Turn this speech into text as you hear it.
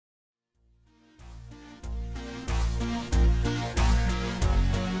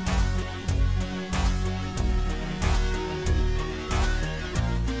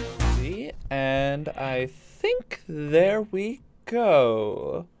And I think there we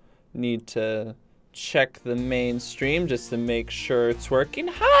go. Need to check the main stream just to make sure it's working.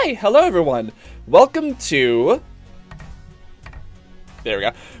 Hi, hello everyone. Welcome to... There we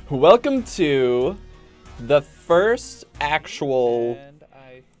go. Welcome to the first actual... And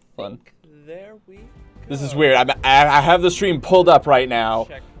I think there we go. This is weird. I have the stream pulled up right now,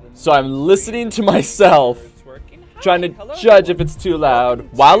 so I'm listening to myself, trying to judge if it's too loud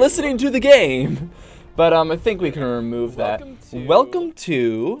while listening to the game. But I think we can remove that. Welcome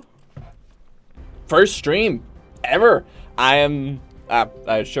to first stream ever.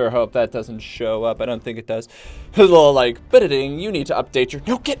 I sure hope that doesn't show up. I don't think it does. A little like, bidding, you need to update your...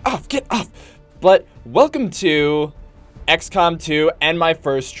 No, get off, get off. But welcome to XCOM 2 and my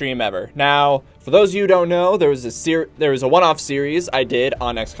first stream ever. Now, for those of you who don't know, there was a one-off series I did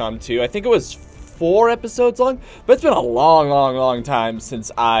on XCOM 2. I think it was 4 episodes long, but it's been a long time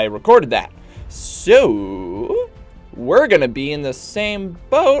since I recorded that. So, we're gonna be in the same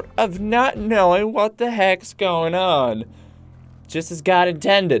boat of not knowing what the heck's going on. Just as God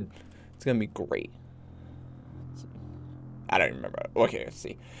intended. It's gonna be great. I don't remember. Okay, let's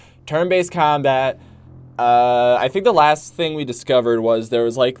see. Turn-based combat. I think the last thing we discovered was there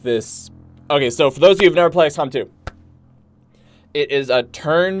was like this... Okay, so for those of you who've never played XCOM 2, it is a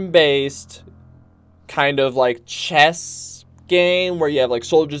turn-based kind of like chess game where you have like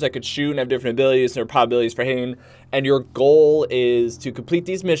soldiers that could shoot and have different abilities and there are probabilities for hitting, and your goal is to complete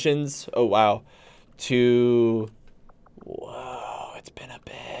these missions. Oh, wow. Whoa, it's been a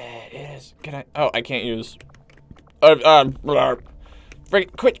bit. It is... Can I... Oh, I can't use...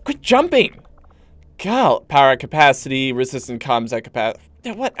 Quit jumping! God, power capacity, resistant comms capacity,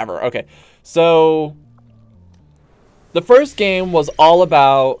 yeah, whatever. Okay, so the first game was all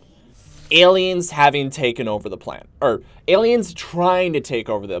about aliens having taken over the planet, or aliens trying to take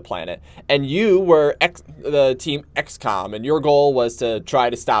over the planet, and you were the team XCOM, and your goal was to try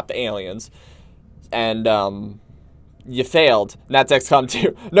to stop the aliens, and you failed, and that's XCOM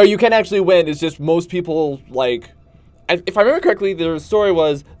 2. No, you can actually win. It's just most people like. If I remember correctly, the story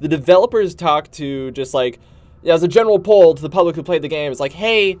was the developers talked to just like, as a general poll to the public who played the game, it's like,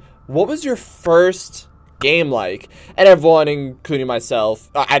 hey, what was your first game like? And everyone, including myself,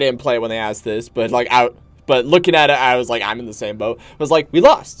 I didn't play it when they asked this, but like, but looking at it, I was like, I'm in the same boat. It was like, we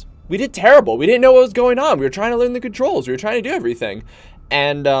lost. We did terrible. We didn't know what was going on. We were trying to learn the controls. We were trying to do everything.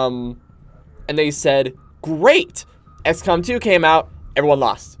 And they said, great. XCOM 2 came out. Everyone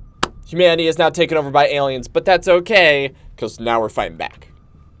lost. Humanity is now taken over by aliens, but that's okay, because now we're fighting back.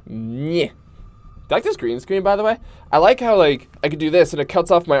 Yeah. I like this green screen, by the way. I like how, like, I could do this, and it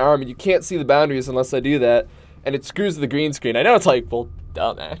cuts off my arm, and you can't see the boundaries unless I do that, and it screws the green screen. I know it's like, well,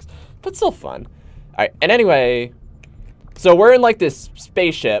 duh, Max, but still fun. Alright, and anyway, so we're in, like, this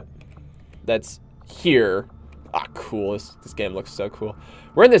spaceship that's here. Ah, cool. This game looks so cool.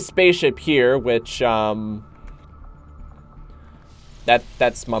 We're in this spaceship here, which,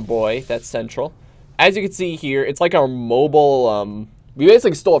 That's my boy. That's Central. As you can see here, it's like our mobile, we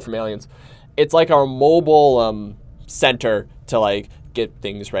basically stole it from aliens. It's like our mobile, center to, like, get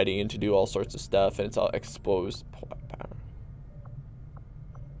things ready and to do all sorts of stuff, and it's all exposed.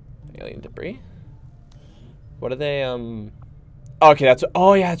 Alien debris? What are they, Okay, that's...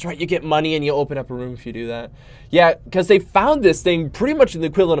 Oh, yeah, that's right. You get money and you open up a room if you do that. Yeah, because they found this thing pretty much in the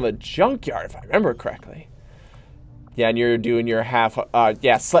equivalent of a junkyard, if I remember correctly. Yeah, and you're doing your half,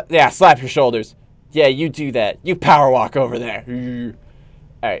 slap your shoulders. Yeah, you do that. You power walk over there.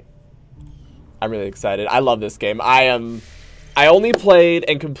 Alright. I'm really excited. I love this game. I only played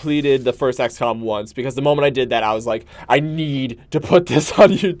and completed the first XCOM once, because the moment I did that, I was like, I need to put this on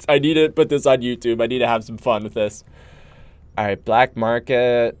YouTube. I need to put this on YouTube. I need to have some fun with this. Alright, black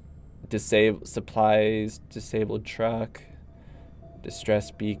market, supplies, disabled truck,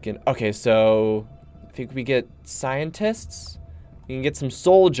 distress beacon. Okay, so... I think we get scientists, we can get some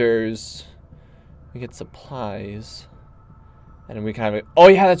soldiers, we get supplies, and then we kind of, oh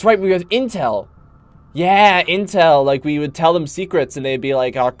yeah, that's right, we have intel. Yeah, intel, like we would tell them secrets and they'd be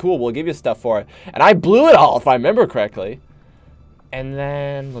like, oh cool, we'll give you stuff for it. And I blew it all, if I remember correctly. And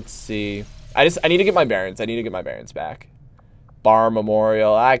then, let's see, I need to get my bearings, back. Bar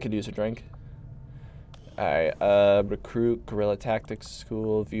Memorial, I could use a drink. Alright, recruit, guerrilla tactics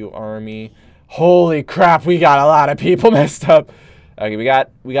school, view army. Holy crap, we got a lot of people messed up. Okay, we got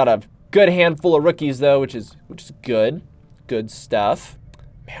a good handful of rookies though, which is good. Good stuff.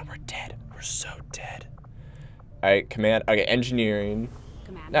 Man, we're dead. We're so dead. Alright, command. Okay, engineering.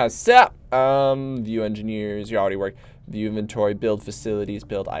 Command. Now stop. View engineers. You already work. View inventory, build facilities,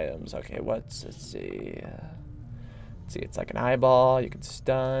 build items. Okay, let's see. See, it's like an eyeball. You can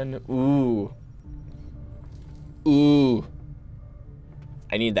stun. Ooh. Ooh.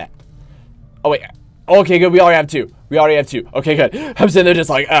 I need that. Oh, wait. Okay, good. We already have 2. We already have 2. Okay, good. I'm sitting there just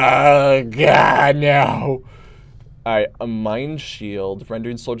like, oh, God, no. All right, a mind shield.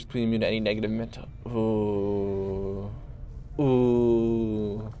 Rendering soldiers immune to any negative mental. Ooh.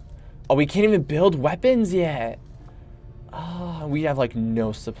 Ooh. Oh, we can't even build weapons yet. Oh, we have, like,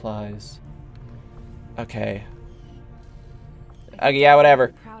 no supplies. Okay. Okay, yeah,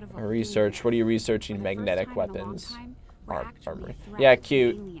 whatever. Research. What are you researching? Magnetic weapons. Armory. Yeah,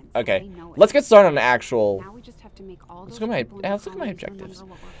 cute. Okay. Let's get started on the actual... Let's look at my objectives.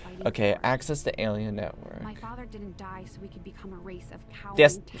 Okay, access to alien network. My father didn't die so we could become a race of cowardly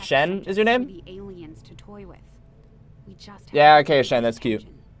Yes, Shen is your name? the aliens to toy with. We just Yeah, okay, Shen, that's cute.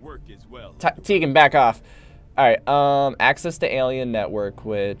 Work as well. Tegan, back off. Alright, access to alien network,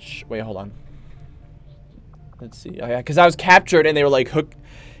 which... Wait, hold on. Let's see. Oh, yeah, because I was captured and they were like hooked...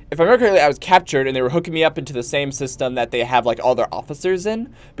 If I remember correctly, I was captured and they were hooking me up into the same system that they have like all their officers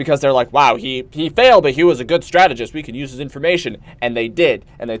in, because they're like, wow, he failed, but he was a good strategist. We can use his information. And they did.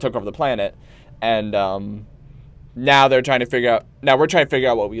 And they took over the planet. And now they're trying to figure out... Now we're trying to figure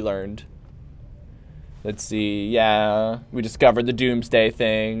out what we learned. Let's see. Yeah, we discovered the doomsday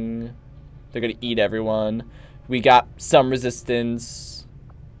thing. They're going to eat everyone. We got some resistance.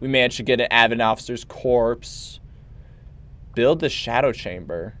 We managed to get an admin officer's corpse. Build the shadow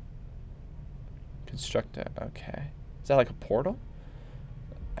chamber. Construct it. Okay. Is that like a portal?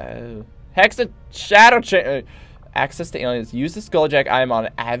 Oh. Hex a shadow chamber. Access to aliens. Use the skulljack item on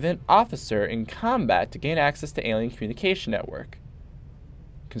an admin officer in combat to gain access to alien communication network.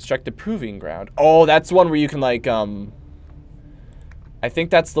 Construct a proving ground. Oh, that's the one where you can like, I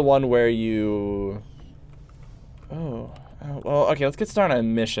think that's the one where you... Oh, well, okay, let's get started on a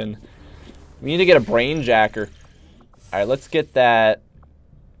mission. We need to get a brain jacker. Alright, let's get that.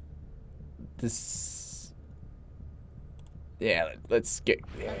 Yeah, let's get...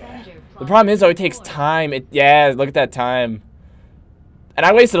 Yeah. The problem is, though, it takes time. Yeah, look at that time. And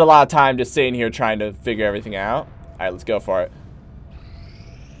I wasted a lot of time just sitting here trying to figure everything out. Alright, let's go for it.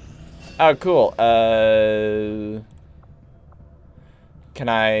 Oh, cool. Can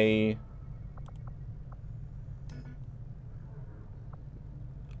I...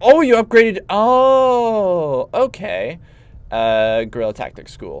 Oh, you upgraded... Oh, okay. Guerrilla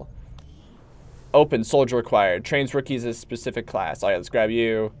Tactics School. Open, soldier required. Trains rookies as specific class. Alright, let's grab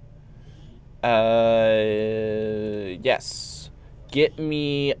you. Yes. Get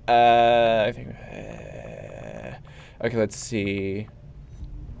me, I think... okay, let's see.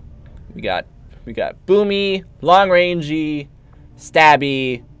 We got Boomy, Long Rangey,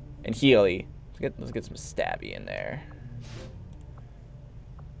 Stabby, and Healy. Let's get some Stabby in there.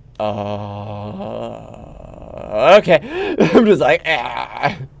 Okay. I'm just like,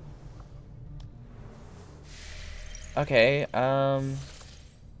 ah. Okay,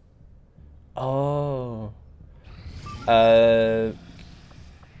 oh.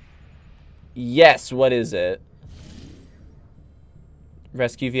 Yes, what is it?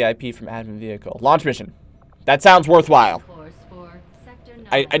 Rescue VIP from admin vehicle. Launch mission. That sounds worthwhile.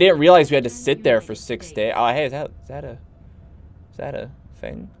 I didn't realize we had to sit there for 6 days. Oh, hey, is that a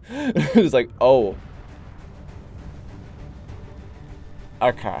thing? It's like, oh.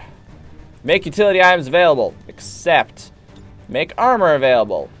 Okay. Make utility items available. Accept. Make armor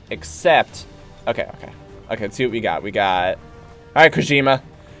available. Accept. Okay, okay. Okay, let's see what we got. We got... Alright, Kojima.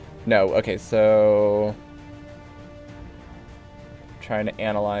 No, okay, so... Trying to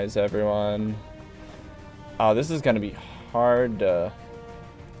analyze everyone. Oh, this is gonna be hard to...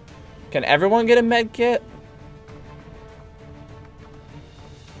 Can everyone get a med kit?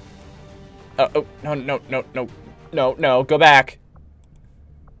 Oh, no, go back.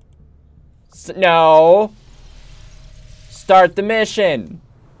 No. Start the mission.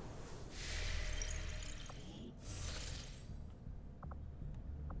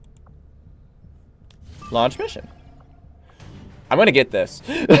 Launch mission. I'm gonna get this.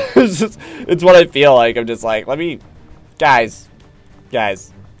 It's what I feel like. I'm just like, let me... Guys, let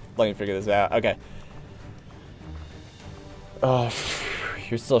me figure this out. Okay. Oh,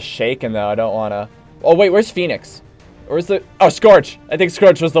 you're still shaking, though. I don't want to... Oh, wait, where's Phoenix? Where's the... Oh, Scorch. I think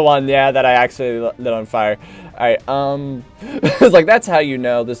Scorch was the one, yeah, that I actually lit on fire. Alright, it's like, that's how you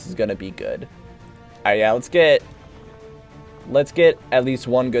know this is gonna be good. Alright, yeah, let's get at least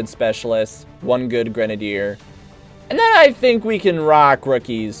one good specialist, one good grenadier. And then I think we can rock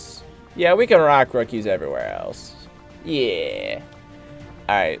rookies. Yeah, we can rock rookies everywhere else. Yeah.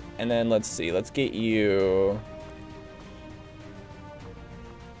 Alright, and then let's see. Let's get you...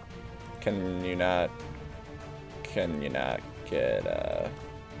 Can you not get,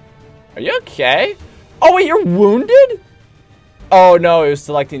 Are you okay? Oh, wait, you're wounded? Oh, no, it was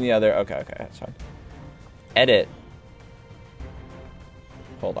selecting the other. Okay, okay, that's fine. Edit.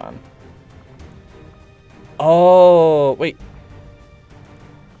 Hold on. Oh, wait.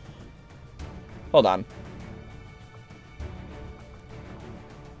 Hold on.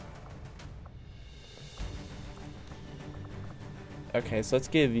 Okay, so let's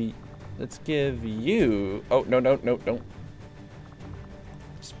give you. Oh, no, no, no, don't.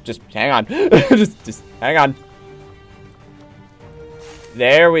 Just hang on. just hang on.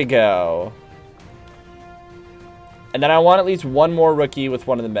 There we go. And then I want at least one more rookie with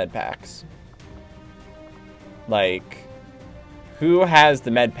one of the med packs. Like, who has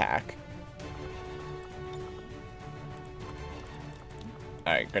the med pack?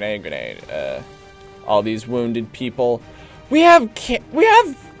 Alright, grenade. All these wounded people. We have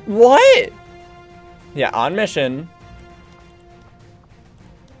what? Yeah, on mission.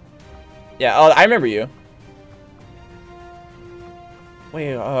 Yeah, oh, I remember you.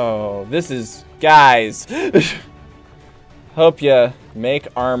 Wait, oh, this is, guys. Hope you make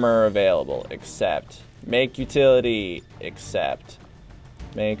armor available, accept. Make utility, accept.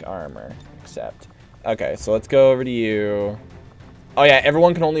 Make armor, accept. Okay, so let's go over to you. Oh yeah,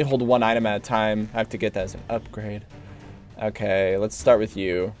 everyone can only hold one item at a time. I have to get that as an upgrade. Okay, let's start with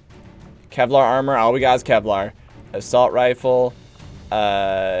you. Kevlar armor, all we got is Kevlar. Assault rifle. Moving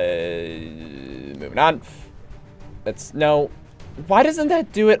on. That's, no. Why doesn't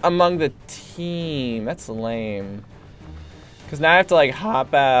that do it among the team? That's lame. Because now I have to like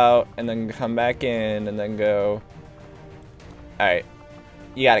hop out and then come back in and then go. Alright.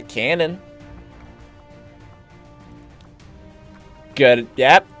 You got a cannon. Good.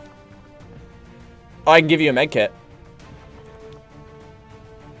 Yep. Oh, I can give you a med kit.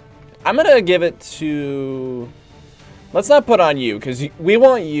 I'm going to give it to... Let's not put on you, because we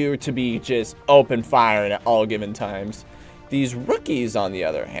want you to be just open firing at all given times. These rookies, on the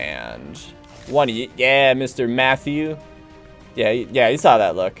other hand... One of you... Yeah, Mr. Matthew. Yeah, you saw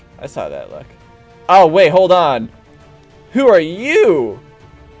that look. I saw that look. Oh, wait, hold on. Who are you?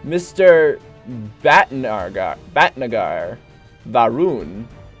 Mr. Batnagar. Varun.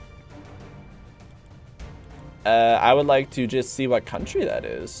 I would like to just see what country that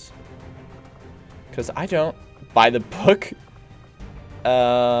is. Because I don't buy the book.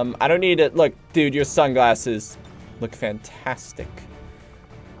 I don't need it. Look, dude, your sunglasses look fantastic.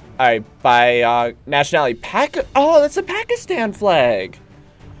 Alright, by nationality. Oh, that's a Pakistan flag.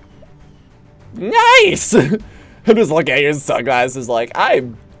 Nice! I'm just looking at your sunglasses like,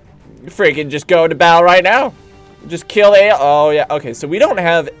 I'm freaking just going to battle right now. Just kill the... Oh, yeah. Okay, so we don't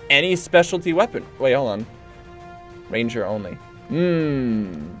have any specialty weapon. Wait, hold on. Ranger only.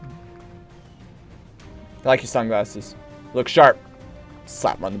 I like your sunglasses. Look sharp.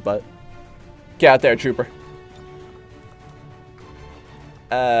 Slap him on the butt. Get out there, trooper.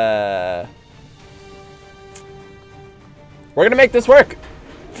 We're gonna make this work.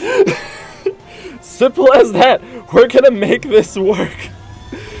 Simple as that. We're gonna make this work.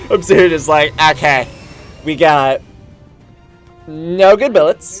 I'm serious, just like, okay. We got no good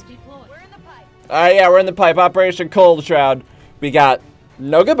billets. Yeah, we're in the pipe. Operation Cold Shroud. We got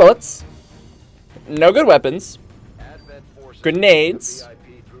no good bullets. No good weapons. Grenades.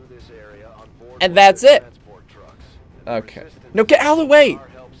 And that's it. Okay. No, get out of the way.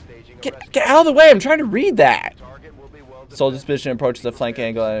 Get out of the way. I'm trying to read that. Soldiers position approaches the flank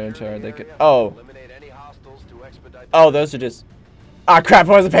angle. They could. Oh, those are just. Ah, crap.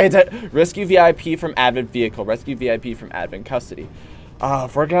 I wasn't paying attention. Rescue VIP from admin vehicle. Rescue VIP from admin custody.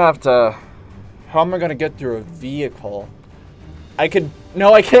 If we're gonna have to. How am I gonna get through a vehicle? I could.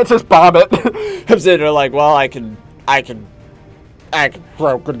 No, I can't just bomb it. I'm sitting there like, well, I can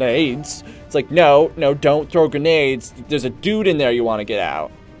throw grenades. It's like, no, don't throw grenades. There's a dude in there you want to get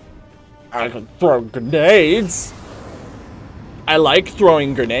out. I can throw grenades. I like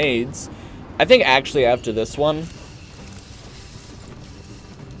throwing grenades. I think actually after this one,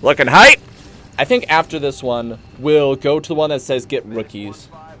 looking hype. I think after this one, we'll go to the one that says get rookies.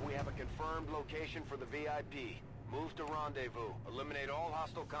 We have a confirmed location for the VIP. Move to rendezvous. Eliminate all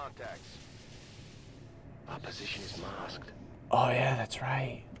hostile contacts. Opposition is masked. Oh yeah, that's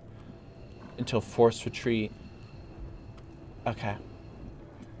right. Until forced retreat. Okay.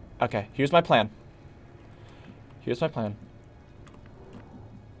 Okay, here's my plan. You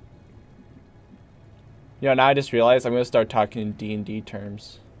know, now I just realized I'm going to start talking in D&D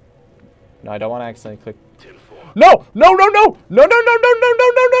terms. No, I don't want to accidentally click. No!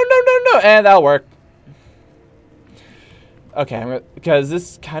 And that'll work. Okay, I'm gonna, because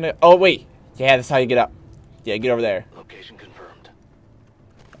this kind of... Oh, wait. Yeah, that's how you get up. Yeah, get over there. Location confirmed.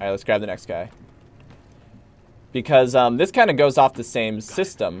 Alright, let's grab the next guy. because this kind of goes off the same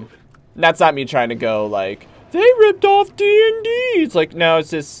system. And that's not me trying to go like they ripped off D&D. It's like no,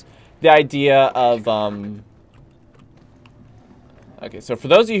 it's just the idea of Okay, so for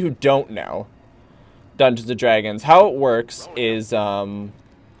those of you who don't know Dungeons and Dragons, how it works is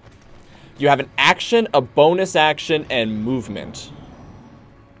you have an action, a bonus action, and movement.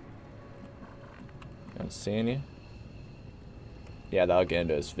 Not seeing you. Yeah, that'll get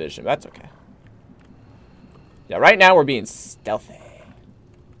into his vision. That's okay. Yeah, right now we're being stealthy.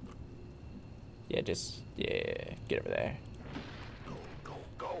 Yeah, get over there.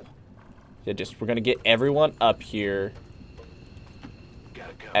 Go. Yeah, we're gonna get everyone up here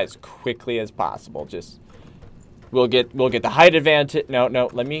as quickly as possible. We'll get the height advantage. No,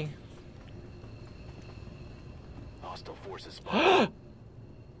 let me. Hostile forces.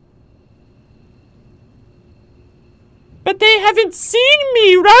 But they haven't seen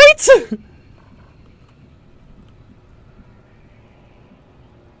me, right?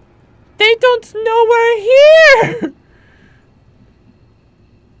 They don't know we're here.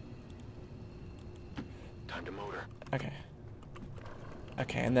 Time to motor. Okay.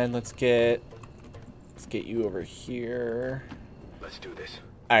 Okay, and then let's get you over here. Let's do this.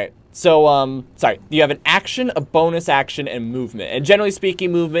 All right. So sorry. You have an action, a bonus action, and movement. And generally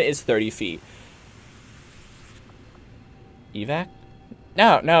speaking, movement is 30 feet. Evac?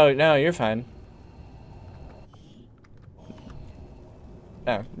 No, you're fine.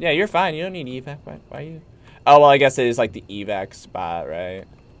 Oh, yeah, you're fine. You don't need evac. Why are you? Oh, well, I guess it is like the evac spot, right?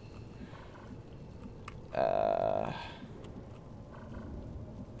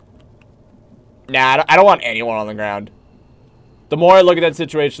 Nah, I don't want anyone on the ground. The more I look at that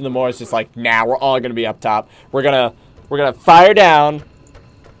situation, the more it's just like, nah, we're all gonna be up top. We're gonna fire down.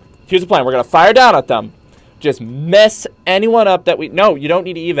 Here's the plan. We're gonna fire down at them. Just mess anyone up that we... No, you don't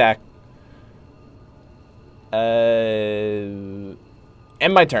need to evac.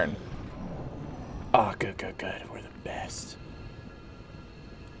 End my turn. Oh, good. We're the best.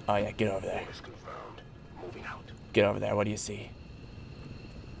 Oh, yeah, get over there. Moving out. Get over there. What do you see?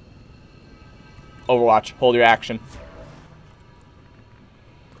 Overwatch. Hold your action.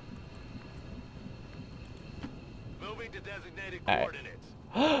 Moving to designated All right. coordinates.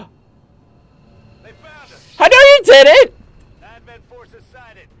 They found us. I know you did it! Advent forces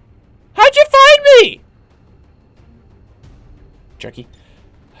sighted. How'd you find me? Jerky.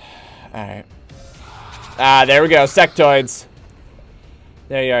 Alright. Ah, there we go. Sectoids.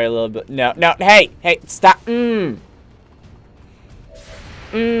 There you are a little bit. No, hey, stop.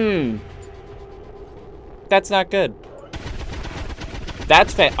 That's not good.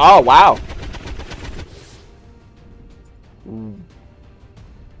 That's oh, wow.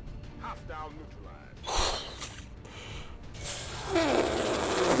 Hostile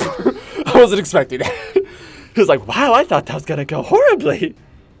neutralized. I wasn't expecting that. He was like, wow, I thought that was gonna go horribly.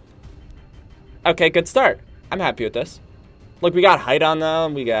 Okay, good start. I'm happy with this. Look, we got height on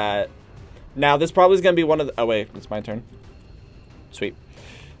them. We got... Now, this probably is gonna be one of the... Oh, wait. It's my turn. Sweet.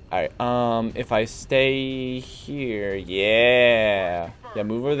 Alright, if I stay here... Yeah. Yeah,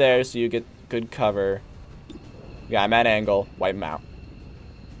 move over there so you get good cover. Yeah, I'm at angle. Wipe him out.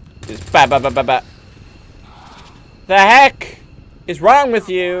 Just ba. The heck is wrong with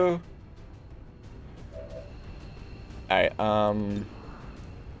you? Alright,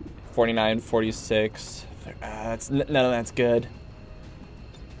 49, 46. None of that's good.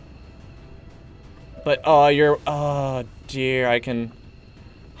 But, oh, oh, dear, I can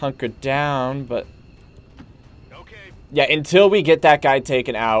hunker down, but... Okay. Yeah, until we get that guy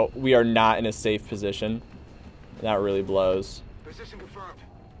taken out, we are not in a safe position. That really blows. Position confirmed.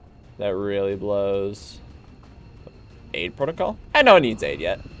 That really blows. Aid protocol? I know it needs aid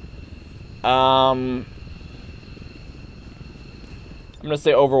yet. I'm gonna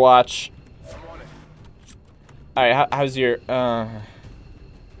say Overwatch. Alright, how's your...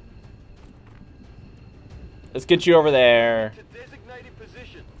 Let's get you over there. To designated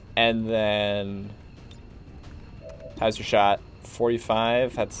position. And then... How's your shot?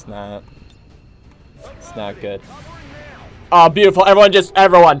 45? That's not... It's not good. Oh, beautiful. Everyone just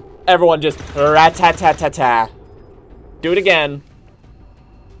rat-tat-tat-tat-tat. Do it again.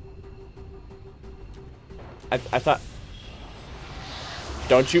 I thought...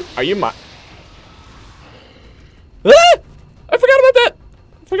 Don't you... Are you my... Ah! I forgot about that!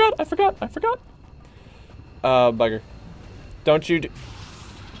 I forgot. Bugger. Don't you...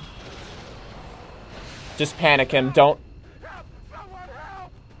 Just panic him. Don't...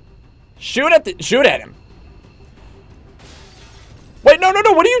 Shoot at him. Wait, no.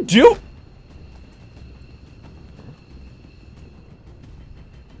 What do you do?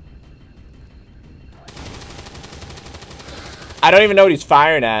 I don't even know what he's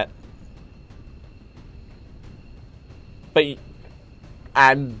firing at. But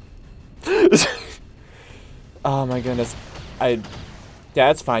I'm... Oh my goodness. Yeah,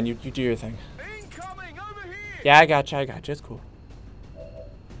 that's fine. You do your thing. Incoming over here. Yeah, I got you. It's cool.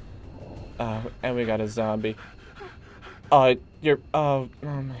 And we got a zombie. Oh, oh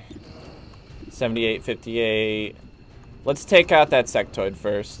my. 78, 58. Let's take out that sectoid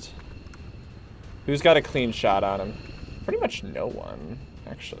first. Who's got a clean shot on him? Pretty much no one,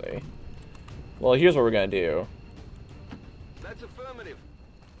 actually. Well, here's what we're gonna do. That's affirmative.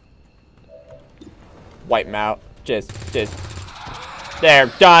 Wipe him out. Just. There,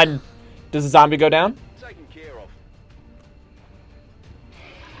 done. Does the zombie go down? Taken care of.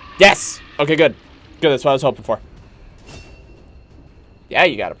 Yes! Okay, good. Good, that's what I was hoping for. Yeah,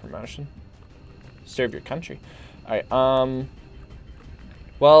 you got a promotion. Serve your country. Alright,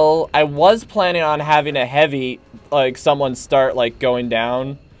 well, I was planning on having a heavy, like, someone start, like, going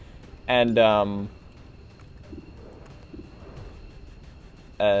down. And,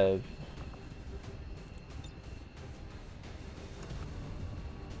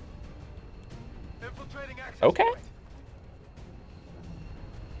 Infiltrating access okay. point.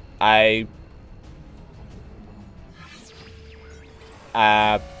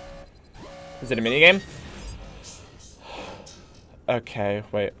 Is it a minigame? Okay,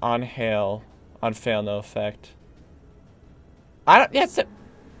 wait. On hail. On fail, no effect.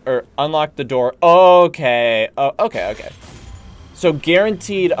 Or unlock the door. Okay. Oh, okay. So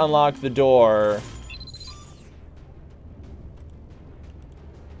guaranteed unlock the door.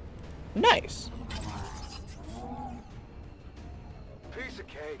 Nice. Piece of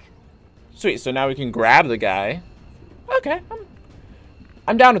cake. Sweet, so now we can grab the guy. Okay,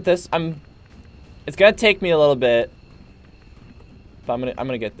 I'm down with this. It's gonna take me a little bit, but I'm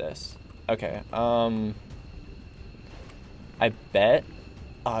gonna get this. Okay, I bet.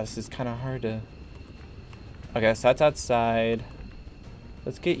 Oh, this is kind of hard to. Okay, so that's outside.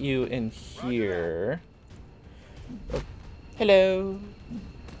 Let's get you in here. Oh, hello.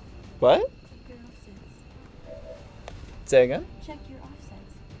 What? Check your offsets. Say again? Check your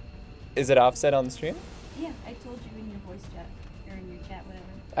offsets. Is it offset on the stream? Yeah, I told you in your voice chat, or in your chat, whatever.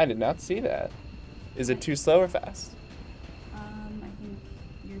 I did not see that. Is it too slow or fast? I think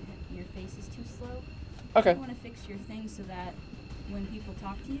your face is too slow. Okay. I want to fix your thing so that when people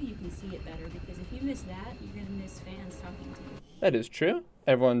talk to you, you can see it better. Because if you miss that, you're gonna miss fans talking to you. That is true.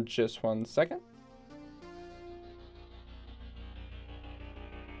 Everyone, just 1 second.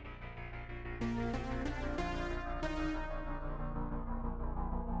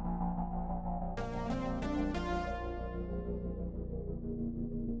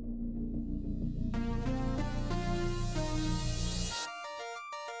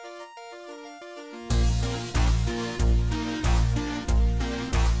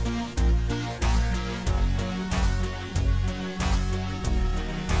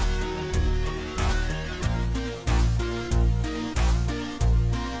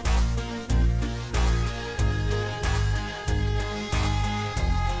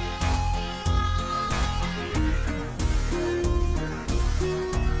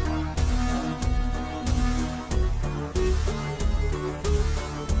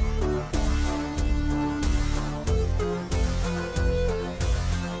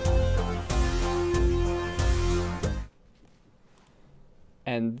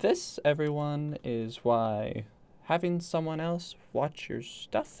 And this, everyone, is why having someone else watch your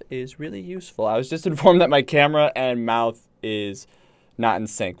stuff is really useful. I was just informed that my camera and mouth is not in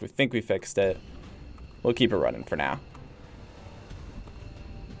sync. We think we fixed it. We'll keep it running for now.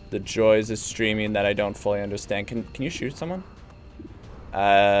 The joys of streaming that I don't fully understand. Can you shoot someone?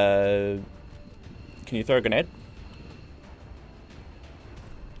 Can you throw a grenade?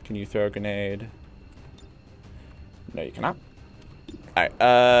 Can you throw a grenade? No, you cannot. Alright,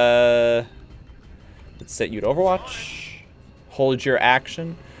 let's set you to Overwatch. Hold your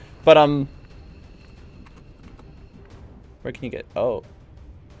action. But, where can you get? Oh.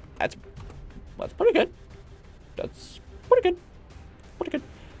 That's pretty good. That's pretty good. Pretty good.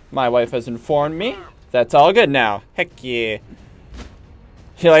 My wife has informed me. That's all good now. Heck yeah.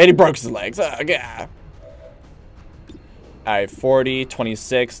 He broke his legs. Oh, yeah. Alright, 40,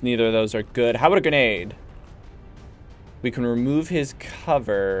 26. Neither of those are good. How about a grenade? We can remove his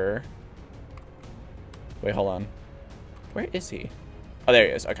cover. Wait, hold on. Where is he? Oh, there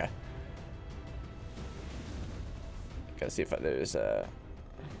he is. Okay. Gotta see if there's a...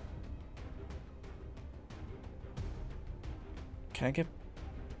 Can I get...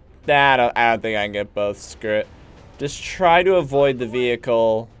 Nah, I don't think I can get both. Screw it. Just try to avoid the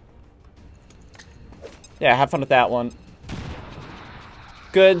vehicle. Yeah, have fun with that one.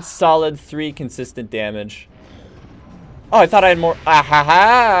 Good, solid 3 consistent damage. Oh, I thought I had more. Ah ha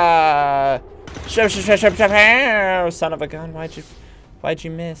ha! Son of a gun! Why'd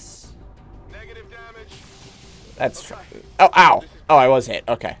you miss? Negative damage. That's. Oh, ow! Oh, I was hit.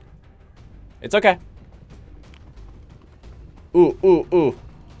 Okay. It's okay. Ooh, ooh, ooh.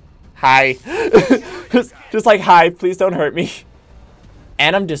 Hi. Just like, hi, please don't hurt me.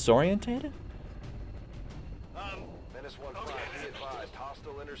 And I'm disorientated? Menace 1-5, be advised.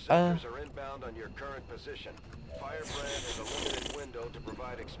 Hostile interceptors are inbound on your current position. Firebrand has a limited window to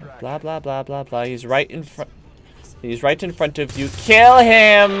provide extraction. Blah, blah, blah, blah, blah. He's right in front. He's right in front of you. Kill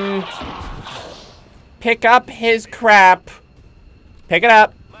him! Pick up his crap. Pick it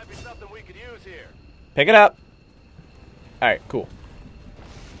up. Might be something we could use here. Pick it up. Alright, cool.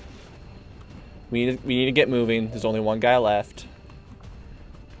 We need to get moving. There's only one guy left.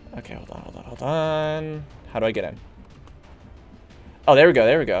 Okay, hold on. How do I get in? Oh, there we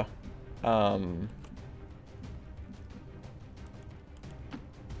go. On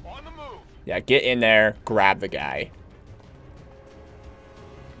the move. Yeah, get in there. Grab the guy.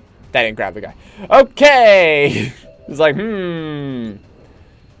 That didn't grab the guy. Okay! It's like, I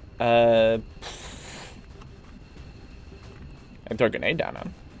can throw a grenade down on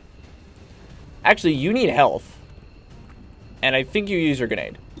him. Actually, you need health. And I think you use your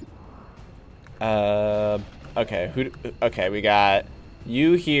grenade. Okay, okay, we got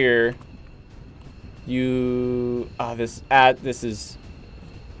you here. You, oh, this is,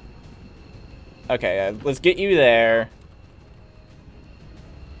 okay, let's get you there.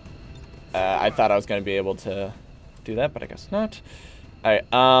 I thought I was going to be able to do that, but I guess not. Alright,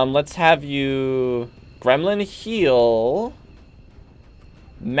 let's have you Gremlin heal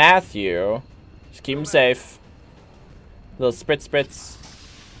Matthew. Just keep him safe. Little spritz.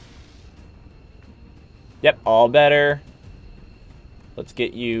 Yep, all better. Let's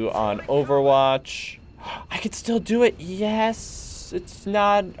get you on Overwatch. I could still do it. Yes, it's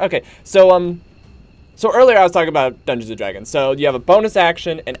not okay. So earlier I was talking about Dungeons & Dragons. So you have a bonus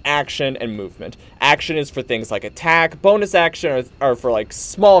action, an action, and movement. Action is for things like attack. Bonus action are for like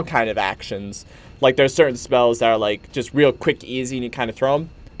small kind of actions. Like there's certain spells that are like just real quick, easy, and you kind of throw them.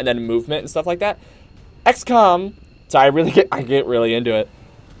 And then movement and stuff like that. XCOM, so I get really into it.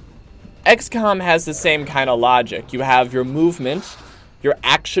 XCOM has the same kind of logic. You have your movement, your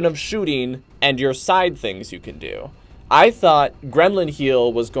action of shooting, and your side things you can do. I thought Gremlin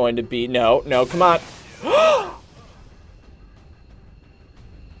Heal was going to be... No, come on.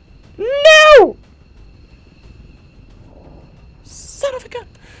 No! Son of a gun.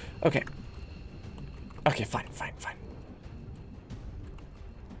 Okay. Okay, fine.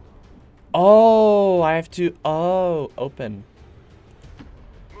 Oh, I have to... Oh, open.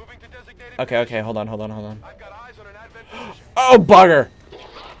 Okay, hold on. I've got eyes on an advent position. Oh, bugger!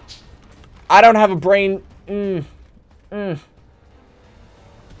 I don't have a brain... Do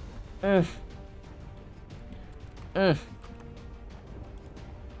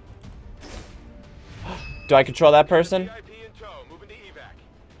I control that person? VIP in tow. Moving to evac.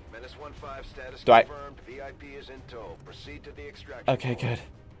 Menace 1-5 status Do I... confirmed. VIP is in tow. Proceed to the extraction. Okay, good.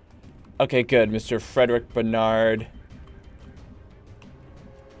 Okay, good, Mr. Frederick Bernard.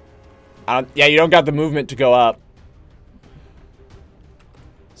 Yeah, you don't got the movement to go up.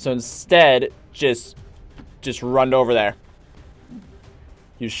 So instead, just run over there.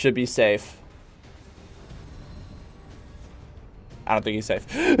 You should be safe. I don't think he's safe.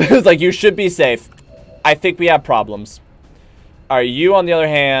 It's like, you should be safe. I think we have problems. Alright, you on the other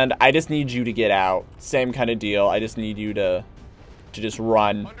hand, I just need you to get out. Same kind of deal. I just need you to just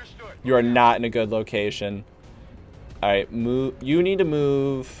run. Understood. You are not in a good location. Alright, move. You need to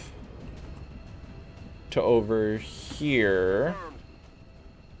move to over here.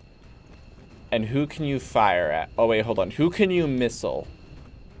 And who can you fire at? Oh, wait, hold on. Who can you missile?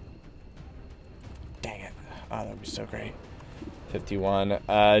 Dang it. Oh, that would be so great. 51.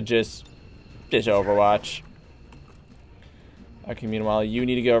 Just Overwatch. Okay, meanwhile, you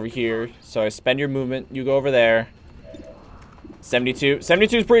need to go over here. So I spend your movement. You go over there. 72.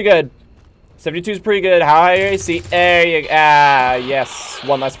 72 is pretty good. 72 is pretty good. High AC. There you go. Ah, yes.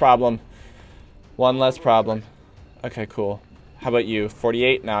 One less problem. One less problem. Okay, cool. How about you?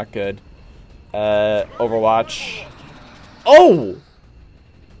 48? Not good. Overwatch. Oh!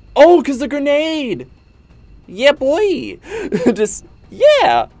 Oh, because the grenade! Yeah, boy! Just,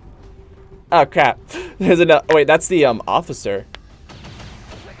 yeah! Oh, crap. There's another. Oh, wait, that's the, officer.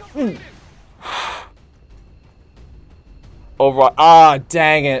 Overwatch. Ah,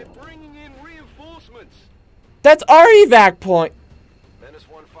 dang it. Bringing in reinforcements. That's our evac point. Menace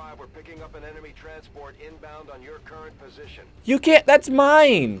 1-5, we're Picking up an enemy transport inbound on your current position. You can't. That's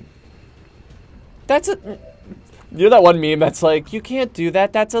mine. That's a. You know that one meme that's like, you can't do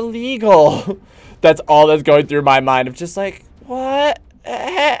that. That's illegal. That's all that's going through my mind. Of just like, what?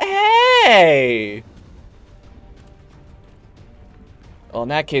 Hey. Well, in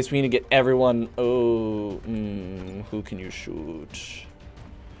that case, we need to get everyone. Oh, who can you shoot?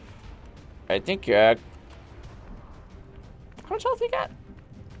 I think you're. How much health you got?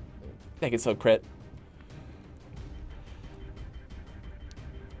 I think it's so crit.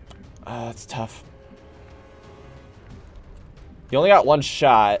 That's tough. You only got one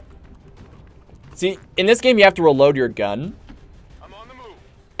shot. See, in this game, you have to reload your gun. I'm on the move.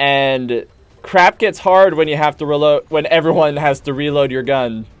 And crap gets hard when you have to reload, when everyone has to reload your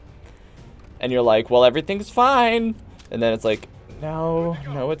gun. And you're like, well, everything's fine. And then it's like, no,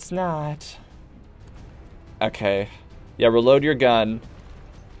 no, it's not. Okay. Yeah, reload your gun.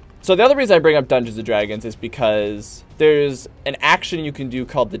 So the other reason I bring up Dungeons & Dragons is because there's an action you can do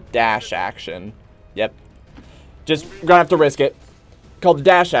called the dash action. Yep. Just gonna have to risk it. Called the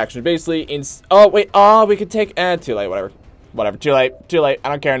dash action. Basically, oh, wait. Oh, we could take... too late. Whatever. Whatever. Too late. Too late. I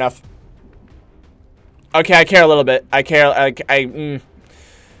don't care enough. Okay, I care a little bit. I care...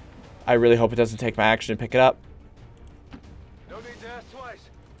 I really hope it doesn't take my action to pick it up. No need to ask twice.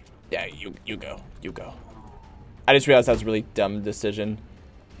 Yeah, you go. You go. I just realized that was a really dumb decision.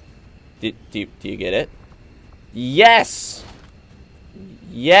 Do you get it? Yes!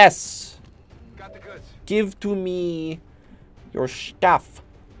 Yes! Got the goods. Give to me your stuff.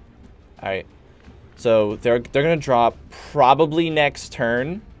 Alright. So they're gonna drop probably next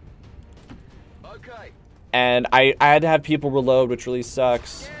turn. Okay. And I had to have people reload, which really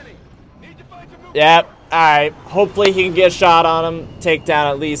sucks. Need to find some Yep. Alright. Hopefully he can get a shot on them. Take down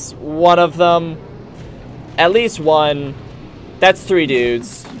at least one of them. At least one. That's 3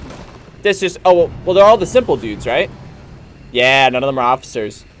 dudes. This is... Oh, well, they're all the simple dudes, right? Yeah, none of them are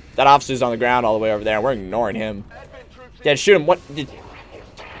officers. That officer's on the ground all the way over there. We're ignoring him. Yeah, shoot him. What?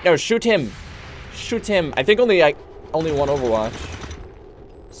 No, shoot him. Shoot him. I think only one Overwatch.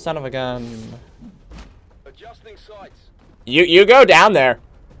 Son of a gun. Adjusting sights. You go down there.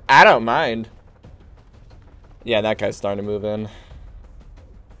 I don't mind. Yeah, that guy's starting to move in.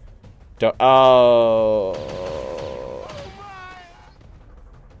 Don't... Oh...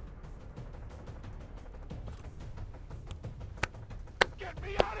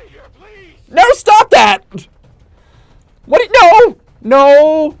 No, stop that! What? No!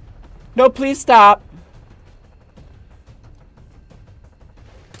 No! No, please stop.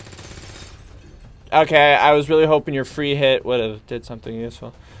 Okay, I was really hoping your free hit would have did something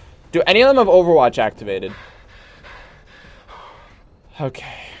useful. Do any of them have Overwatch activated?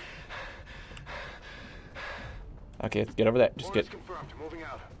 Okay. Okay, get over there. Just get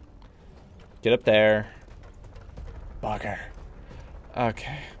up there. Bugger.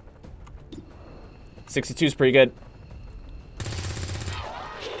 Okay. 62 is pretty good.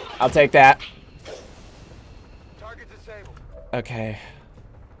 I'll take that. Target disabled. Okay.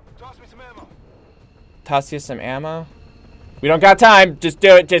 Toss me some ammo. Toss you some ammo. We don't got time. Just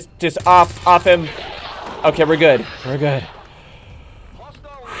do it. Just off him. Okay, we're good. We're good.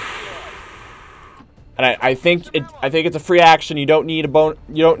 And I think it's a free action. You don't need a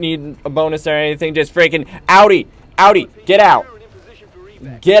bonus or anything. Just freaking outie, get out.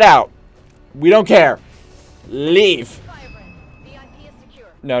 Get out. We don't care. Leave.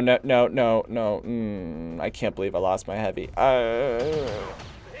 No. I can't believe I lost my heavy.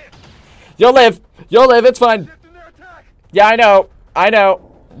 You'll live. It's fine. Yeah, I know.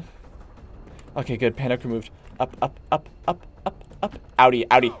 Okay, good. Panic removed. Up.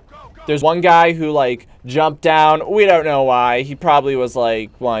 Outie. There's one guy who, like, jumped down. We don't know why. He probably was,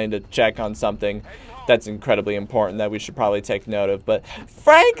 like, wanting to check on something that's incredibly important that we should probably take note of. But,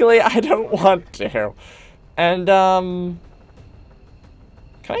 frankly, I don't want to. And, can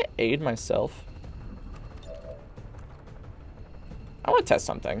I aid myself? I want to test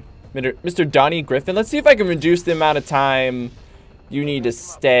something. Mr. Donnie Griffin, let's see if I can reduce the amount of time you need to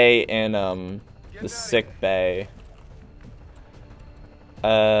stay in, the sick bay.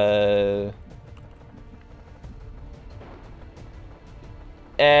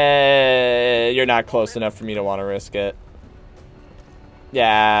 You're not close enough for me to want to risk it.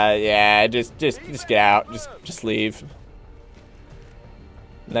 Yeah, just get out. Just leave.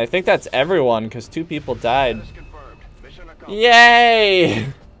 And I think that's everyone, because 2 people died. Yay!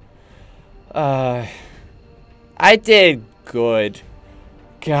 I did good.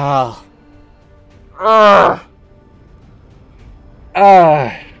 God.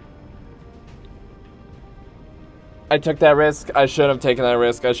 I took that risk. I should have taken that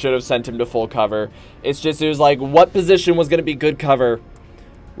risk. I should have sent him to full cover. It's just, it was like, what position was going to be good cover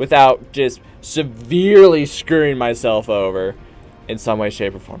without just severely screwing myself over in some way,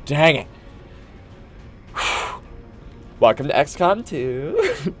 shape, or form. Dang it. Welcome to XCOM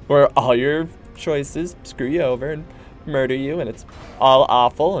 2, where all your choices screw you over and murder you, and it's all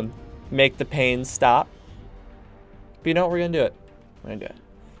awful and make the pain stop. But you know what? We're going to do it. We're going to do it.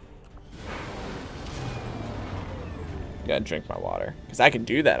 Gotta drink my water, because I can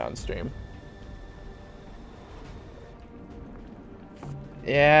do that on stream.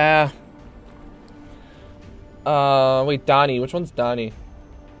 Yeah. Wait, Donnie. Which one's Donnie?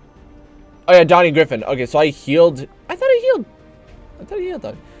 Oh, yeah, Donnie Griffin. Okay, so I healed. I thought I healed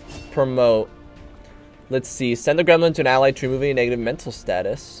Donnie. Promote. Let's see. Send the gremlin to an ally to remove any negative mental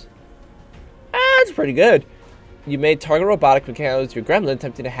status. Ah, that's pretty good. You may target robotic mechanics with your gremlin,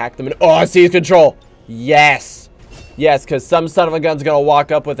 attempting to hack them in. Oh, I see his control. Yes. Yes, because some son of a gun's gonna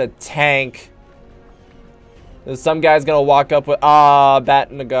walk up with a tank. Some guy's gonna walk up with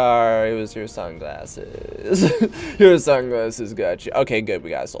Bat Nagar. It was your sunglasses. Your sunglasses got you. Okay, good. We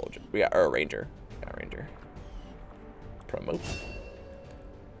got a soldier. We got a ranger. We got a ranger. Promote.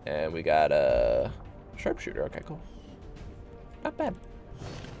 And we got a sharpshooter. Okay, cool. Not bad.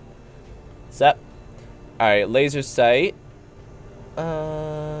 Set. All right, laser sight.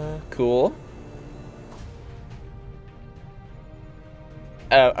 Cool.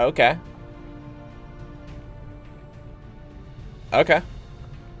 Oh, okay. Okay.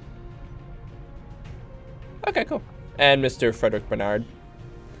 Okay, cool. And Mr. Frederick Bernard.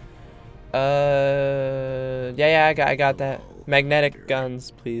 Yeah, I got that. Magnetic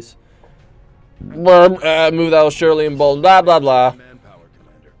guns, please. Move that Shirley and Bolton. Blah blah blah. Manpower,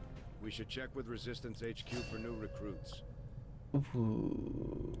 Commander. We should check with Resistance HQ for new recruits.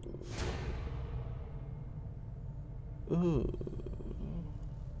 Ooh. Ooh.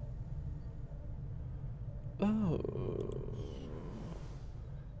 Oh.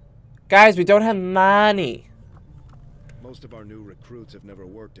 Guys, we don't have money. Most of our new recruits have never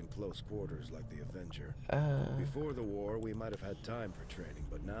worked in close quarters like the Avenger. Before the war, we might have had time for training,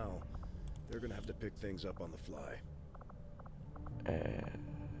 but now they're gonna have to pick things up on the fly.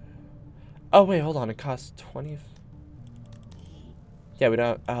 Oh wait, hold on. It costs 20. Yeah, we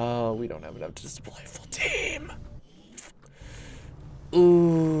don't. Oh, we don't have enough to deploy a full team.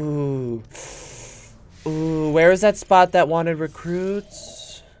 Ooh. Ooh, where is that spot that wanted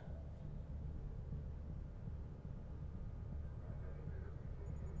recruits?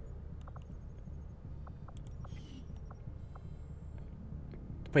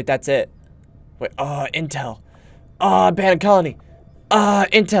 Wait, that's it. Wait, intel. Abandoned colony.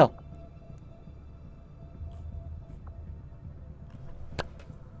 Intel.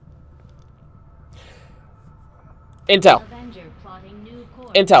 Intel.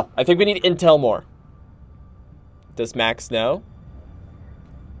 Intel. I think we need intel more. Does Max know?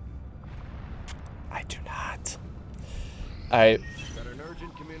 I do not. Got an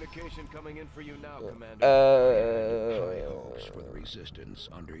urgent communication coming in for you now, Commander. Triumphs for the Resistance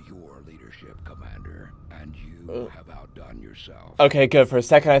under your leadership, Commander, and you have outdone yourself. Okay, good. For a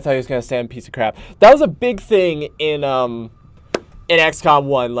second, I thought he was gonna say I'm a piece of crap. That was a big thing in XCOM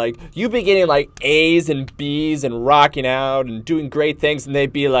 1. Like, you be getting like A's and B's and rocking out and doing great things, and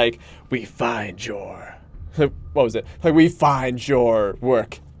they'd be like, "We find your." What was it? Like, we find your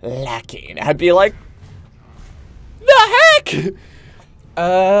work lacking. I'd be like, the heck?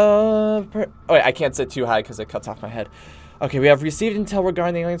 Oh, wait, I can't sit too high because it cuts off my head. Okay, we have received intel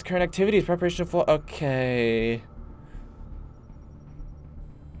regarding the alien's current activities. Preparation for... Okay.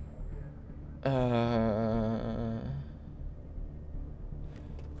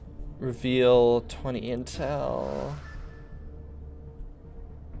 Reveal 20 intel.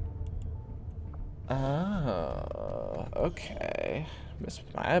 Oh, okay. Missed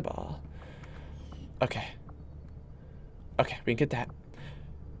my eyeball. Okay. Okay, we can get that.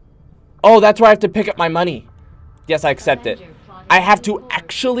 Oh, that's where I have to pick up my money. Yes, I accept it. I have to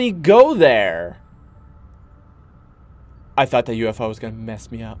actually go there. I thought that UFO was gonna mess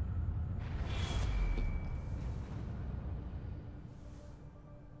me up.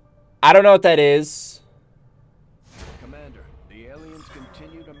 I don't know what that is. Commander, the aliens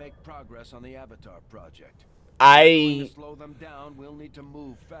continue to make progress on the Avatar project. To slow them down, we'll need to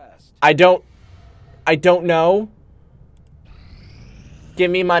move fast. I don't know. Give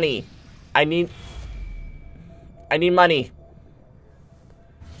me money. I need money.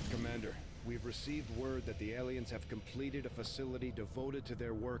 Commander, we've received word that the aliens have completed a facility devoted to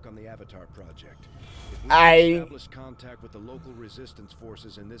their work on the Avatar project. If we can establish contact with the local resistance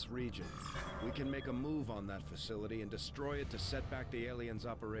forces in this region, we can make a move on that facility and destroy it to set back the aliens'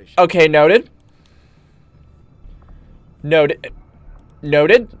 operation. Okay, noted. Noted.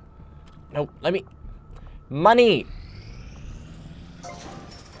 Noted. No, let me... Money!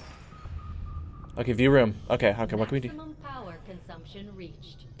 Okay, view room. Okay, what can we do? Maximum power consumption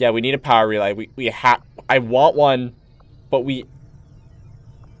reached. Yeah, we need a power relay. We have... I want one, but we...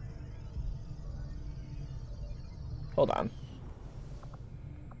 Hold on.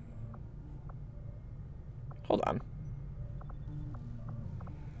 Hold on.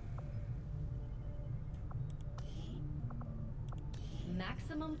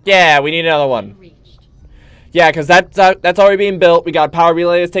 Maximum Yeah, we need another one. reached. Yeah, because that's already being built. We got a power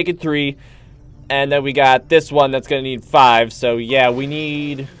relay that's taking 3. And then we got this one that's going to need 5. So, yeah, we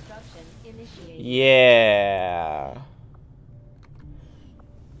need... Construction initiated. Yeah.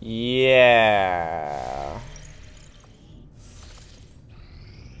 Yeah.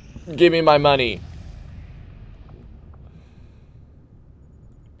 Give me my money.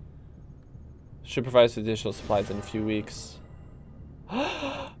 Should provide additional supplies in a few weeks.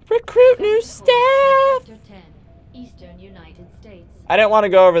 Recruit new staff! Sector 10, Eastern United States. I didn't want to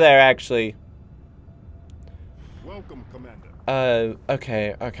go over there, actually. Welcome, Commander.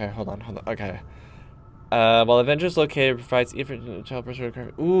 Okay, hold on, okay. While Avengers located provides child pressure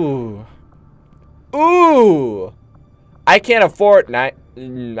recovery. Ooh! I can't afford, I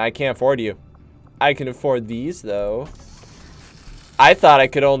can't afford you. I can afford these, though. I thought I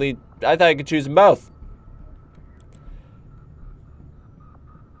could choose them both.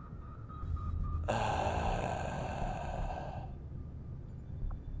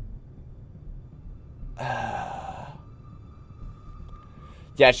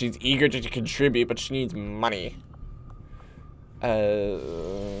 Yeah, she's eager to contribute, but she needs money. Commander,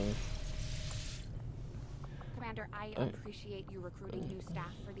 I appreciate you recruiting new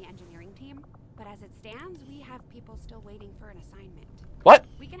staff for the engineering team, but as it stands, we have people still waiting for an assignment. What?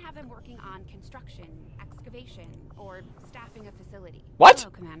 We can have them working on construction, excavation, or staffing a facility. What?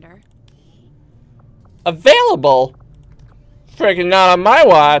 Hello, Commander. Available? Freaking not on my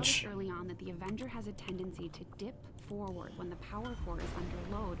watch. Early on that the Avenger has a tendency to dip forward when the power core is under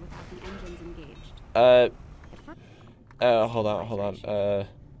load without the engines engaged. Hold on.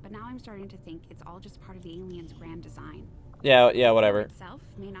 But now I'm starting to think it's all just part of the aliens' grand design. Yeah, whatever. The core itself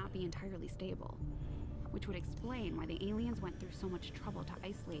may not be entirely stable, which would explain why the aliens went through so much trouble to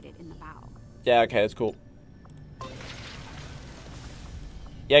isolate it in the bow. Yeah, okay, that's cool.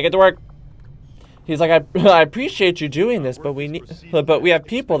 Yeah, get to work. He's like, I appreciate you doing this, but we have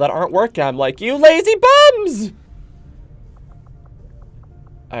people that aren't working. I'm like, you lazy bums!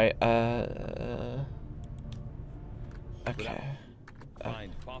 Alright, okay.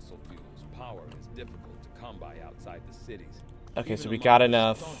 Find fossil fuels power is difficult to come by outside the cities. Okay, so Even we among got the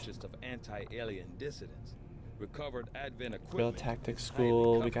enough. staunchest of anti-alien dissidents. Recovered Advent Guerrilla equipment. tactics is highly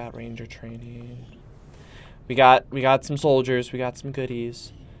school. We coveted. got ranger training. We got some soldiers. We got some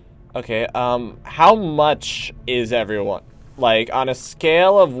goodies. Okay, how much is everyone? Like, on a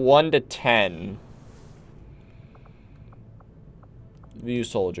scale of 1 to 10. View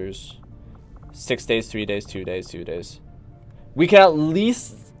soldiers. 6 days, 3 days, 2 days, 2 days. We can at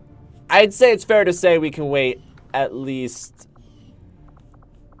least... I'd say it's fair to say we can wait at least...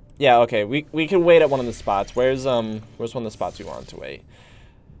 Yeah, okay, we can wait at one of the spots. Where's one of the spots we wanted to wait?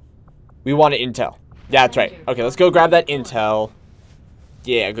 We wanted intel. Yeah, that's right. Okay, let's go grab that intel.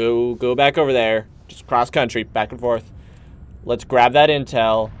 Yeah, go back over there. Just cross country, back and forth. Let's grab that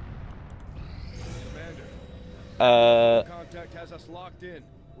intel. Contact has us locked in.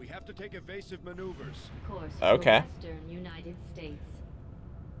 We have to take evasive maneuvers. Course Okay. for Western United States.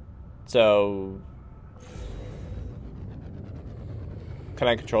 So... Can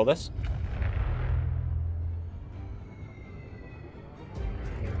I control this?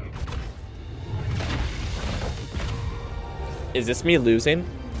 Is this me losing?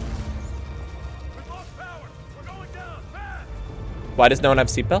 We've lost power. We're going down. Fast. Why does no one have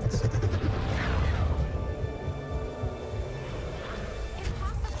seatbelts?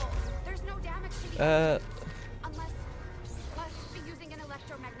 Impossible! There's no damage to the engines. Unless be using an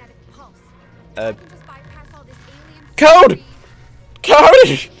electromagnetic pulse. I can just bypass all this alien Code! security. Code!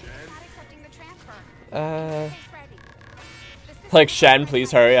 Not accepting the transfer. Case ready. The system Like, Shen,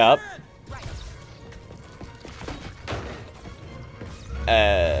 please hurry up. Right.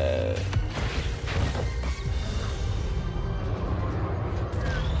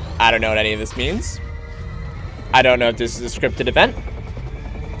 I don't know what any of this means. I don't know if this is a scripted event.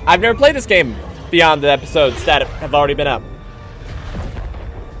 I've never played this game beyond the episodes that have already been up.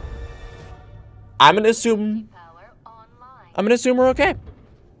 I'm gonna assume we're okay.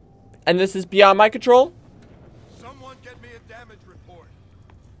 And this is beyond my control. Someone get me a damage report.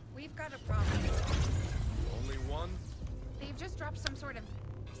 We've got a problem. Only one? They've just dropped some sort of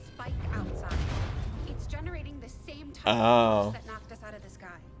spike outside. It's generating the same type Oh. of that knocked us out of the sky.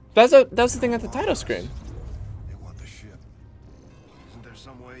 That's the thing at the title screen. They want the ship. Isn't there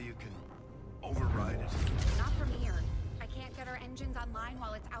some way you can override it? Not from here. I can't get our engines online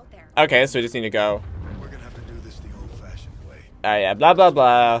while it's out there. Okay, so we just need to go. We're gonna have to do this the old-fashioned way. Oh yeah, blah blah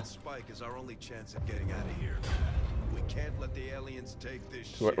blah. That spike is our only chance of getting out of here. We can't let the aliens take this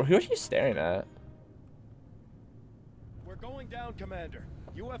ship. Who are you staring at? We're going down, Commander.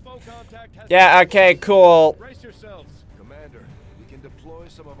 UFO contact has... Yeah, okay, cool. Brace yourselves. Commander, we can deploy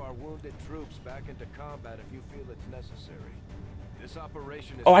some of our wounded troops back into combat if you feel it's necessary. This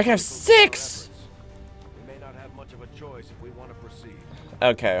operation is... Oh, I can have critical to our 6! efforts. We may not have much of a choice if we want to proceed.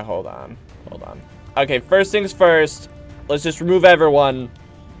 Okay, hold on. Okay, first things first. Let's just remove everyone.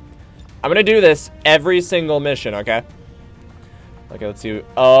 I'm gonna do this every single mission, okay? Okay, let's see.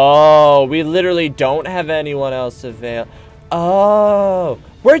 Oh, we literally don't have anyone else available. Oh,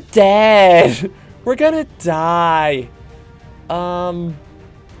 we're dead. We're gonna die.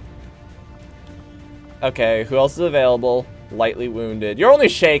 Okay, who else is available? Lightly wounded. You're only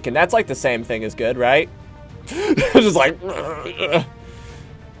shaken. That's like the same thing as good, right? Just like...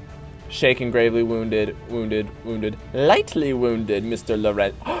 Shaken, gravely wounded, lightly wounded, Mr.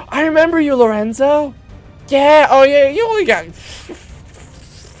 Lorenzo. I remember you, Lorenzo. Yeah, oh yeah, you only got...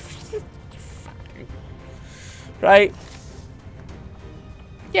 Right?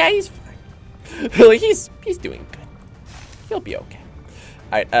 Yeah, he's fine. Like, he's doing good. He'll be okay.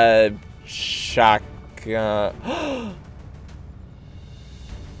 Alright, shotgun.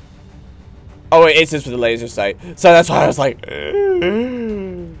 Oh wait, it's just with the laser sight. So that's why I was like...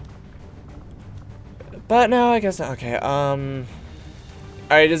 But no, I guess not. Okay, alright,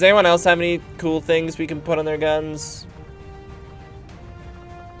 does anyone else have any cool things we can put on their guns?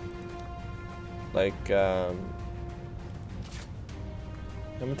 Like, I'm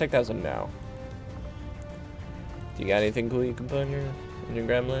gonna take that as a no. Do you got anything cool you can put on your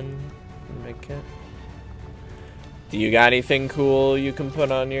gremlin? Make it. Do you got anything cool you can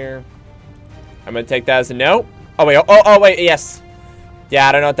put on your... I'm gonna take that as a no. Oh wait, oh wait, yes. Yeah,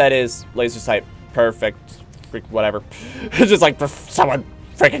 I don't know what that is. Laser sight. Perfect. Freak, whatever. It's just like, someone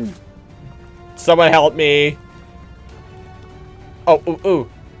help me. Oh, ooh.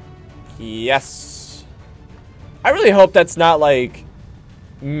 Yes. I really hope that's not like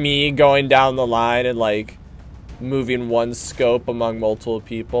me going down the line and like moving one scope among multiple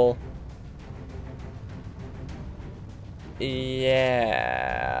people. Yeah.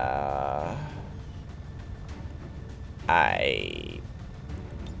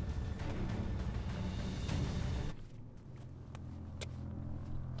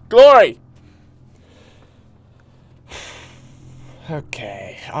 Glory!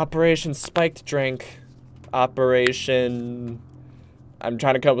 Okay. Operation Spiked Drink. Operation... I'm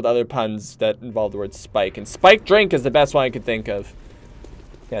trying to come up with other puns that involve the word spike. And Spiked Drink is the best one I could think of.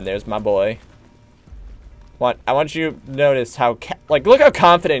 Yeah, there's my boy. I want you to notice how... Like, look how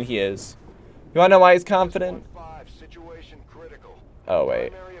confident he is. You want to know why he's confident? Situation critical. Oh,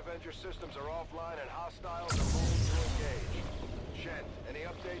 wait. Primary Avenger systems are offline and hostiles are moving to engage. Shen, any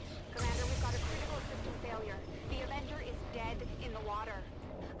updates? Commander, we've got a critical system failure. The Avenger is dead in the water.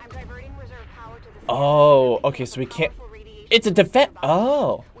 I'm diverting reserve power to the... Oh, okay, so we can't... It's a defense...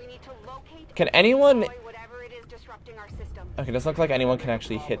 Oh. We need to locate... Can anyone... whatever it is disrupting our system. Okay, doesn't look like anyone can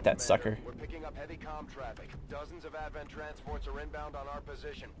actually hit that sucker. We're picking up heavy comm traffic. Dozens of Advent transports are inbound on our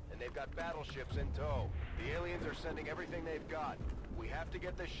position, and they've got battleships in tow. The aliens are sending everything they've got. We have to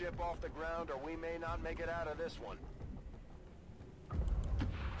get the ship off the ground, or we may not make it out of this one.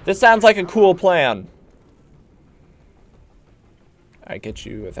 This sounds like a cool plan. I get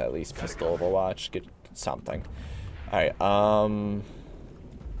you with at least pistol overwatch. Get something. Alright,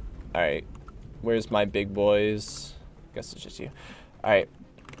 alright. Where's my big boys? Guess it's just you. Alright.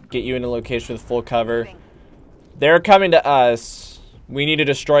 Get you in a location with full cover. They're coming to us. We need to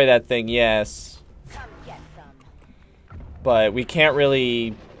destroy that thing, yes. But we can't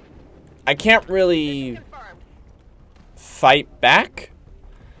really... I can't really fight back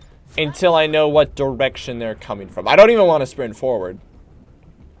until I know what direction they're coming from. I don't even want to sprint forward.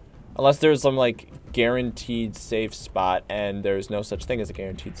 Unless there's some, like, guaranteed safe spot, and there's no such thing as a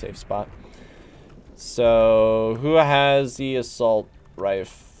guaranteed safe spot. So, who has the assault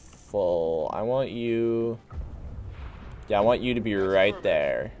rifle? I want you... Yeah, I want you to be right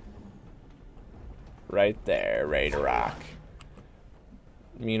there. Right there, ready to rock.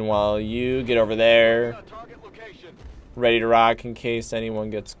 Meanwhile, you get over there. Ready to rock in case anyone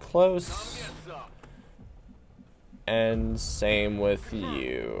gets close. And same with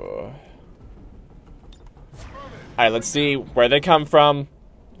you. Alright, let's see where they come from.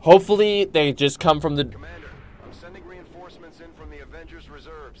 Hopefully, they just come from the... Commander, I'm sending reinforcements in from the Avengers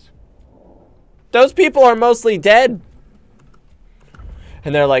reserves. Those people are mostly dead.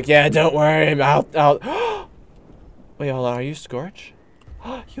 And they're like, yeah, don't worry, I'm out. Wait, hold on, are you Scorch?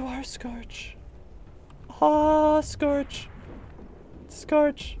 You are Scorch. Oh, Scorch.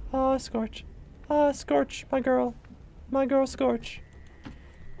 Scorch. Oh, Scorch. Oh, Scorch, my girl. My girl, Scorch.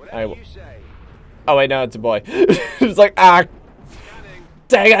 Whatever you say. Oh, wait, no, it's a boy. It's like, ah.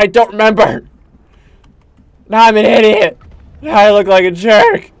 Dang it, I don't remember. Now I'm an idiot. Now I look like a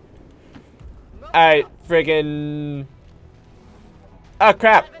jerk. Alright, friggin'. Oh,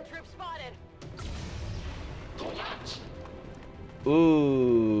 crap.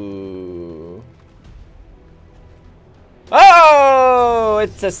 Ooh. Oh,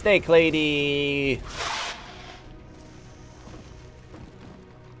 it's a snake lady.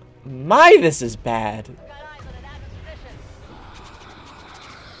 My, this is bad.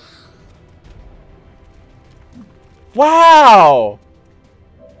 Wow.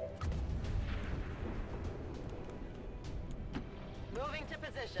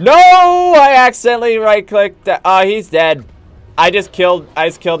 No, I accidentally right-clicked. He's dead. I just killed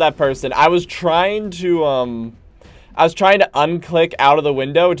that person. I was trying to unclick out of the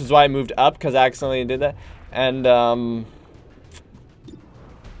window, which is why I moved up, because I accidentally did that. And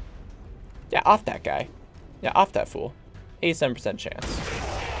yeah, off that guy. Yeah, off that fool. 87% chance.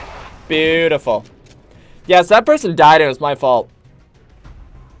 Beautiful. Yes, that person died and it was my fault.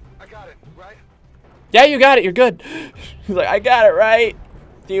 I got it, right? Yeah, you got it. You're good. He's like, I got it, right?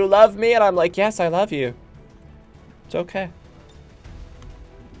 Do you love me? And I'm like, yes, I love you. It's okay.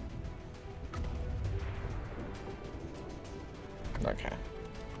 Okay.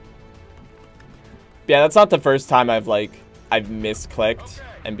 Yeah, that's not the first time I've misclicked,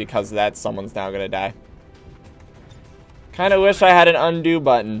 and because of that, someone's now gonna die. Kinda wish I had an undo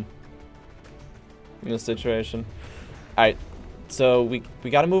button in this situation. Alright, so we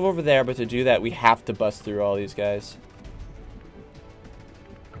gotta move over there, but to do that, we have to bust through all these guys.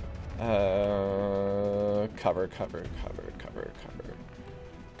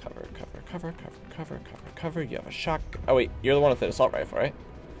 Cover. You have a shock. Oh wait, you're the one with the assault rifle, right?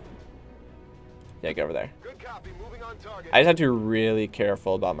 Yeah, get over there. Good copy. Moving on target. I just have to be really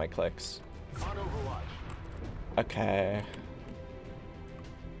careful about my clicks. On Overwatch. Okay.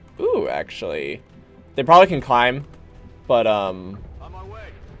 Ooh, actually, they probably can climb, but On my way.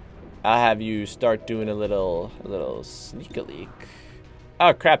 I'll have you start doing a little sneak-a-leak.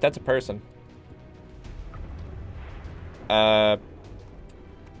 Oh crap, that's a person. On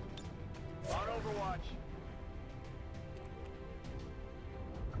Overwatch.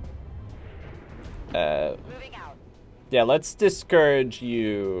 Moving out. Yeah, let's discourage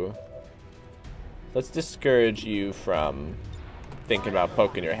you. Let's discourage you from thinking about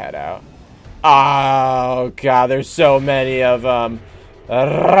poking your head out. Oh god, there's so many of them.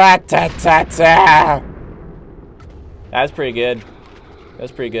 Rat-ta-ta-ta. That's pretty good.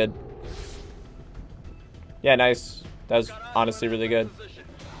 That's pretty good. Yeah, nice. That was honestly really good.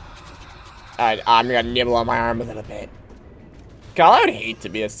 Alright, I'm gonna nibble on my arm a little bit. God, I would hate to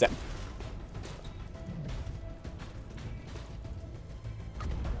be a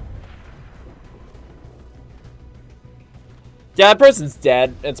Yeah, that person's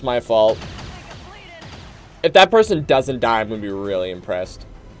dead. It's my fault. If that person doesn't die, I'm gonna be really impressed.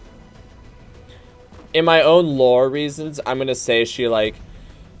 In my own lore reasons, I'm gonna say she was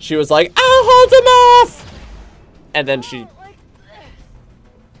like, I'll hold him off! And then she...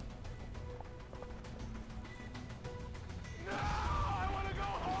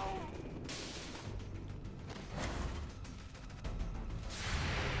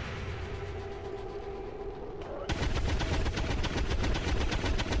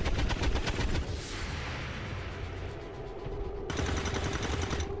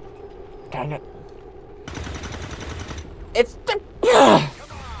 Dang it. It's the...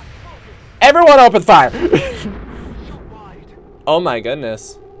 Everyone open fire! Oh my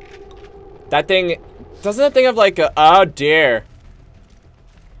goodness. That thing... Doesn't that thing have like a... Oh dear.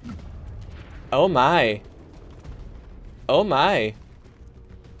 Oh my. Oh my.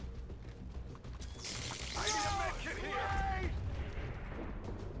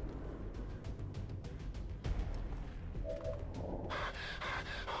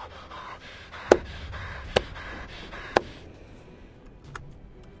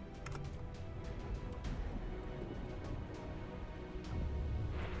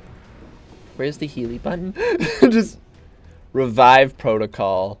 Where's the Healy button? Just revive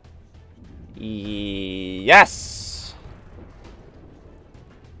protocol. Yes.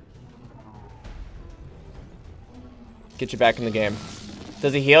 Get you back in the game.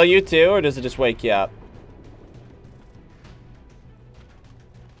 Does it heal you too, or does it just wake you up?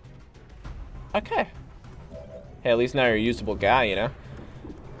 Okay. Hey, at least now you're a usable guy, you know?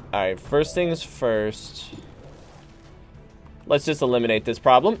 Alright, first things first. Let's just eliminate this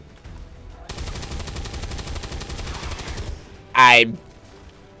problem. I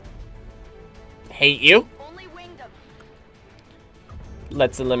hate you.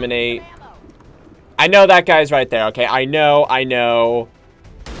 Let's eliminate. I know that guy's right there, okay? I know.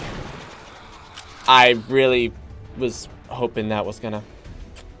 I really was hoping that was gonna...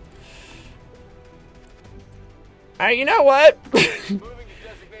 Alright, you know what?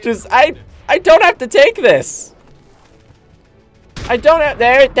 Just, I don't have to take this. I don't have...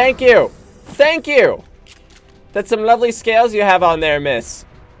 There, thank you. Thank you. That's some lovely scales you have on there, miss.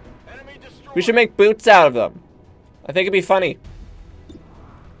 We should make boots out of them. I think it'd be funny.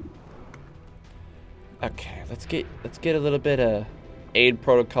 Okay, let's get a little bit of aid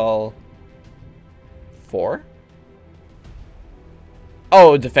protocol 4.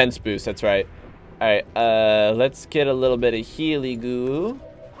 Oh, defense boost, that's right. Alright, let's get a little bit of Healy goo.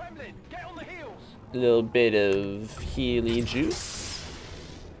 A little bit of Healy juice.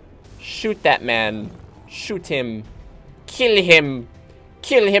 Shoot that man. Shoot him. Kill him.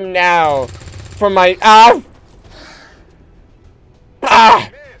 Kill him now. For my... Ah! Ah!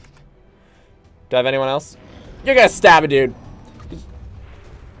 Do I have anyone else? You're gonna stab a dude.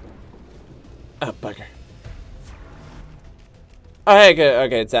 Oh, bugger. Oh, hey,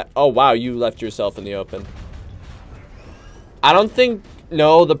 okay, it's that. Oh, wow, you left yourself in the open. I don't think...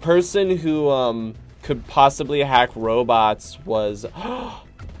 No, the person who, could possibly hack robots was...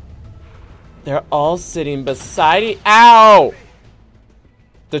 They're all sitting beside it. Ow!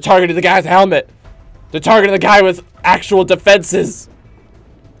 They're targeting the guy with the helmet. They're targeting the guy with actual defenses.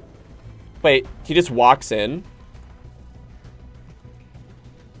 Wait, he just walks in?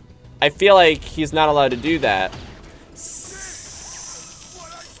 I feel like he's not allowed to do that.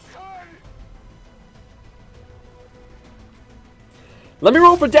 Let me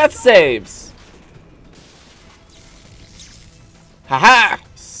roll for death saves. Haha!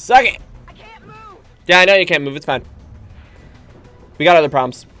 Suck it! I can't move. Yeah, I know you can't move. It's fine. We got other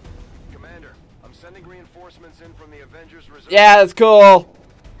problems. Commander, I'm sending reinforcements in from the Avengers Reserve. Yeah, that's cool.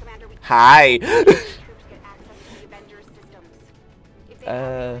 Commander, we Hi. troops get access to the Avengers systems. If they have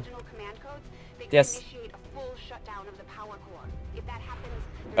the original command codes, they can Yes. initiate a full shutdown of the power core. If that happens,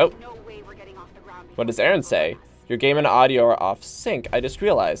 Oh. there's no way we're getting off the ground. What does Aaron say? Your game and audio are off sync. I just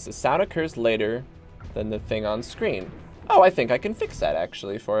realized the sound occurs later than the thing on screen. Oh, I think I can fix that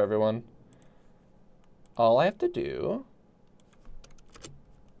actually for everyone. All I have to do...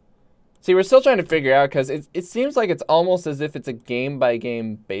 See, we're still trying to figure out because it seems like it's almost as if it's a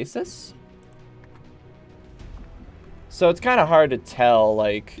game-by-game basis. So it's kind of hard to tell,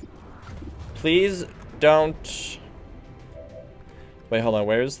 like... Please don't... Wait, hold on.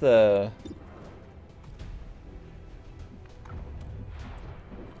 Where's the...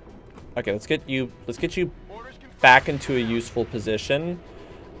 Okay, let's get you back into a useful position.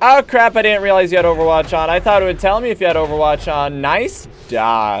 Oh crap, I didn't realize you had Overwatch on. I thought it would tell me if you had Overwatch on. Nice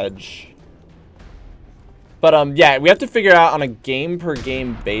dodge. But yeah, we have to figure out on a game per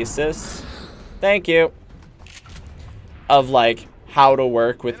game basis. Thank you. Of like how to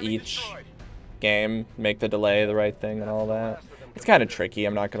work with each game, make the delay the right thing and all that. It's kind of tricky,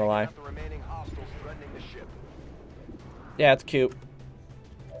 I'm not gonna lie. Yeah, it's cute.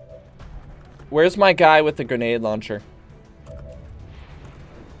 Where's my guy with the grenade launcher?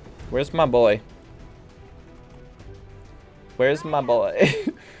 Where's my boy? Where's my boy?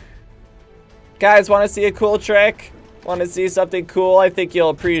 Guys, want to see a cool trick? Want to see something cool? I think you'll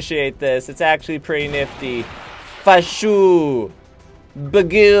appreciate this. It's actually pretty nifty. Fashu!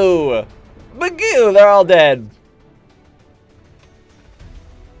 Bagoo! Bagoo! They're all dead.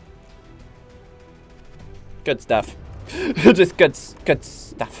 Good stuff. Just good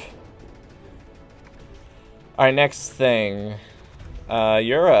stuff. Alright, next thing.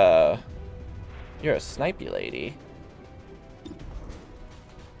 You're a snipey lady.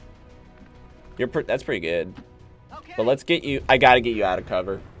 That's pretty good. Okay. But let's get you. I gotta get you out of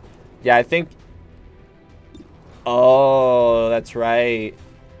cover. Yeah, I think. Oh, that's right.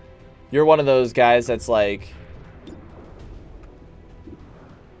 You're one of those guys that's like.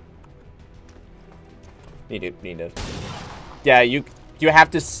 Need to. Yeah, you have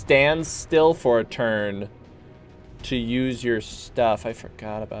to stand still for a turn to use your stuff. I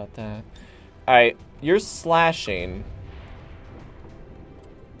forgot about that. Alright, you're slashing.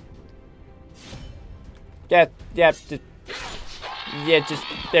 Yeah, just,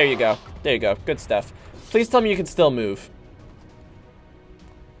 there you go. There you go. Good stuff. Please tell me you can still move.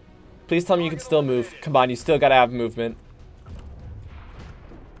 Please tell me you can still move. Come on, you still gotta have movement.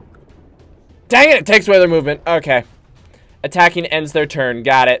 Dang it, it takes away their movement. Okay. Attacking ends their turn.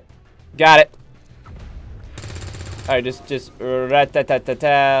 Got it. Got it. Alright, just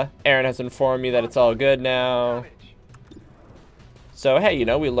rat-ta-ta-ta-ta. Aaron has informed me that it's all good now. So, hey, you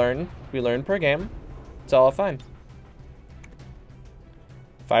know, we learn per game. It's all fine.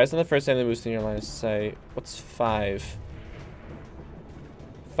 Fires on the first enemy moves in your line of sight. What's 5?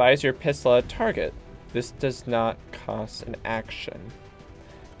 Fires your pistol at target. This does not cost an action.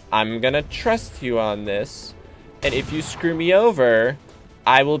 I'm gonna trust you on this. And if you screw me over,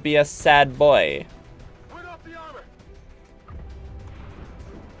 I will be a sad boy.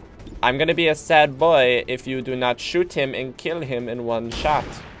 I'm gonna be a sad boy if you do not shoot him and kill him in one shot.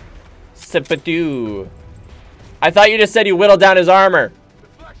 Sipadoo. I thought you just said you whittled down his armor.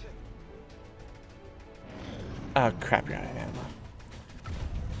 Oh crap, you're out of ammo.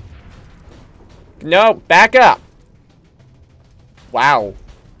 No, back up. Wow.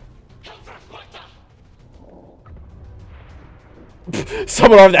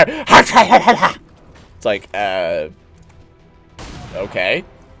 Someone over there. It's like, okay.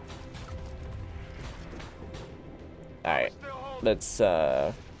 Alright. Let's,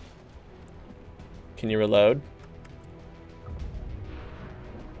 can you reload?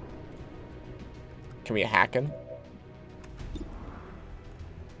 Can we hack him?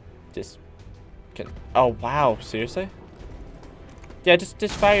 Just, oh wow, seriously? Yeah, just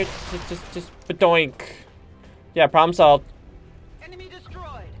fire, just badoink. Yeah, problem solved. Enemy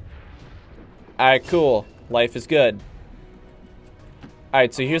destroyed. Alright, cool. Life is good.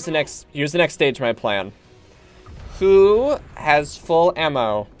 Alright, so here's the next stage of my plan. Who has full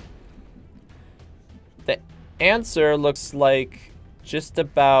ammo? The answer looks like just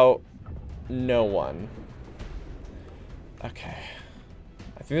about no one. Okay.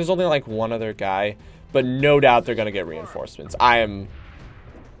 I think there's only like one other guy, but no doubt they're gonna get reinforcements. I'm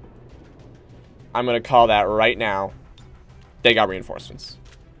gonna call that right now. They got reinforcements.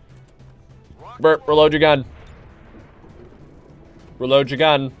 Bert, reload your gun. Reload your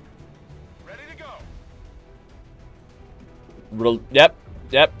gun. Ready to go.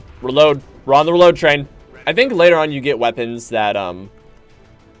 Yep. Reload. We're on the reload train. I think later on you get weapons that, oh,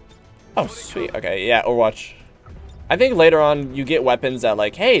 sweet. Okay, yeah, Overwatch. I think later on you get weapons that,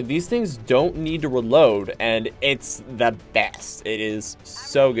 like, hey, these things don't need to reload, and it's the best. It is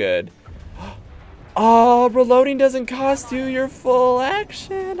so good. Oh, reloading doesn't cost you your full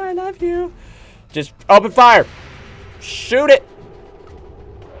action. I love you. Just open fire. Shoot it.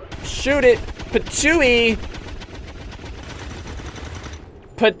 Shoot it. Patooey.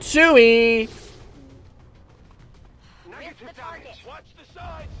 Patooey. Watch the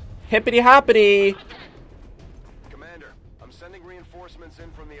sides. Hippity hoppity. Commander, I'm sending reinforcements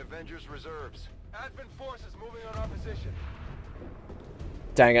in from the Avengers reserves. Advent forces moving on our position.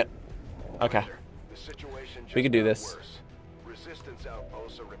 Dang it. Okay. The situation just We can do got this. worse. Resistance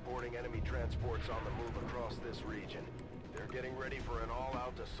outposts are reporting enemy transports on the move across this region. They're getting ready for an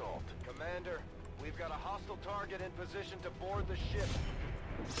all-out assault. Commander, we've got a hostile target in position to board the ship.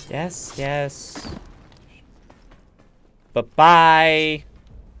 Yes, yes. Bye-bye.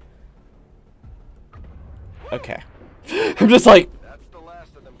 Okay. I'm just like, That's the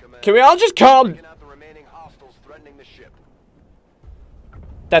last of them, Commander. can we all just calm? Taking out the remaining hostiles threatening the ship.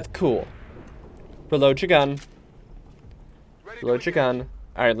 That's cool. Reload your gun. Ready to Reload your engage. gun.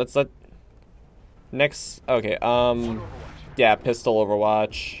 Alright, let's let... Next... Okay, yeah, pistol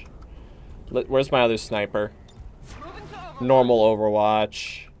Overwatch. Where's my other sniper? Normal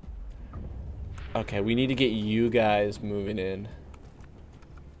Overwatch. Okay, we need to get you guys moving in.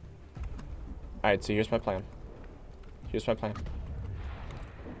 Alright, so here's my plan. Here's my plan.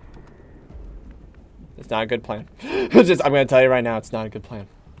 It's not a good plan. I'm gonna tell you right now, it's not a good plan.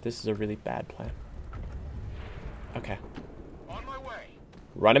 This is a really bad plan. Okay. On my way.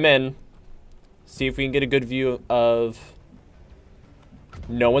 Run him in. See if we can get a good view of...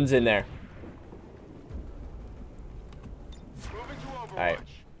 No one's in there. Moving to Overwatch. Alright.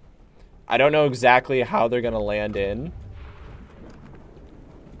 I don't know exactly how they're gonna land in.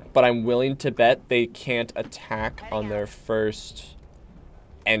 But I'm willing to bet they can't attack on their first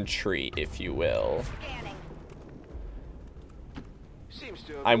entry, if you will. Seems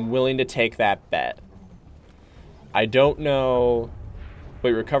to have I'm willing to take that bet. I don't know...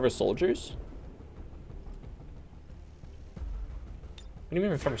 Wait, recover soldiers? What do you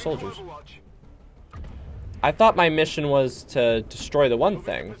mean recover soldiers? Overwatch. I thought my mission was to destroy the one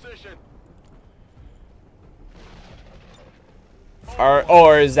thing.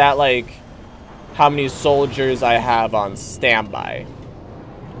 Or is that like how many soldiers I have on standby?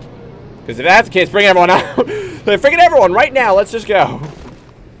 Because if that's the case, bring everyone out. Freaking everyone right now. Let's just go.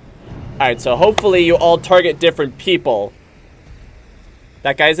 Alright, so hopefully you all target different people.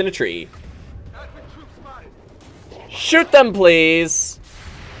 That guy's in a tree. Shoot them, please.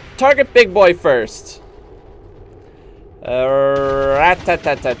 Target big boy first.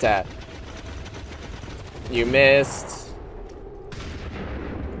 Rat-tat-tat-tat-tat. You missed.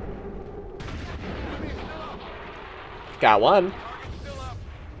 Got one.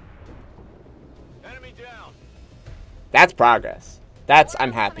 That's progress.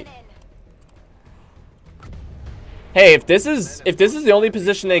 I'm happy. Hey, if this is the only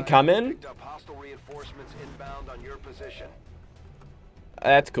position they come in,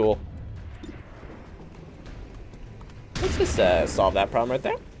 that's cool. Let's just solve that problem right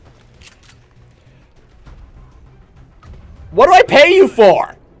there. What do I pay you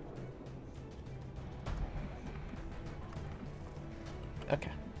for?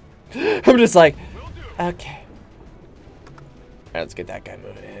 Okay. I'm just like, okay. Alright, let's get that guy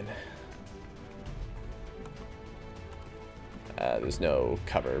moving in. There's no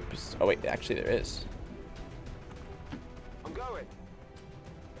cover. Oh wait, actually there is. I'm going.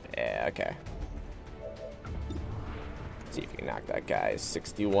 Yeah, okay. Let's see if you can knock that guy.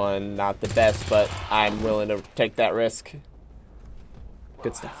 61, not the best, but I'm willing to take that risk.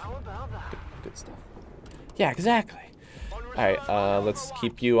 Good stuff. Good stuff. Yeah, exactly. Alright, let's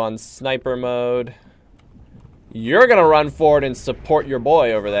keep you on sniper mode. You're gonna run forward and support your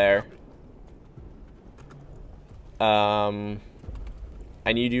boy over there.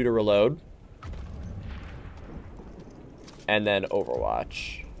 I need you to reload. And then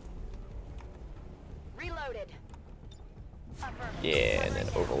Overwatch. Reloaded. Yeah, and then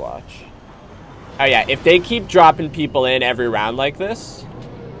Overwatch. Oh yeah, if they keep dropping people in every round like this,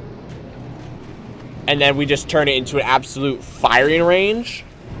 and then we just turn it into an absolute firing range.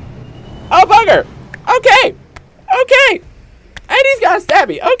 Oh, bugger! Okay! Okay! And he's gonna stab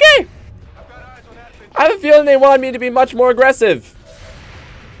me. Okay! I have a feeling they want me to be much more aggressive.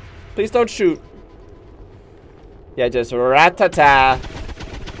 Please don't shoot. Yeah, just rat-ta-ta.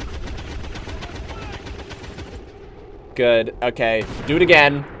 Good. Okay. Do it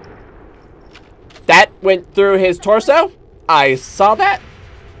again. That went through his torso? I saw that.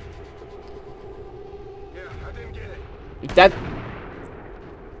 Yeah, I didn't get it. That...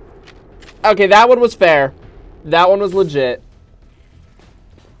 Okay, that one was fair. That one was legit.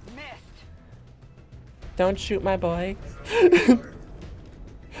 Missed. Don't shoot my boy.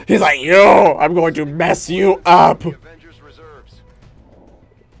 He's like, yo, I'm going to mess you up. Avengers reserves.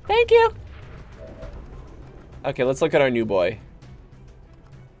 Thank you. Okay, let's look at our new boy.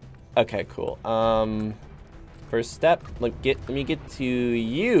 Okay, cool. First step, let me get to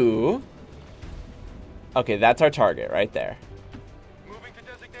you. Okay, that's our target right there. Moving to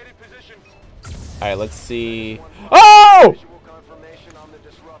designated position. All right, let's see. Oh! Visual confirmation on the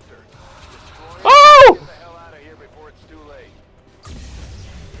disruptor. Destroy it. Oh! Get the hell out of here before it's too late.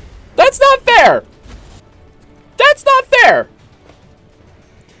 That's not fair. That's not fair.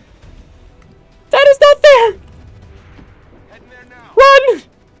 That is not fair. Heading there now. Run!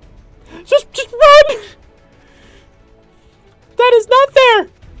 Just run! That is not fair.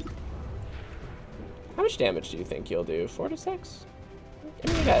 How much damage do you think you'll do? 4 to 6? I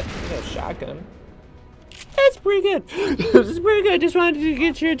mean, you got a shotgun. That's pretty good. This is pretty good. Just wanted to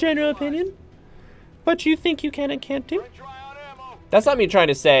get your general opinion. What you think you can and can't do. That's not me trying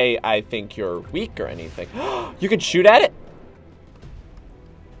to say I think you're weak or anything. You can shoot at it?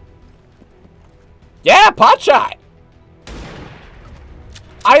 Yeah, pot shot!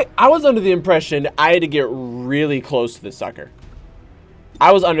 I was under the impression I had to get really close to the sucker.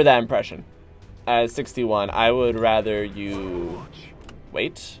 I was under that impression. At 61, I would rather you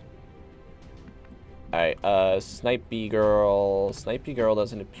wait. Alright, Snipey Girl. Snipey Girl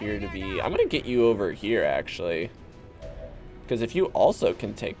doesn't appear to be... I'm gonna get you over here, actually. Because if you also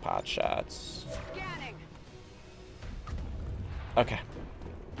can take pot shots... Okay.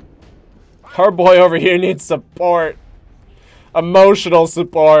 Our boy over here needs support. Emotional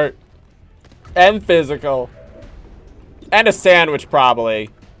support. And physical. And a sandwich, probably.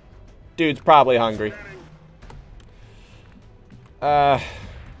 Dude's probably hungry. Okay.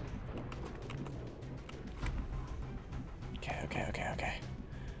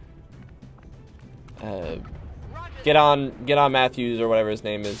 Get on Matthews or whatever his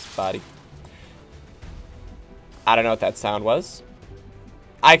name is, body. I don't know what that sound was.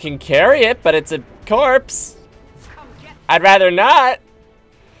 I can carry it, but it's a corpse. I'd rather not.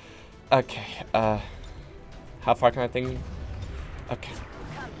 Okay, how far can I think? Okay.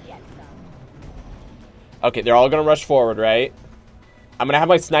 Okay, they're all gonna rush forward, right? I'm gonna have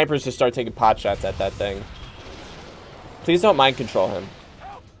my snipers just start taking pot shots at that thing. Please don't mind control him.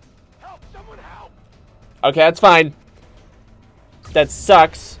 Help! Help! Someone help! Okay, that's fine. That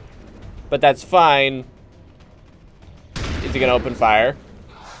sucks, but that's fine. Is he gonna open fire?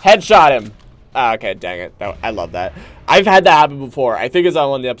 Headshot him. Ah, okay, dang it. I love that. I've had that happen before. I think it's on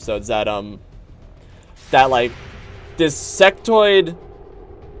one of the episodes that like this sectoid.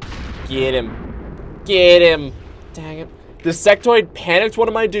 Get him. Get him. Dang it. The sectoid panicked one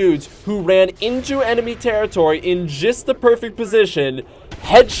of my dudes who ran into enemy territory in just the perfect position,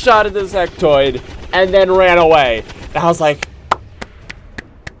 headshotted the sectoid, and then ran away. And I was like,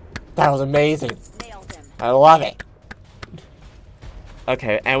 that was amazing. I love it.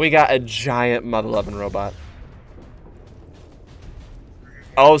 Okay, and we got a giant Mother Lovin' robot.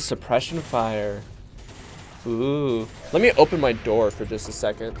 Oh, suppression fire. Ooh. Let me open my door for just a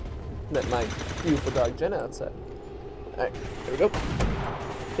second. Let my beautiful dog Jenna outside. Alright, there we go.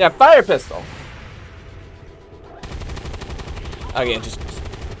 Yeah, fire pistol. Okay, just...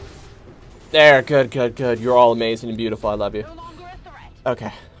 There, good, good, good. You're all amazing and beautiful. I love you.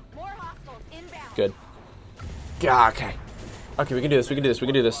 Okay. Good. Yeah, okay. Okay, we can do this, we can do this, we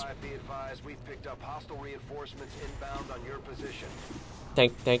can do this. Be advised, we've picked up hostile reinforcements inbound on your position.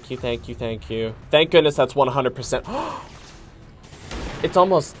 Thank you, thank you, thank you. Thank goodness that's 100%. It's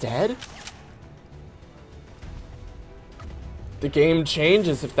almost dead? The game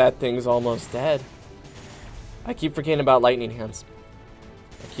changes if that thing's almost dead. I keep forgetting about lightning hands.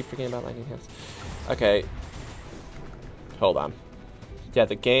 Okay. Hold on. Yeah,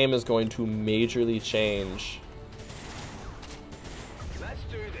 the game is going to majorly change. Let's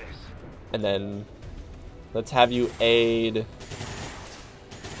do this. And then let's have you aid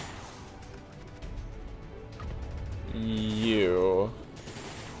you.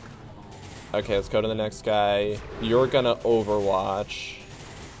 Okay, let's go to the next guy. You're gonna Overwatch.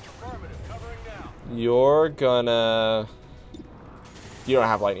 You're gonna... You don't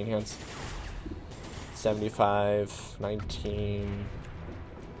have lightning hands. 75, 19.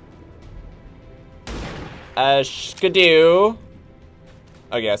 Skidoo.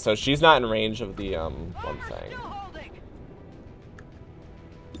 Okay, so she's not in range of the, one thing.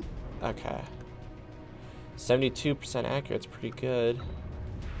 Okay. 72% accurate, it's pretty good.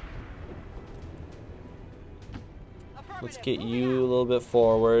 Let's get you a little bit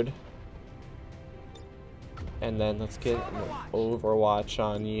forward. And then let's get an Overwatch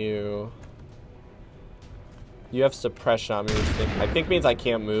on you. You have suppression on me, which I think means I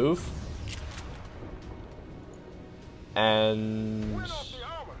can't move. And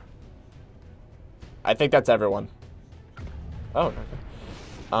I think that's everyone. Oh, okay.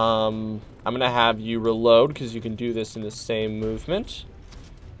 I'm gonna have you reload because you can do this in the same movement.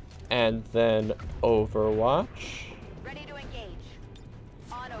 And then Overwatch. Ready to engage.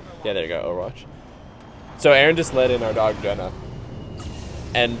 On Overwatch. Yeah, there you go, Overwatch. So Aaron just let in our dog Jenna.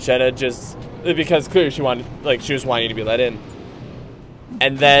 And Jenna just, because clearly she wanted, like, she was wanting to be let in.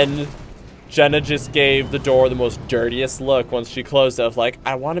 And then Jenna just gave the door the most dirtiest look once she closed it of like,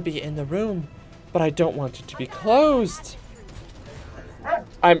 I want to be in the room, but I don't want it to be closed.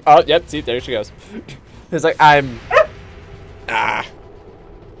 Oh, yep, see, there she goes. It's like,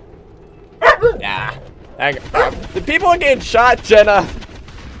 the people are getting shot, Jenna.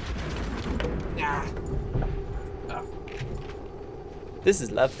 This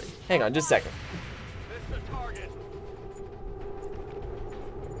is lovely. Hang on, just a second.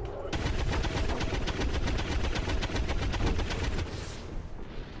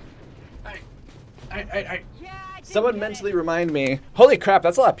 Someone mentally remind me. Holy crap,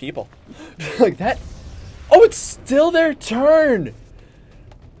 that's a lot of people. Like that. Oh, it's still their turn.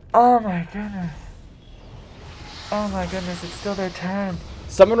 Oh my goodness. Oh my goodness, it's still their turn.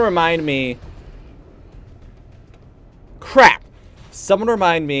 Someone remind me. Crap. Someone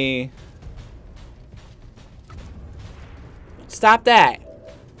remind me. Stop that.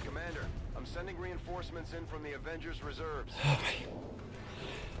 Commander, I'm sending reinforcements in from the Avengers Reserves.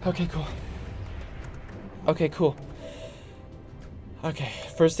 Okay, cool. Okay, cool. Okay,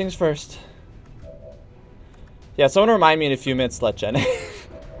 first things first. Yeah, someone remind me in a few minutes, let Jen.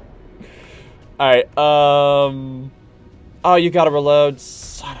 Alright, oh, you gotta reload.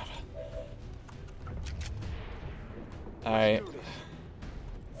 Son of a... Alright.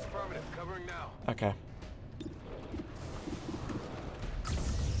 Okay.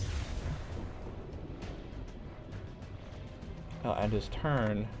 Oh, end his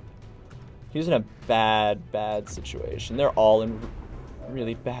turn. He's in a bad situation. They're all in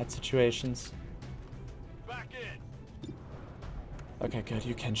really bad situations. Back in. Okay, good.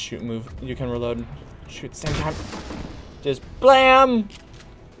 You can shoot, move. You can reload and shoot at the same time. Just blam!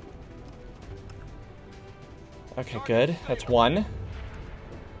 Okay, good. That's one.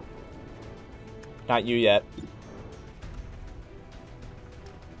 Not you yet.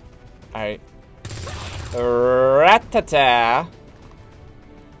 Alright. Ratata!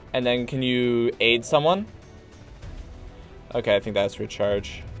 And then can you aid someone? Okay, I think that's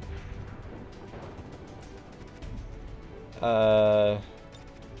recharge.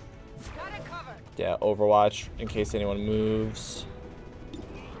 Yeah, Overwatch in case anyone moves.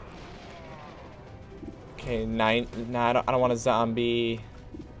 Okay, 9. Nah, I don't want a zombie.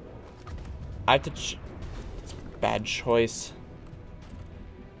 I have to. It's a bad choice.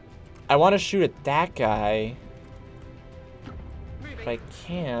 I want to shoot at that guy, but I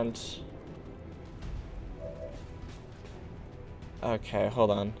can't. Okay,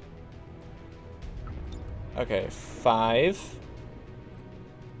 hold on. Okay, 5.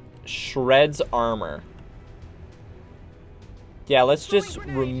 Shreds armor. Yeah, let's just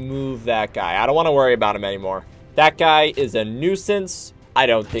remove that guy. I don't want to worry about him anymore. That guy is a nuisance. I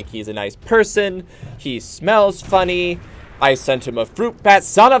don't think he's a nice person. He smells funny. I sent him a fruit bat.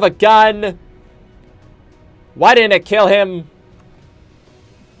 Son of a gun! Why didn't it kill him?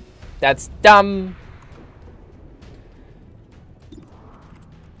 That's dumb.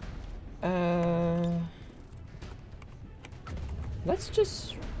 Let's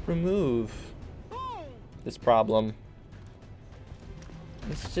just remove this problem.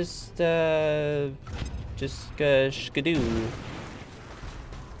 Let's just skadoo.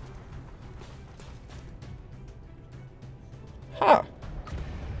 Huh.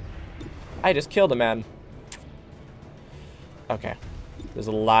 I just killed a man. Okay. There's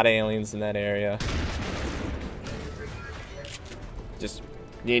a lot of aliens in that area. Just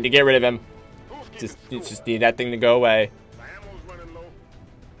need to get rid of him. Just need that thing to go away.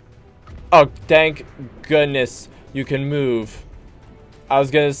 Oh, thank goodness you can move. I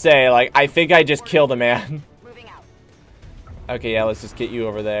was gonna say, like, I think I just killed a man. Okay, yeah, let's just get you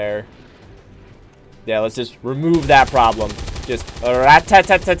over there. Yeah, let's just remove that problem. Just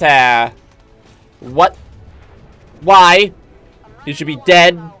rat-ta-ta-ta-ta. What? Why? He should be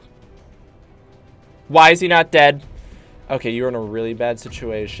dead. Why is he not dead? Okay, you're in a really bad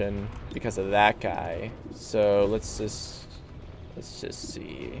situation because of that guy. So let's just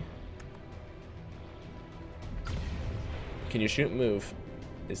see. Can you shoot and move?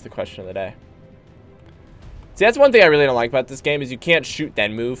 Is the question of the day. See, that's one thing I really don't like about this game is you can't shoot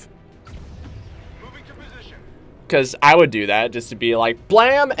then move. Because I would do that just to be like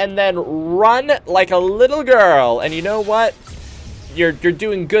blam and then run like a little girl. And you know what? You're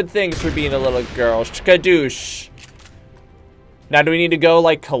doing good things for being a little girl. Shkadoosh. Now, do we need to go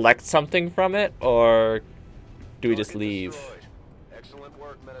like collect something from it, or do we just leave? Excellent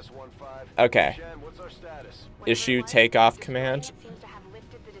work, Menace 1-5. Okay. Jen, what's our status? Issue takeoff command.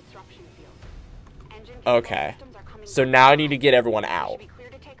 Okay. So now I need to get everyone out.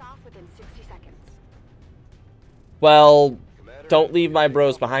 Well, don't leave my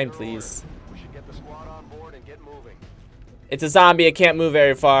bros behind, please. We should get the squad on board and get moving. It's a zombie. It can't move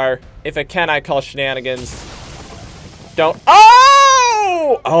very far. If it can, I call Shenanigans. Don't.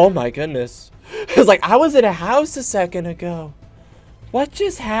 Oh! Oh my goodness. It was like I was in a house a second ago. What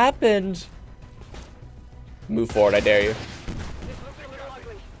just happened? Move forward, I dare you.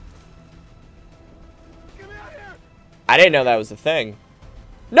 I didn't know that was a thing.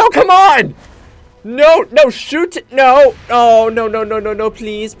 No, come on! No, no, shoot it. No, oh, no,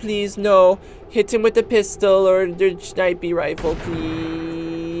 please, please, no. Hit him with the pistol or the sniper rifle,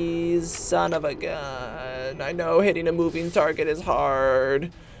 please. Son of a gun. I know hitting a moving target is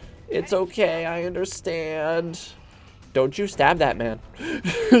hard. It's okay, I understand. Don't you stab that man.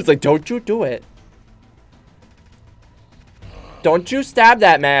 It's like, don't you do it. Don't you stab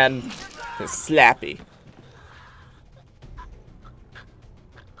that man. It's slappy.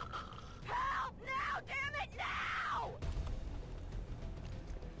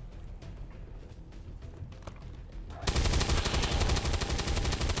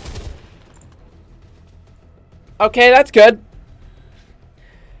 Okay, that's good.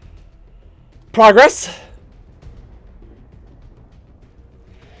 Progress.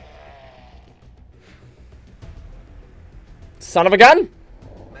 Son of a gun.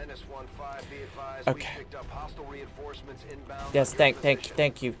 Menace 1-5, be advised, okay. We picked up hostile reinforcements inbound. Yes,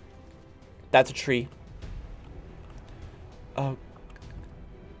 thank you. That's a tree. Oh.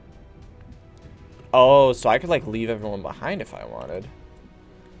 Oh, so I could like leave everyone behind if I wanted.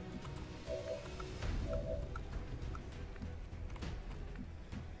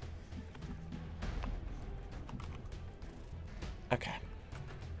 Okay.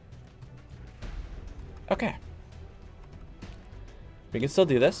 Okay. We can still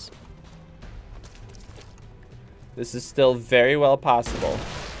do this. This is still very well possible.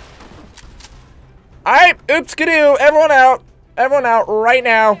 Alright, oops, skidoo. Everyone out. Everyone out right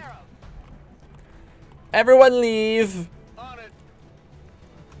now. Everyone leave.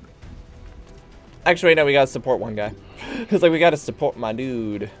 Actually, wait, no, we gotta support one guy. It's like we gotta support my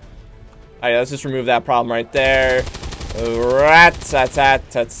dude. Alright, let's just remove that problem right there. Rat-ta-ta-ta-ta.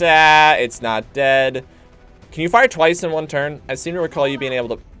 It's not dead. Can you fire twice in one turn? I seem to recall you being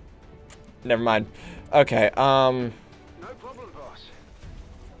able to... Never mind. Okay, No problem, boss.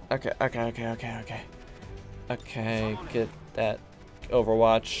 Okay. Okay, get that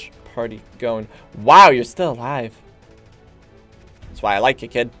Overwatch party going. Wow, you're still alive. That's why I like you,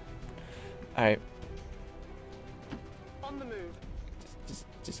 kid. Alright. On the move.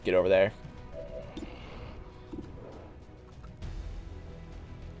 Just get over there.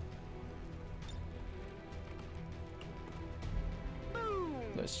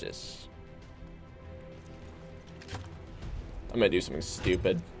 Let's just... I'm gonna do something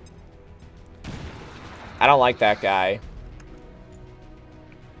stupid. I don't like that guy.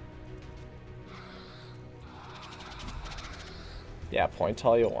 Yeah, point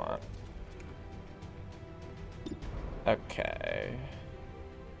all you want. Okay.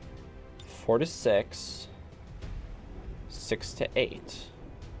 4 to 6. 6 to 8.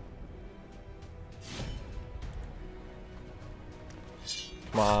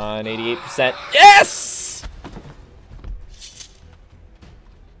 Come on, 88%. Yes!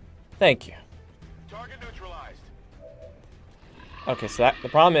 Thank you. Target neutralized. Okay, so the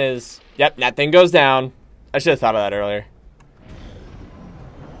problem is, yep, that thing goes down. I should have thought of that earlier.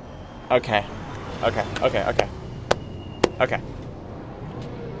 Okay. Okay.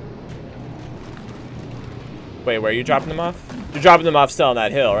 Wait, where are you dropping them off? You're dropping them off still on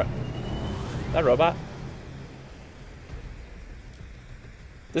that hill, right? That robot?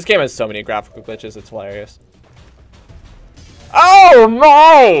 This game has so many graphical glitches, it's hilarious. Oh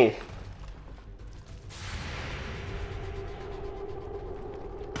my!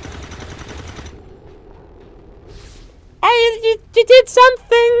 You did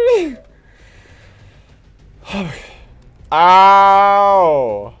something!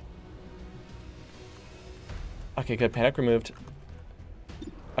 Ow! Okay, good. Panic removed.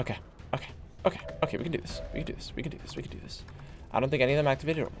 Okay, we can do this. We can do this. I don't think any of them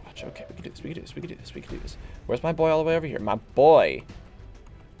activated Overwatch. Okay, we can do this. Where's my boy all the way over here? My boy!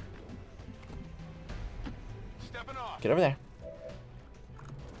 Get over there.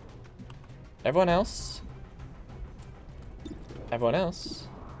 Everyone else?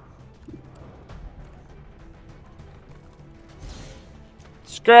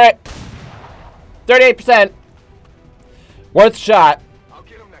 Screw it! 38%! Worth a shot. I'll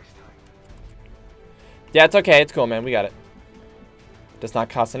get him next time. Yeah, it's okay. It's cool, man. We got it. Does not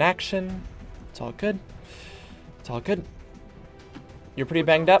cost an action. It's all good. You're pretty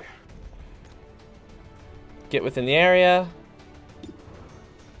banged up. Get within the area.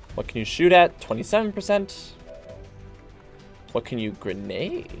 What can you shoot at? 27%. What can you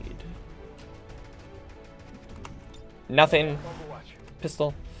grenade? Nothing.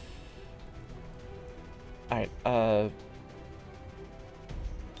 Pistol. Alright,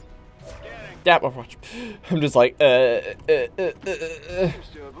 yeah, Overwatch. I'm just like,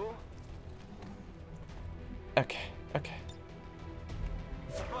 Okay.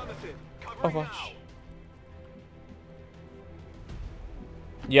 Overwatch.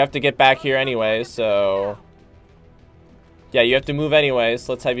 You have to get back here anyway, so... Yeah, you have to move anyway,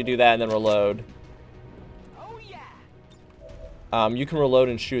 so let's have you do that and then reload. Oh yeah. You can reload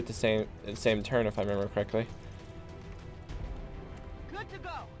and shoot the same turn if I remember correctly. Good to go.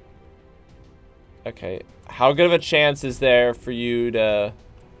 Okay, how good of a chance is there for you to...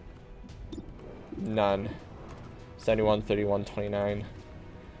 None. 71, 31, 29.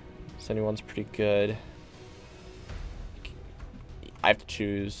 71's pretty good. I have to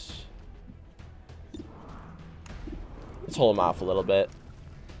choose. Let's hold him off a little bit.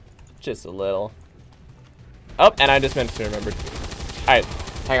 Just a little. Oh, and I just meant to remember. Alright,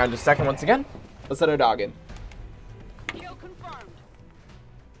 hang on just a second once again. Let's let our dog in. Kill confirmed.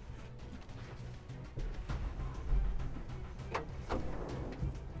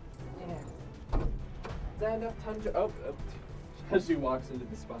 Is that enough tundra? Oh, as she walks into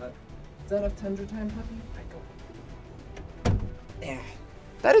the spot. Is that enough tundra time, puppy? Yeah.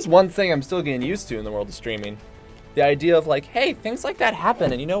 That is one thing I'm still getting used to in the world of streaming. The idea of like, hey, things like that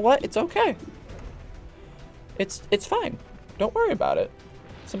happen, and you know what? It's okay. It's fine. Don't worry about it.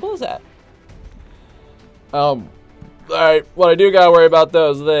 Simple as that. Alright, what I do gotta worry about though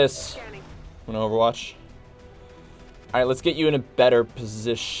is this. On Overwatch. Alright, let's get you in a better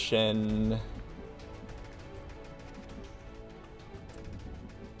position.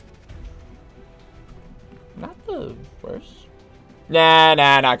 Not the worst. Nah,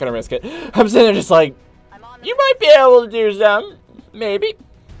 not gonna risk it. I'm sitting there just like, you might be able to do some. Maybe.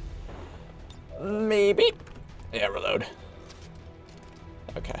 Maybe. Yeah, reload.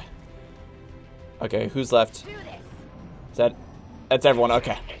 Okay. Okay, who's left? That's everyone,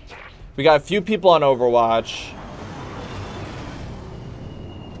 okay. We got a few people on Overwatch.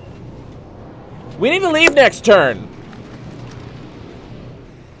 We need to leave next turn.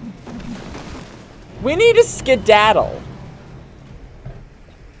 We need to skedaddle.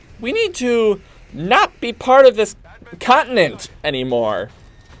 We need to not be part of this continent anymore.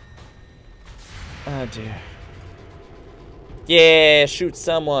 Oh dear. Yeah, shoot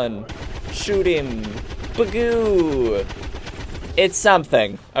someone. Shoot him. Bagoo. It's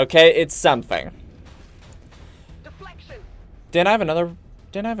something, okay? It's something. Deflection. Didn't I have another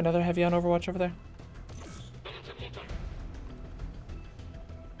heavy on Overwatch over there?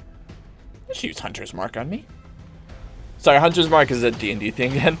 Let's use Hunter's Mark on me. Sorry, Hunter's Mark is a D&D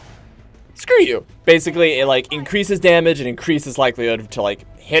thing again. Screw you. Basically, it like increases damage and increases likelihood to like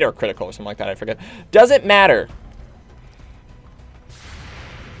hit or critical or something like that, I forget. Doesn't matter.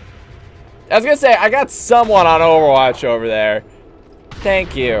 I was gonna say, I got someone on Overwatch over there.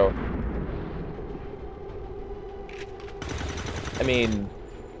 Thank you. I mean...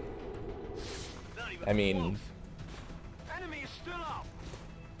 Enemy is still up.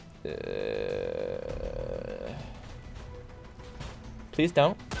 Please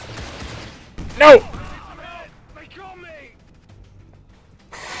don't. No! They got me.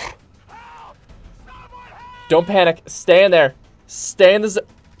 Don't panic. Stay in there. Stay in the zone.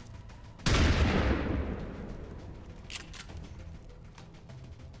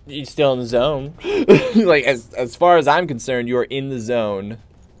 You're still in the zone. Like, as far as I'm concerned, you are in the zone.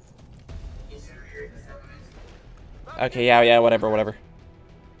 Okay, yeah, whatever.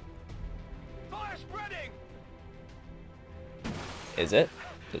 Fire spreading. Is it?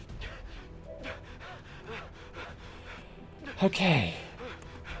 Okay.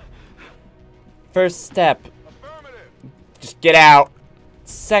 First step. Just get out.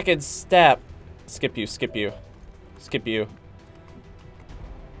 Second step. Skip you.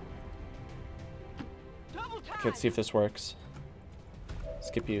 Double Okay, let's see if this works.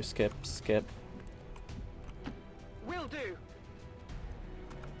 Skip you, skip. Will do.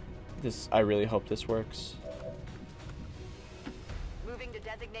 I really hope this works. Moving to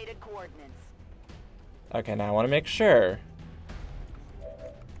designated coordinates. Okay, now I want to make sure.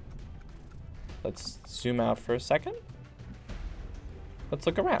 Let's zoom out for a second. Let's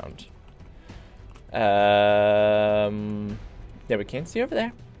look around. Yeah, we can't see over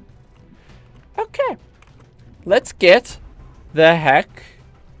there. Okay. Let's get the heck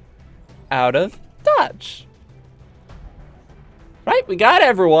out of Dodge. Right, we got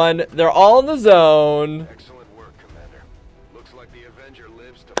everyone. They're all in the zone. Excellent work, Commander. Looks like the Avenger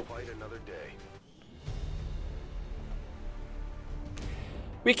lives to fight another day.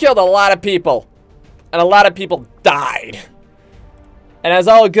 We killed a lot of people. And a lot of people died. And as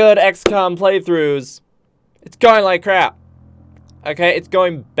all good XCOM playthroughs, it's going like crap. Okay, it's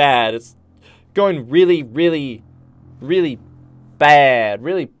going bad. It's going really, really, really bad.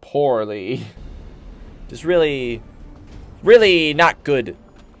 Really poorly. Just really, really not good.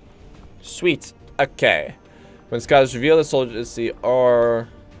 Sweet. Okay. When scouts reveal the soldiers see, or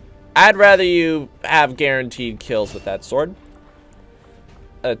I'd rather you have guaranteed kills with that sword.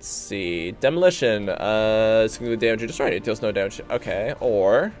 Let's see. Demolition. Single damage or destroyed. It deals no damage. Okay.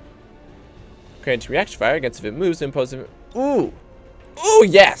 Or grant reaction fire against if it moves and imposes. Ooh. Ooh,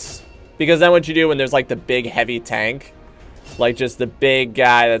 yes. Because then what you do when there's like the big heavy tank, like just the big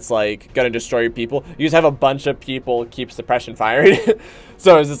guy that's like gonna destroy your people, you just have a bunch of people keep suppression firing.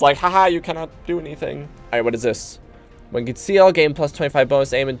 So it's just like, haha, you cannot do anything. Alright, what is this? When conceal, gain plus 25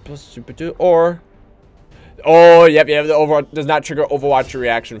 bonus aim and plus super 2, or oh, yep, the Overwatch does not trigger Overwatch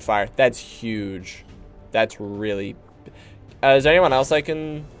reaction fire. That's huge. That's really... is there anyone else I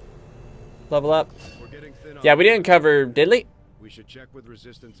can level up? Yeah, we didn't cover Diddley. We should check with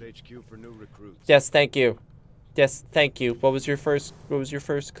Resistance HQ for new recruits. Yes, thank you. Yes, thank you. What was your first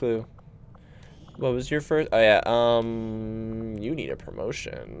clue? What was your first... Oh, yeah, you need a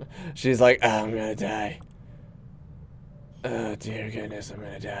promotion. She's like, oh, I'm gonna die. Oh, dear goodness, I'm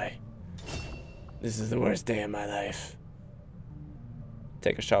gonna die. This is the worst day of my life.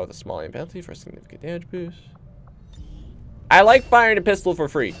 Take a shot with a small aim penalty for a significant damage boost. I like firing a pistol for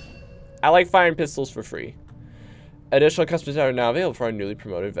free. I like firing pistols for free. Additional customers are now available for our newly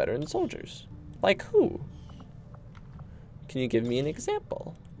promoted veteran soldiers. Like who? Can you give me an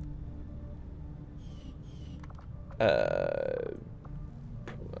example?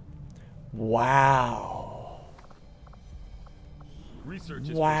 Wow. Research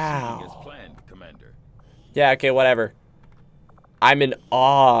is Wow. proceeding as planned, Commander. Yeah, okay, whatever. I'm in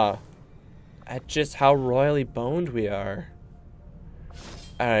awe at just how royally boned we are.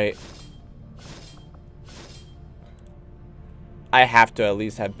 Alright. I have to at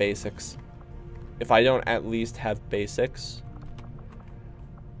least have basics. If I don't at least have basics.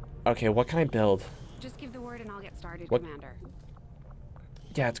 Okay, what can I build? Just give the word and I'll get started, What? Commander.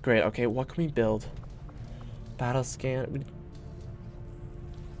 Yeah, it's great. Okay, what can we build? Battle scan.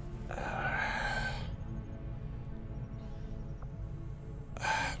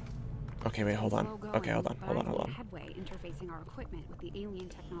 Okay, wait, hold on. Okay, hold on. Headway interfacing our equipment with the alien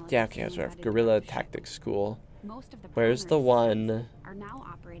technology. Yeah, okay, that's right. Guerrilla Tactics School. Most of the Where's the primary one? systems are now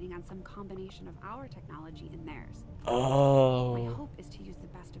operating on some combination of our technology and theirs. My Oh. hope is to use the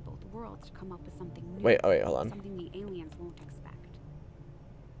best of both worlds to come up with something new. Wait, hold on. Something the aliens won't expect.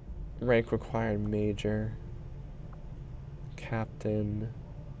 Rank required major. Captain.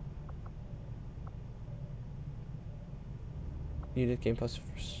 Unit game plus.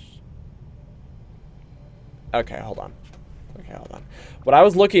 Okay, hold on. Okay, hold on. What I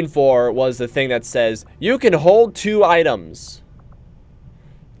was looking for was the thing that says you can hold 2 items.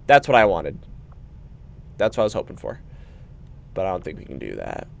 That's what I wanted. That's what I was hoping for. But I don't think we can do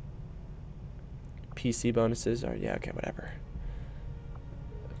that. PC bonuses are, yeah, okay, whatever.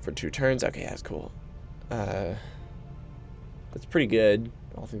 For 2 turns, okay, that's cool. That's pretty good,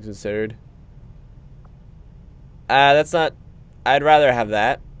 all things considered. That's not, I'd rather have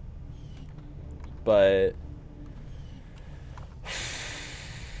that. But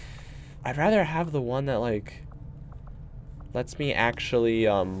I'd rather have the one that, like, lets me actually,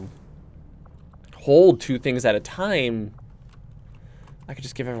 hold 2 things at a time. I could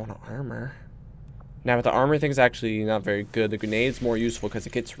just give everyone armor. Now, but the armor thing's actually not very good. The grenade's more useful because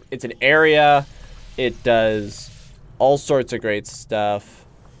it's an area. It does all sorts of great stuff.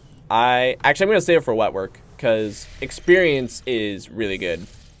 I'm going to save it for wet work because experience is really good.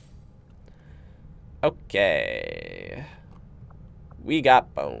 Okay. We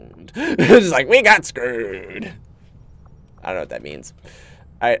got boned. It's like, we got screwed. I don't know what that means.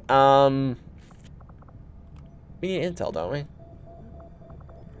 Alright, we need intel, don't we?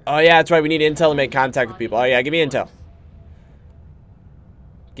 Oh, yeah, that's right. We need intel to make contact with people. Oh, yeah, give me intel.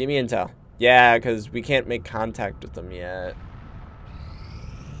 Give me intel. Yeah, because we can't make contact with them yet.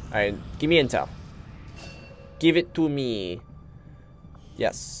 Alright, give me intel. Give it to me.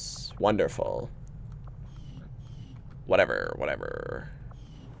 Yes. Wonderful. Whatever.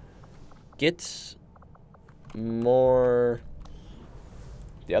 Get more.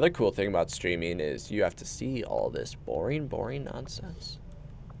 The other cool thing about streaming is you have to see all this boring nonsense.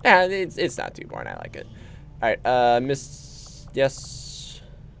 Yeah, it's not too boring. I like it. All right, Miss. Yes,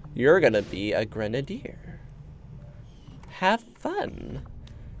 you're gonna be a grenadier. Have fun.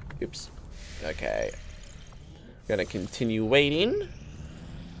 Oops. Okay. Gonna continue waiting.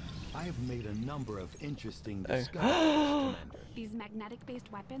 I have made a number of interesting discoveries, Commander. These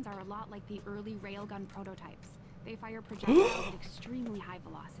magnetic-based weapons are a lot like the early railgun prototypes. They fire projectiles at extremely high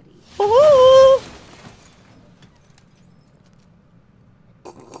velocity.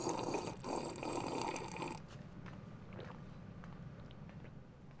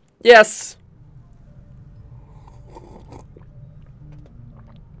 Yes.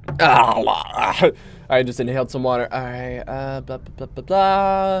 I just inhaled some water. All right. Blah blah blah blah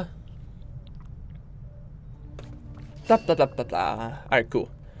blah. Blah blah blah blah blah. All right, cool.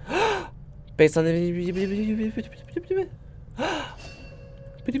 Based on the.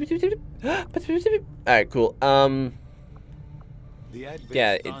 All right, cool.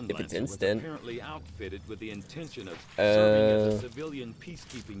 Yeah, if it's instant. Apparently outfitted with the intention of serving as a civilian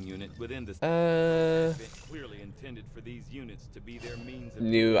peacekeeping unit within the clearly intended for these units to be their means of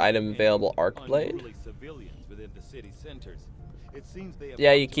new item available, arc blade. Civilians within the city centers. It seems they have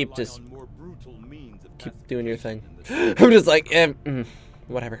yeah, you keep just more brutal means of keep doing your thing. I'm just like,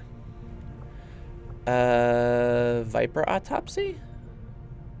 whatever. Viper autopsy.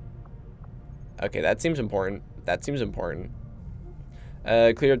 Okay, that seems important.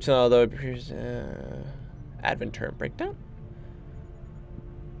 Clear up tunnel, although it appears, advent turret breakdown.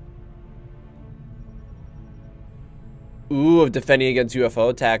 Ooh, of defending against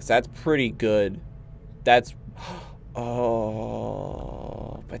UFO attacks. That's pretty good. That's...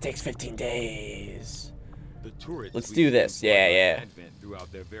 Oh... But it takes 15 days. The turrets Let's do this. Yeah.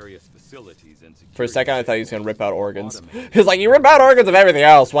 Throughout their various facilities and For a second, I thought he was going to rip out organs. He's like, you rip out organs of everything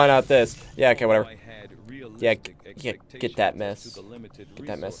else. Why not this? Yeah, okay, whatever. Yeah, get that mess. Get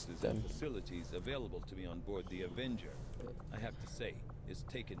that mess done. Facilities available to me on board the Avenger. I have to say, it's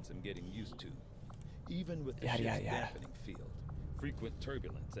taken some getting used to. Even with the ship's dampening field, frequent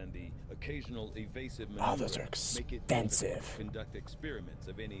turbulence, and the occasional evasive maneuver, those are expensive. Conduct experiments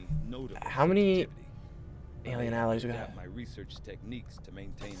of any notable How many sensitivity. alien allies we got? Adapt my research techniques to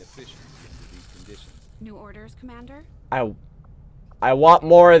maintain efficiency under these conditions. New orders, Commander? I want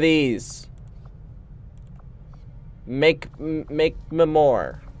more of these. Make me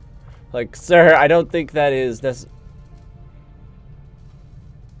more. Like, sir, I don't think that is necessary.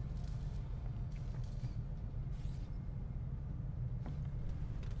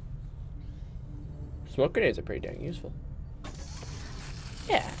 Smoke grenades are pretty dang useful.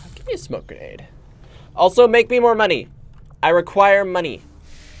 Yeah, give me a smoke grenade. Also, make me more money. I require money.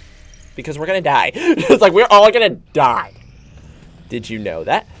 Because we're gonna die. It's like, we're all gonna die. Did you know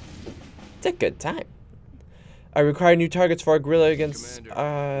that? It's a good time. I require new targets for our guerrilla against,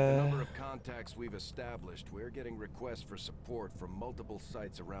 Commander, the number of contacts we've established, we're getting requests for support from multiple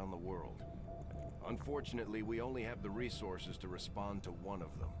sites around the world. Unfortunately, we only have the resources to respond to one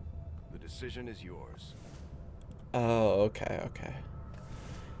of them. The decision is yours. Oh, okay.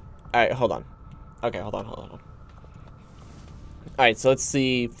 Alright, hold on. Okay, hold on. Alright, so let's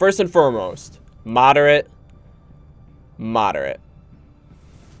see. First and foremost, moderate.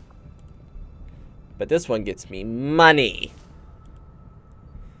 But this one gets me money.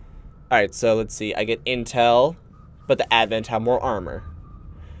 Alright, so let's see. I get intel, but the Advent have more armor.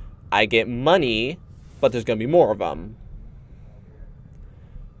 I get money, but there's gonna be more of them.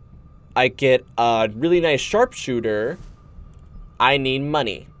 I get a really nice sharpshooter. I need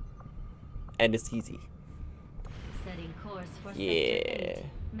money. And it's easy. Setting course for Yeah. Sector 8,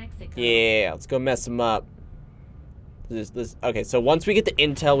 Mexico. Yeah, let's go mess them up. Okay, so once we get the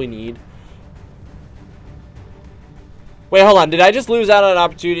intel we need. Wait, hold on. Did I just lose out on an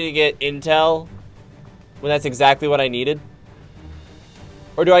opportunity to get intel when that's exactly what I needed?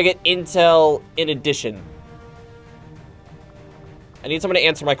 Or do I get intel in addition? I need someone to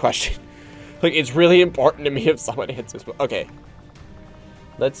answer my question. Like, it's really important to me if someone answers. Okay.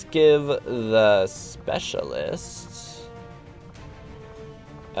 Let's give the specialist...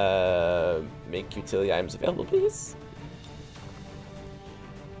 make utility items available, please.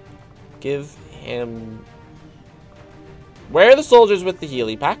 Give him... Where are the soldiers with the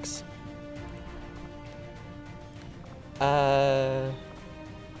Healy packs?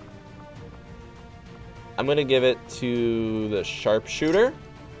 I'm gonna give it to the sharpshooter.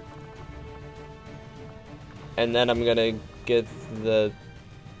 And then I'm gonna give the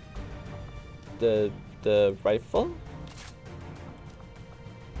rifle.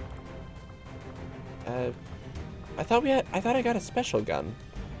 I thought I got a special gun.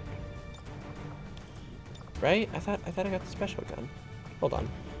 Right? I thought I got the special gun. Hold on.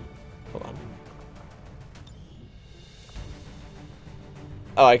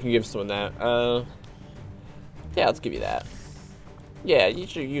 Oh, I can give someone that. Yeah, let's give you that. Yeah,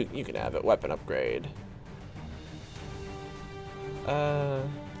 you can have it. Weapon upgrade.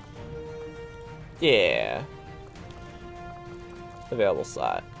 Yeah. Available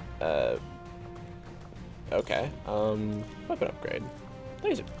slot. Okay. Weapon upgrade.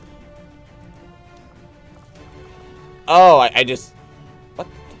 Laser. Oh, I just... What?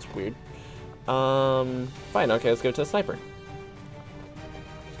 That's weird. Fine, okay, let's go to the sniper.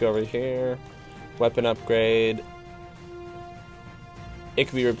 Let's go over here. Weapon upgrade. It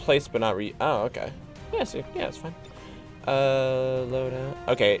can be replaced, but not oh, okay. Yeah, see, yeah, it's fine. Loadout.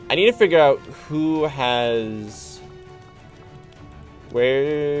 Okay, I need to figure out who has...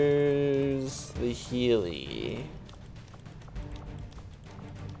 Where's the Healy?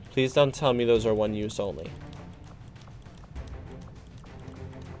 Please don't tell me those are one use only.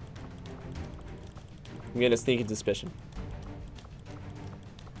 I'm getting a sneaky suspicion.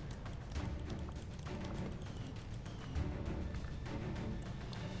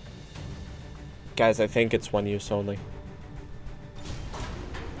 Guys, I think it's one use only.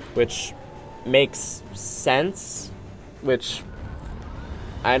 Which makes sense. Which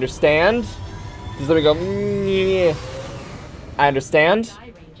I understand. Just let me go. Yeah. I understand.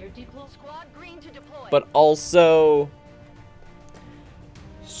 But also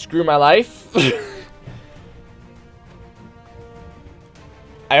screw my life.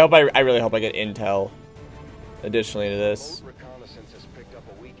 I really hope I get intel. additionally to this. Reconnaissance has picked up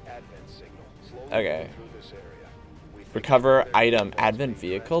a weak advent signal. Slowly Okay. through this area. We think Recover that item, there's advent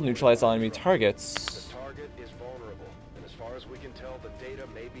being vehicle, transferred neutralize all enemy to the targets. The target is vulnerable, and as far as we can tell, the data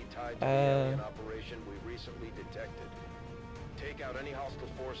may be tied to the alien operation we recently detected. Take out any hostile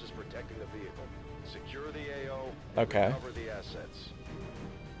forces protecting the vehicle. Secure the AO. And Okay. recover the assets.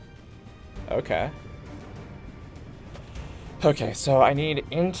 Okay. Okay, so I need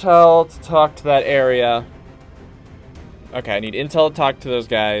intel to talk to that area. Okay, I need intel to talk to those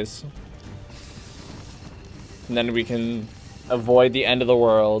guys. And then we can avoid the end of the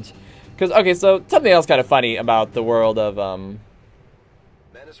world. Because, okay, so something else kind of funny about the world of,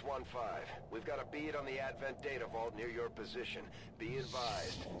 Menace 1-5. We've got a bead on the Advent data vault near your position. Be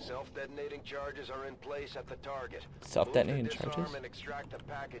advised. Self-detonating charges are in place at the target. Self-detonating Move to disarm charges? and extract the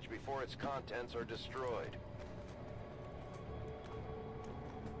package before its contents are destroyed.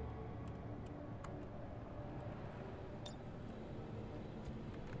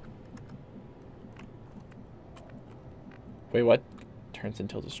 Wait, what? Turns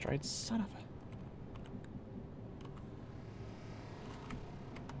until destroyed? Son of a...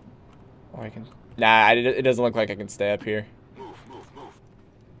 Oh, I can... Nah, it doesn't look like I can stay up here. Move, move, move.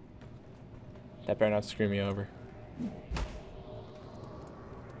 That better not screw me over.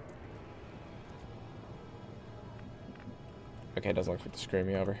 Okay, it doesn't look like to screw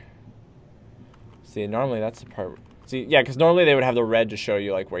me over. See, normally that's the part... See, yeah, because normally they would have the red to show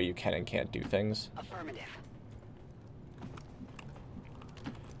you, like, where you can and can't do things. Affirmative.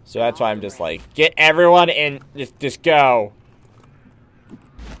 So that's why I'm just like, get everyone in, just go.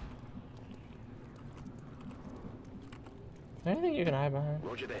 Is there anything you can hide behind?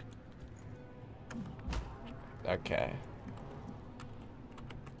 Roger that. Okay.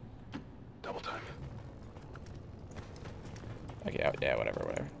 Double time. Okay, yeah,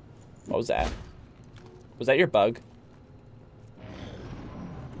 whatever. What was that? Was that your bug?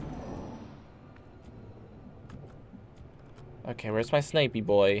 Okay, where's my snipey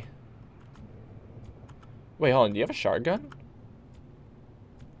boy? Wait, hold on. Do you have a shard gun?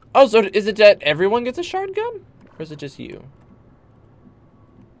 Oh, so is it that everyone gets a shard gun? Or is it just you?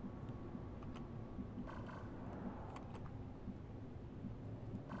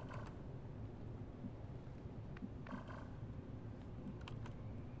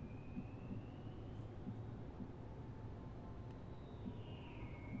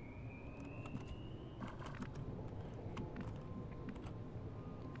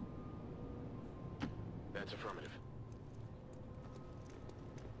 That's affirmative.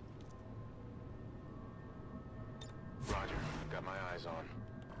 Roger. Got my eyes on.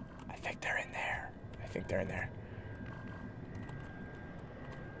 I think they're in there.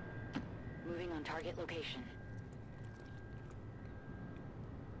 Moving on target location.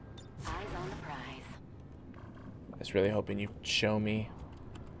 Eyes on the prize. I was really hoping you'd show me,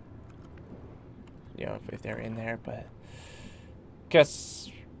 you know, if they're in there, but guess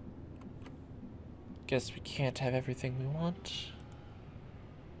we can't have everything we want.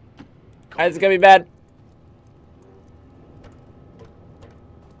 It's gonna be bad.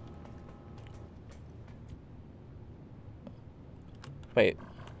 Wait.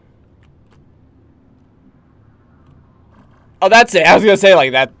 Oh, that's it. I was gonna say,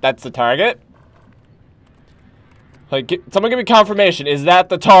 like, that's the target. Like, someone give me confirmation. Is that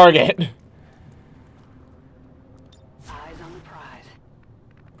the target? Eyes on the prize.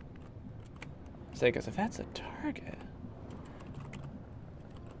 Say, because if that's a target.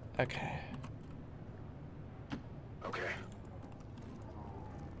 Okay. Okay.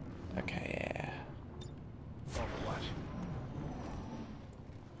 Okay, yeah. Overwatch.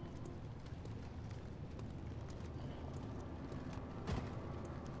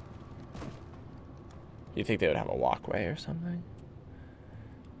 You think they would have a walkway or something?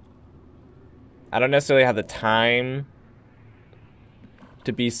 I don't necessarily have the time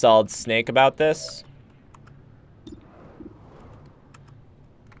to be Solid Snake about this.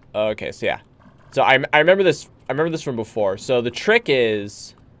 Okay, so yeah. So I remember this. I remember this from before. So the trick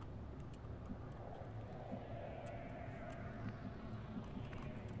is,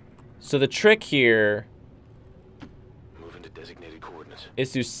 so the trick here Moving to designated coordinates.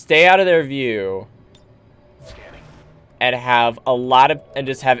 is to stay out of their view Scanning. and have a lot of, and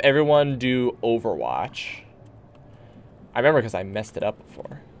just have everyone do Overwatch. I remember because I messed it up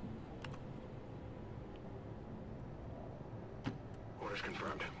before. Orders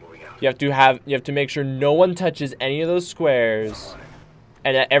confirmed. Moving out. You have to make sure no one touches any of those squares,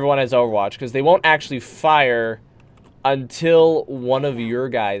 and that everyone has Overwatch, because they won't actually fire until one of your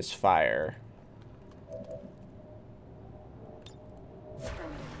guys fire.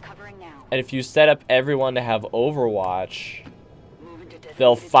 Affirmative. Covering now. And if you set up everyone to have Overwatch,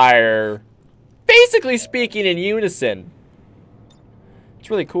 they'll fire, basically speaking, in unison. It's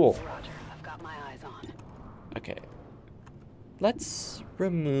really cool. Roger, I've got my eyes on. Okay. Let's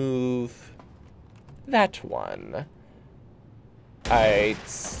remove that one. Alright.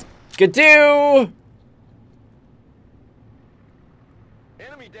 Skidoo!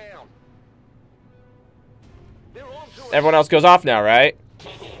 Enemy down. Everyone else goes off now, right?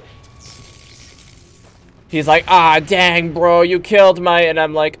 He's like, ah, dang, bro, you killed my... And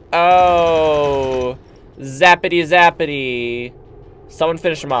I'm like, oh. Zappity zappity. Someone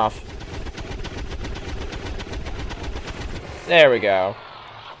finish him off. There we go.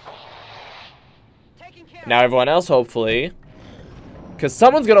 Now everyone else, hopefully. Because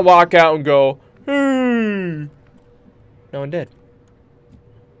someone's going to walk out and go, hey. No one did.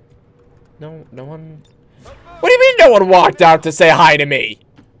 No one... What do you mean no one walked out to say hi to me?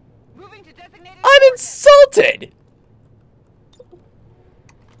 I'm insulted!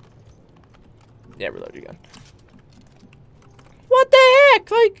 Yeah, reload your gun. What the heck?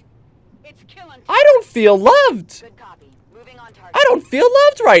 Like, I don't feel loved. Good copy. Moving on target. I don't feel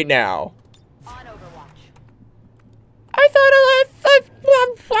loved right now. On Overwatch. I thought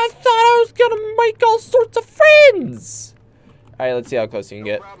I was gonna make all sorts of friends. Alright, let's see how close you can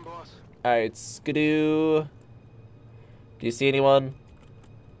get. Alright, skidoo. Do you see anyone?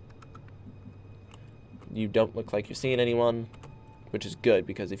 You don't look like you're seeing anyone, which is good,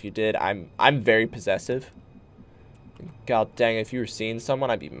 because if you did, I'm very possessive. God dang, if you were seeing someone,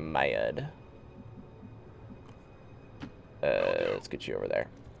 I'd be mad. Let's get you over there.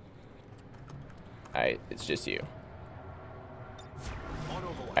 Alright, it's just you.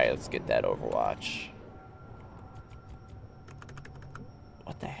 Alright, let's get that Overwatch.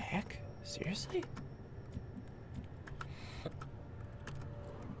 What the heck? Seriously?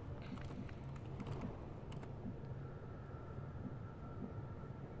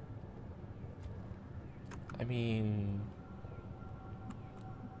 I mean,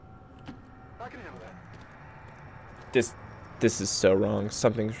 I can handle that. this is so wrong.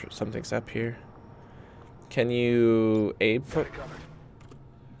 Something's up here. Can you aid?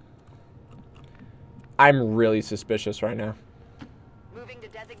 I'm really suspicious right now. Moving to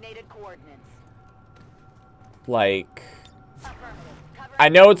designated coordinates. Like, I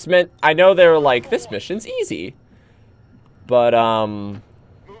know it's meant. I know they're like, this mission's easy, but Moving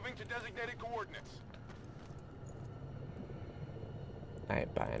to designated coordinates. I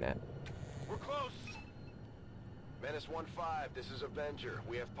ain't buying it. We're close. Menace 1-5, this is Avenger.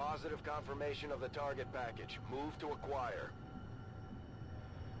 We have positive confirmation of the target package. Move to acquire.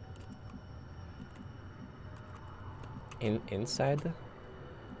 Inside the...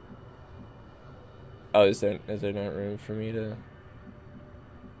 Oh, is there not room for me to...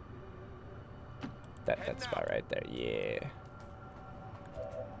 That spot right there, yeah.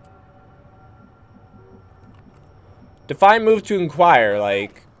 Define move to inquire,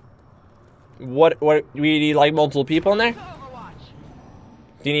 like... What, we need, like, multiple people in there?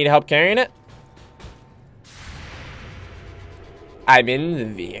 Do you need help carrying it? I'm in the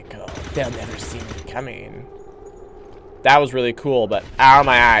vehicle. They'll never see me coming. That was really cool, but ow,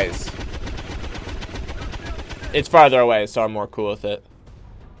 my eyes. It's farther away, so I'm more cool with it.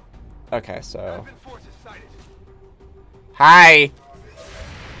 Okay, so... Hi!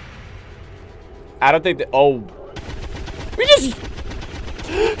 I don't think that... Oh. We just...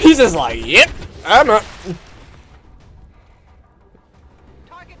 He's just like, yep, I'm up.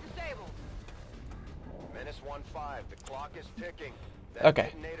 Target disabled. Menace 1-5, the clock is ticking. That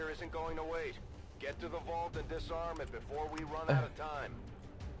Okay. detonator isn't going to wait. Get to the vault and disarm it before we run out of time.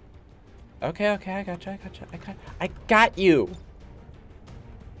 Okay, I got you.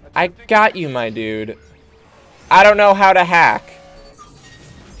 I got you, my dude. I don't know how to hack.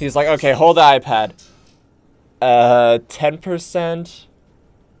 He's like, okay, hold the iPad. 10%.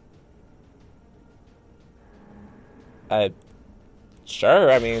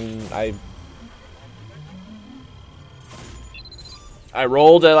 Sure, I mean, I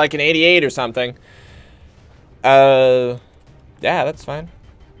rolled at like an 88 or something. Yeah, that's fine.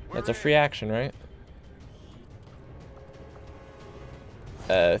 That's a free action, right?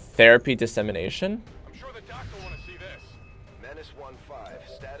 Therapy dissemination? I'm sure the doc will want to see this. Menace 1-5,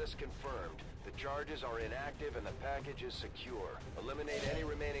 status confirmed. The charges are inactive and the package is secure. Eliminate any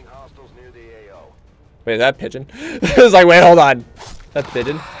remaining hostiles near the AO. Wait, is that pigeon? I was like, wait, hold on. That's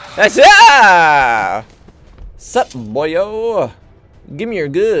pigeon. That's yeah. Sup, boyo? Give me your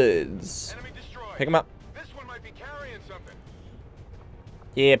goods. Enemy destroyed. Pick them up. This one might be carrying something.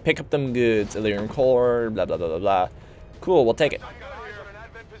 Yeah, pick up them goods. Illyrium core, blah blah blah blah blah. Cool, we'll take it. I got eyes on an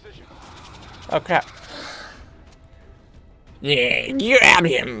advent position. Oh, crap. Yeah, grab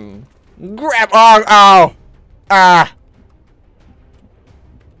him. Grab. Oh, oh. Ah.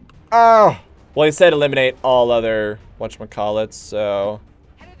 Oh. Well, he said eliminate all other whatchamacallits, so.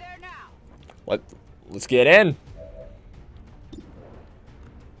 Headed there now. Let's get in.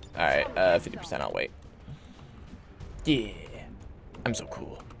 Alright, 50%, I'll wait. Yeah. I'm so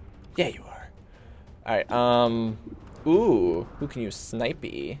cool. Yeah, you are. Alright, ooh. Who can use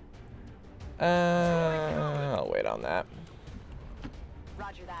snipey? I'll wait on that.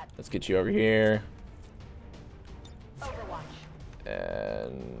 Roger that. Let's get you over here. Overwatch.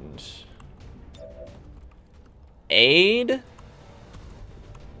 And aid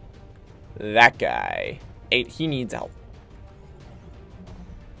that guy. Aid, he needs help.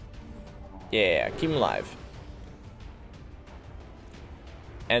 Yeah, keep him alive.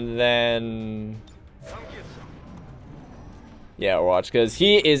 And then yeah, watch, because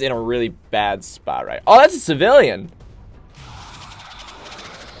he is in a really bad spot, right? Oh, that's a civilian.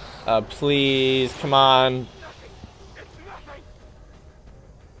 Please, come on.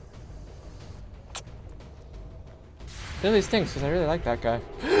 Really stinks because I really like that guy.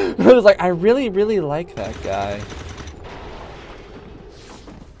 I was like, I really, really like that guy.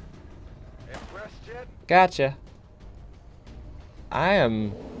 Gotcha.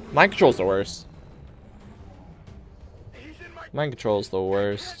 Mind control's the worst. Mind control's the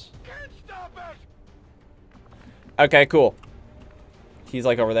worst. Okay, cool. He's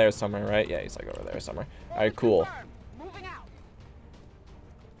like over there somewhere, right? Yeah, he's like over there somewhere. Alright, cool.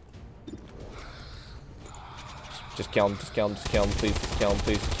 Just kill him, just kill him, just kill him, please, just kill him,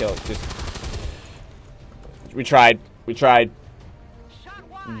 please, just kill him, please. We tried. We tried.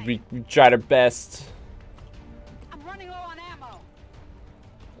 We tried our best. I'm running low on ammo.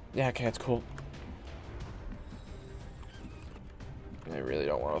 Yeah, okay, that's cool. I really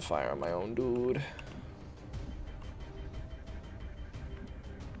don't want to fire on my own dude.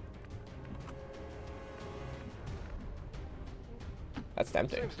 That's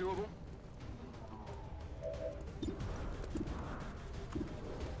tempting. Seems doable.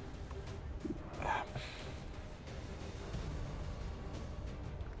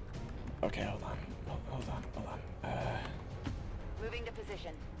 Okay, hold on. Hold on. Moving to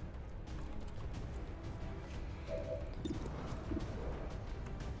position.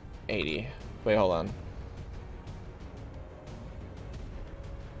 $80. Wait, hold on.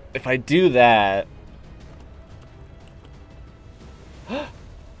 If I do that...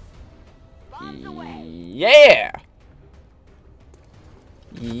 Yeah!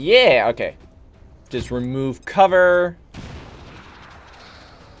 Yeah, okay. Just remove cover.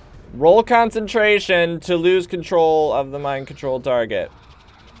 Roll concentration to lose control of the mind control target.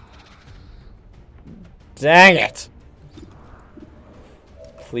 Dang it!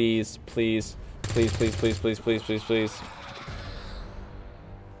 Please, please, please, please, please, please, please, please, please.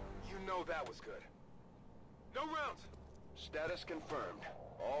 You know that was good. No rounds. Status confirmed.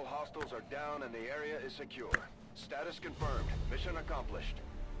 All hostiles are down and the area is secure. Status confirmed. Mission accomplished.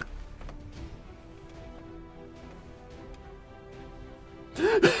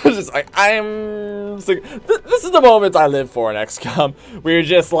 Just like, I'm sick. This is the moment I live for in XCOM. We're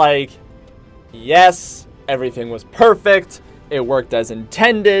just like, yes, everything was perfect. It worked as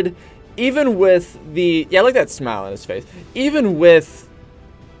intended. Even with the, yeah, look at that smile on his face. Even with,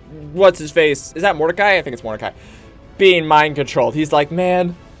 what's his face? Is that Mordecai? I think it's Mordecai. Being mind controlled. He's like,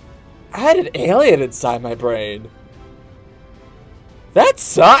 man, I had an alien inside my brain. That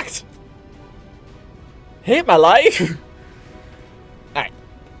sucked. Hate my life. Alright.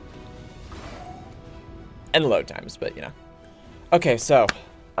 And load times, but you know. Okay, so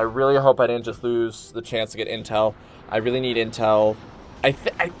I really hope I didn't just lose the chance to get intel. I really need intel.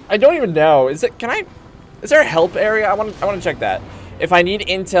 I don't even know. Is there a help area? I want to check that. If I need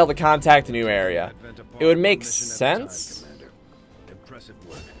intel to contact a new area, it would make sense. Impressive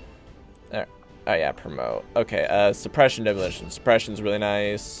work. Oh yeah, promote. Okay, suppression demolition. Suppression's really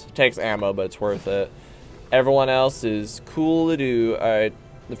nice. Takes ammo, but it's worth it. Everyone else is cool to do. Alright,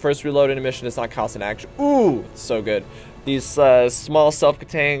 the first reload in a mission is not constant action. Ooh, so good. These small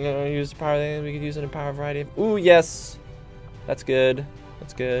self-contained use power things we could use in a power variety. Ooh, yes. That's good.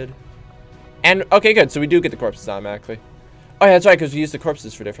 That's good. And, okay, good. So we do get the corpses automatically. Oh, yeah, that's right, because we use the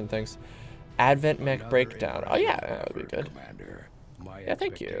corpses for different things. Advent mech breakdown. Oh, yeah, that would be good. Commander, my yeah,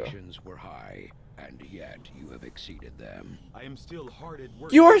 thank you. expectations were high, and yet you have exceeded them. I am still hard at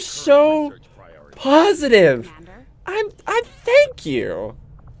work. You are so positive. I'm thank you.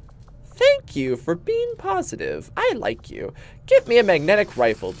 Thank you for being positive. I like you. Give me a magnetic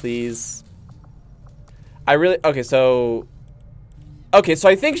rifle, please. I really, okay, so Okay, so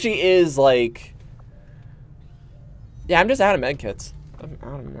I think she is like... Yeah, I'm just out of medkits. I'm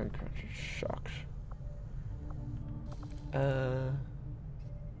out of medkits. Shucks.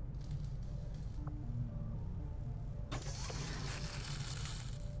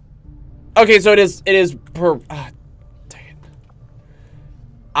 Okay, so it is per... dang it.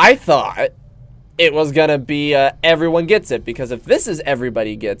 I thought it was gonna be everyone gets it, because if this is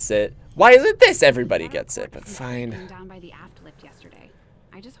everybody gets it, why isn't this everybody gets it? But fine. Down by the aft lift yesterday.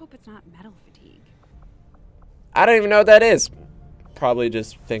 I just hope it's not metal fatigue. I don't even know what that is. Probably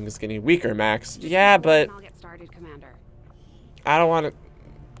just things getting weaker, Max. Yeah, but I'll get started, Commander. I don't want to.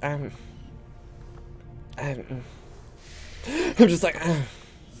 I'm just like.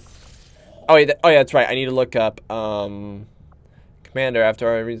 Oh yeah, that's right. I need to look up Commander after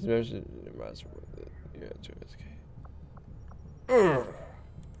our reason.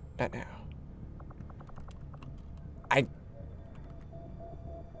 Not now.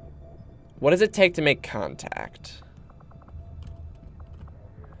 What does it take to make contact?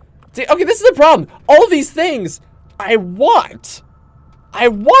 See, okay, this is the problem. All these things I want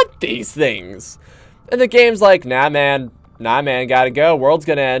these things. And the game's like, nah man, gotta go. World's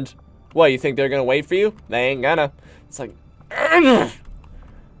gonna end. What, you think they're gonna wait for you? They ain't gonna. It's like, ugh.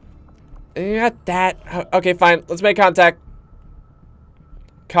 You got that. Okay, fine. Let's make contact.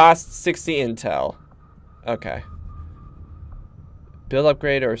 Cost 60 intel. Okay. Build,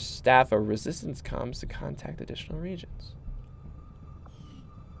 upgrade, or staff a resistance comms to contact additional regions.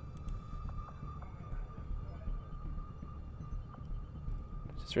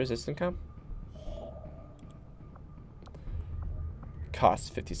 Is this resistant comm?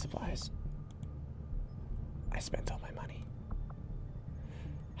 Cost 50 supplies. I spent all my money.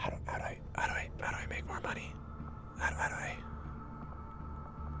 How do I make more money? How do I?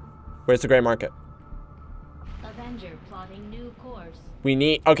 Where's the gray market? Avenger plotting new course.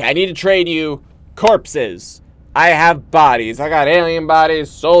 Okay, I need to trade you corpses. I have bodies. I got alien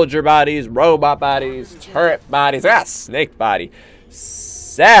bodies, soldier bodies, robot bodies, turret bodies. I got snake body.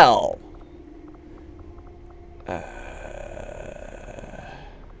 Sell.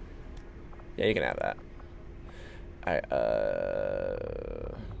 Yeah, you can have that.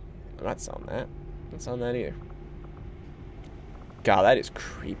 I'm not selling that. I'm not selling that either. God, that is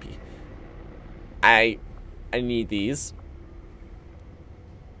creepy. I need these.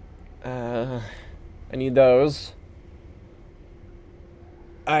 I need those.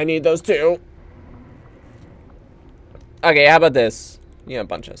 I need those too. Okay, how about this? You know, a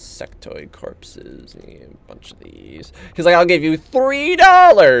bunch of sectoid corpses. A bunch of these. He's like, I'll give you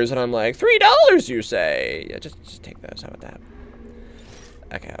 $3. And I'm like, $3 you say? Yeah, just take those. How about that?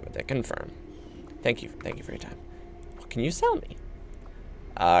 Okay, how about that? Confirm. Thank you for your time. What can you sell me?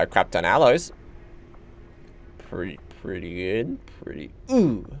 Crap ton alloys. Pretty good.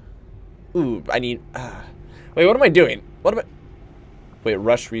 Ooh, I need, wait, what am I doing? Wait,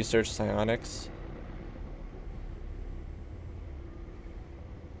 rush research psionics.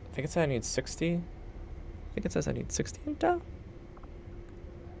 I think it says I need 60. I think it says I need 60 intel.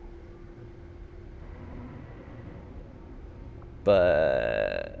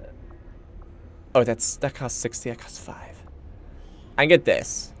 But, oh, that costs 60, that costs 5. I can get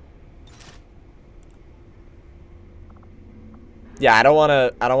this. Yeah, I don't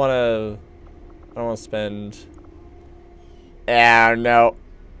wanna spend. Yeah, no.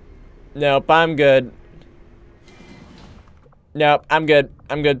 Nope, I'm good. Nope, I'm good.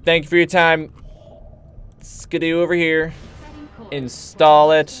 Thank you for your time. Skidoo over here.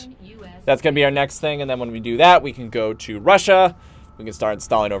 Install it. That's gonna be our next thing, and then when we do that, we can go to Russia. We can start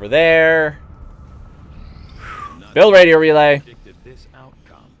installing over there. Build radio relay.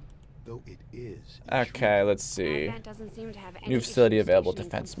 Okay, let's see. New facility available,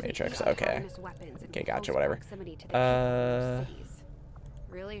 defense matrix. Okay. Okay, gotcha, whatever. That's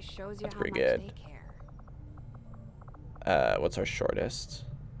pretty good. What's our shortest?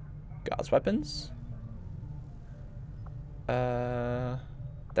 Gauss weapons? That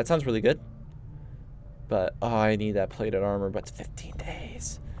sounds really good. But, oh, I need that plated armor, but it's 15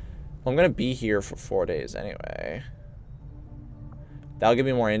 days. Well, I'm gonna be here for 4 days anyway. That'll give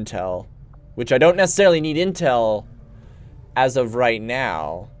me more intel. Which I don't necessarily need intel as of right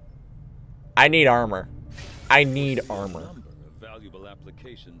now. I need armor. I need armor.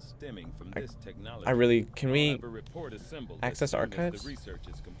 I really... Can we access archives?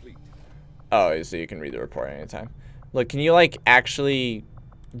 Oh, so you can read the report anytime. Look, can you, like, actually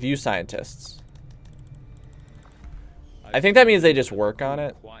view scientists? I think that means they just work on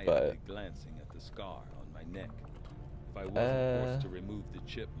it, but... If I wasn't forced to remove the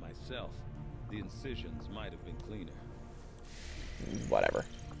chip myself, the incisions might have been cleaner. whatever.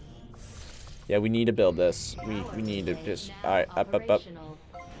 Yeah, we need to build this. We need to just... Alright, up.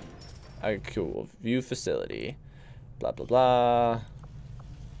 Alright, cool. View facility. Blah, blah, blah.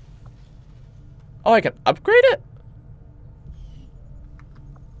 Oh, I can upgrade it?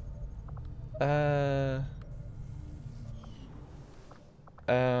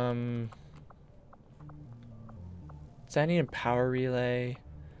 So I need a power relay,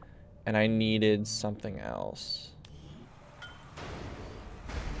 and I needed something else.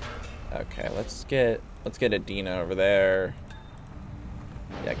 Okay, let's get Adina over there.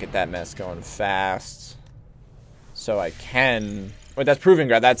 Yeah, get that mess going fast. So I can... Wait, that's proving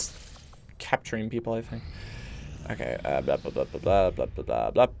ground. That's capturing people, I think. Okay, blah, blah, blah, blah, blah, blah, blah,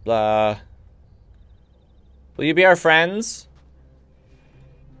 blah, blah, blah. Will you be our friends?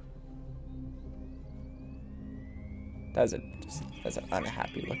 That's an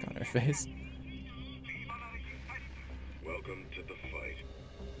unhappy look on her face. Welcome to the fight.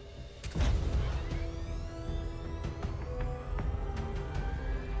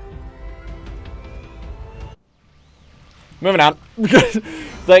 Moving on.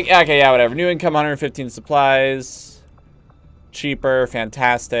 Like, okay, yeah, whatever. New income, 115 supplies. Cheaper,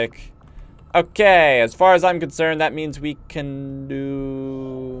 fantastic. Okay, as far as I'm concerned, that means we can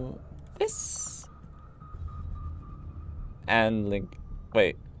do this. And link.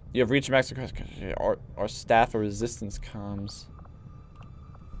 Wait, you have reached max or staff or resistance comms.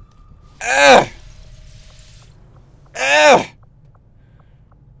 Ugh! Ugh!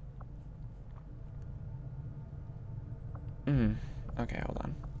 Okay, hold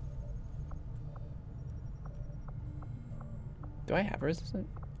on. Do I have resistant?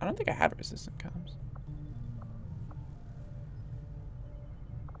 I don't think I have resistant comms.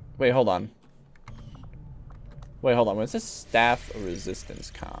 Wait, hold on. Wait, hold on. Was this staff or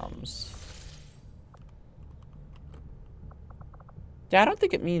resistance comms? Yeah, I don't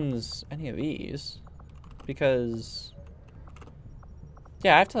think it means any of these. Because...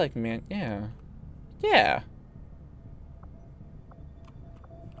 Yeah, I have to like, yeah. Yeah.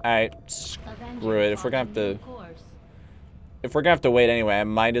 Alright, screw it. If we're gonna have to wait anyway, I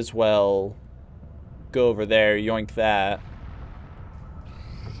might as well go over there, yoink that.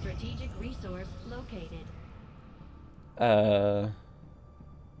 Strategic resource located.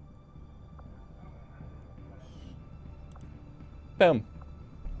 Boom.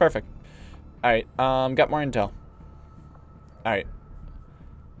 Perfect. Alright, got more intel. Alright.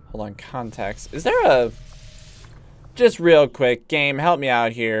 Hold on, contacts. Is there a... Just real quick, game, help me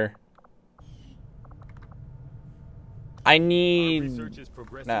out here. I need...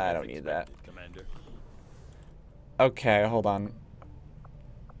 Nah, I don't need that. Commander. Okay, hold on.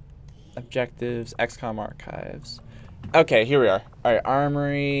 Objectives, XCOM archives. Okay, here we are. Alright,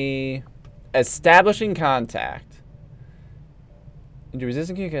 armory. Establishing contact. Into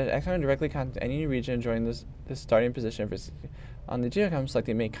resistant communication, XCOM directly contact any region join this starting position. On the geocom, select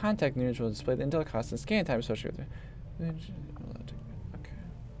the make contact news will display the intel cost and scan time associated with it.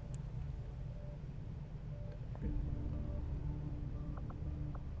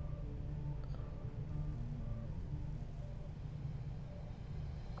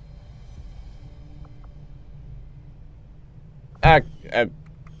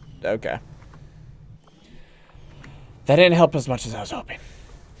 Okay. That didn't help as much as I was hoping,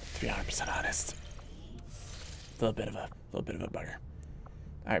 to be 100% honest. A little bit of a bugger.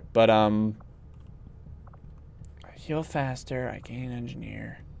 All right, but I heal faster. I gain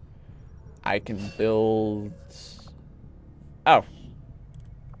engineer. I can build. Oh,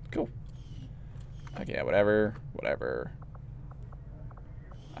 cool. Okay, yeah, whatever. What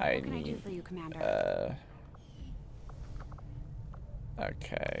can I do for you, Commander?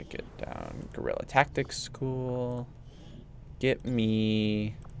 Okay, get down. Guerrilla Tactics School. Get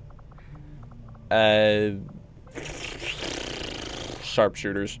me.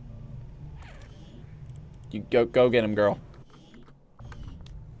 Sharpshooters. You go get him, girl.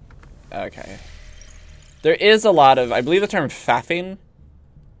 Okay. There is a lot of, I believe the term faffing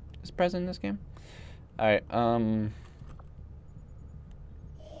is present in this game. Alright,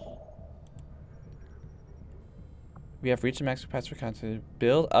 we have reached the max capacity for contact to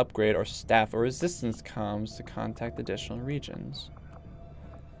build, upgrade, or staff or resistance comms to contact additional regions.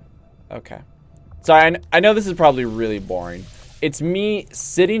 Okay. Sorry, I know this is probably really boring. It's me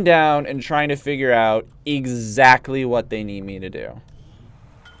sitting down and trying to figure out exactly what they need me to do.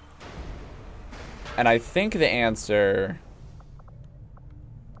 And I think the answer...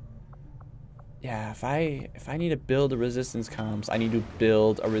 Yeah, if I need to build a resistance comms, I need to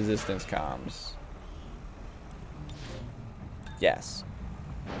build a resistance comms. Yes.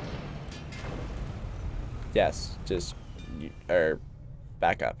 Yes, just or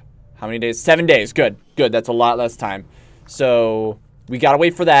back up. How many days? 7 days. Good. Good. That's a lot less time. So we gotta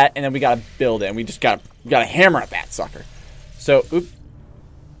wait for that, and then we gotta build it. And we gotta hammer at that sucker. So, oop.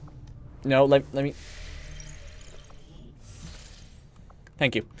 No, let me.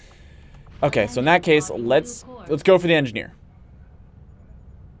 Thank you. Okay, so in that case, let's go for the engineer.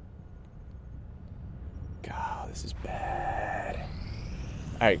 God, this is bad.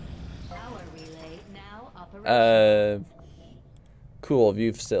 All right. Cool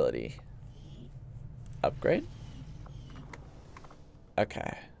view facility. Upgrade.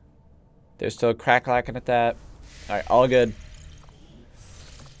 Okay. There's still a crack lacking at that. All right, all good.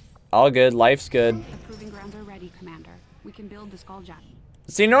 All good. Life's good. The proving grounds are ready, Commander. We can build the Skulljack.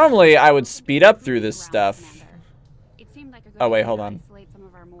 See, normally I would speed up through this stuff. It seemed like a good Oh wait, idea hold to on. isolate some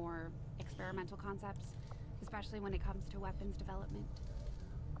of our more experimental concepts, especially when it comes to weapons development.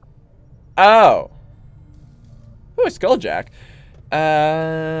 Oh. Ooh, a Skulljack.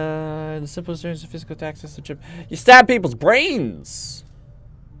 The simplest terms of physical access to chip. You stab people's brains.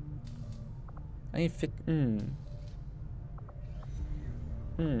 I need fit. I'll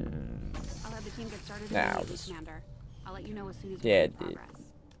have the team get started Now, immediately, Commander. I'll let you know as soon as we yeah, make progress.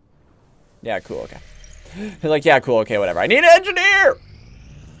 Yeah, cool, okay. He's like, yeah, cool, okay, whatever. I need an engineer!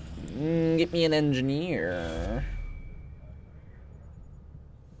 Get me an engineer.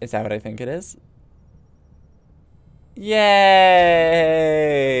 Is that what I think it is? Yay!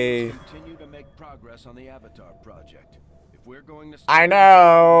 Continue to make progress on the Avatar project. If we're going to I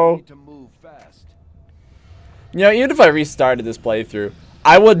know. We need to move fast. You know, even if I restarted this playthrough,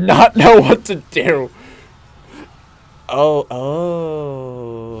 I would not know what to do.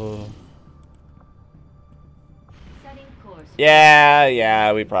 Oh.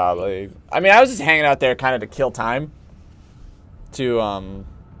 Yeah, we probably. I mean, I was just hanging out there kind of to kill time. To,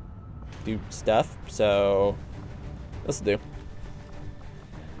 do stuff, so. Let's do.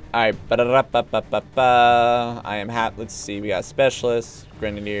 Alright, I am happy. Let's see, we got Specialist,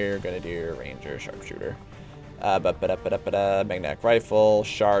 Grenadier, Ranger, Sharpshooter. Magnetic Rifle,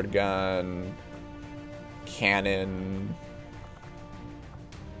 Shard Gun, Cannon.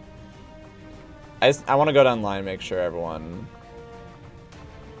 I want to go down the line and make sure everyone...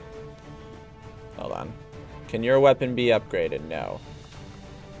 Hold on. Can your weapon be upgraded? No.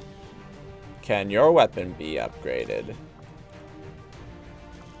 Can your weapon be upgraded?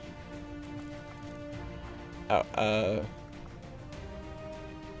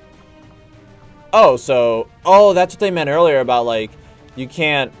 Oh, so... Oh, that's what they meant earlier about, like, you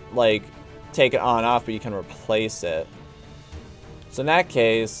can't, like, take it on and off, but you can replace it. So in that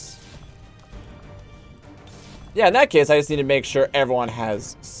case... Yeah, in that case, I just need to make sure everyone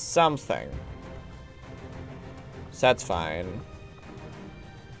has something. So that's fine.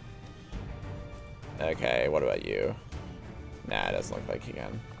 Okay, what about you? Nah, it doesn't look like you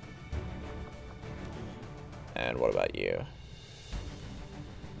can. And what about you?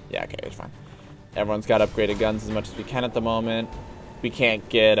 Yeah, okay, it's fine. Everyone's got upgraded guns as much as we can at the moment. We can't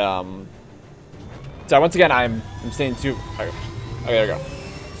get, So once again, I'm staying too... Okay, there we go.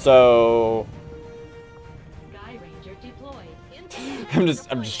 So... I'm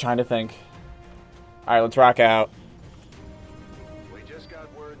just trying to think. All right, let's rock out.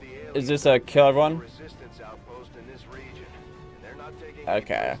 Is this a kill everyone?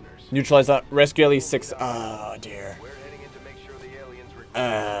 Okay. Neutralize that. Rescue at least 6. Oh dear.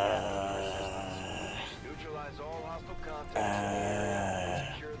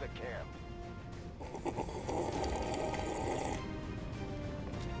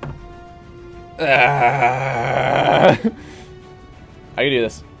 I can do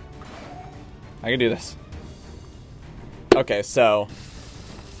this. I can do this. Okay, so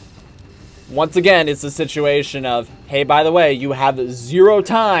once again, it's a situation of, hey, by the way, you have 0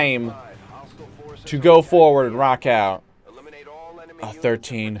 time to go forward and rock out.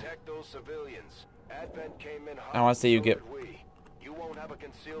 13. I want to say you get. You won't have a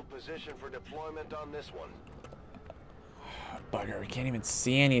concealed position for deployment on this one. Bugger, we can't even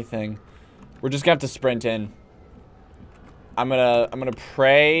see anything. We're just gonna have to sprint in. I'm gonna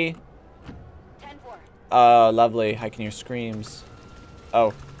pray. Lovely. I can hear screams.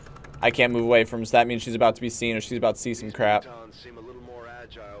 Oh, I can't move away from. So that means she's about to be seen, or she's about to see some crap. Seem a little more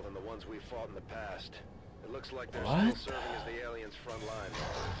agile than the ones we fought in the past. It looks like they're What? still serving as the aliens' front line.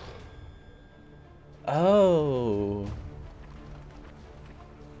 Oh.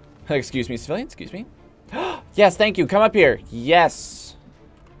 Excuse me, civilian. Excuse me. Yes, thank you. Come up here. Yes.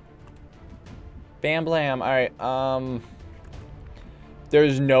 Bam blam. All right.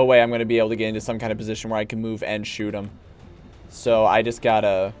 There's no way I'm going to be able to get into some kind of position where I can move and shoot him. So I just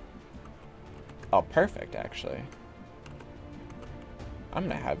gotta... Oh, perfect, actually. I'm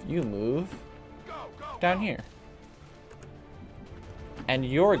gonna have you move down here. And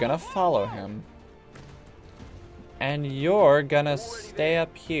you're gonna follow him. And you're gonna stay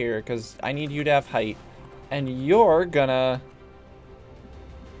up here, because I need you to have height. And you're gonna...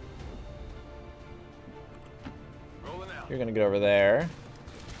 You're gonna get over there.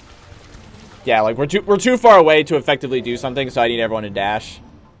 Yeah, like, we're too far away to effectively do something, so I need everyone to dash.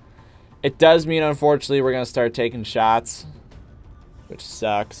 It does mean, unfortunately, we're gonna start taking shots. Which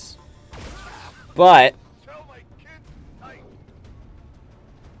sucks. But...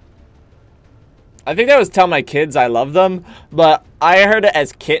 I think that was tell my kids I love them, but I heard it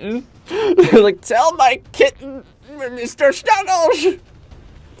as kitten. Like, tell my kitten, Mr. Snuggles!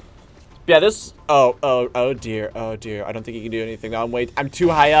 Yeah, this... Oh dear, oh dear. I don't think he can do anything. I'm too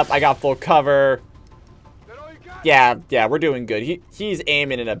high up. I got full cover. Yeah, we're doing good. He's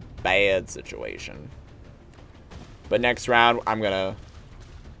aiming in a bad situation. But next round, I'm gonna...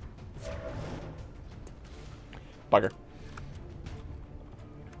 Bugger.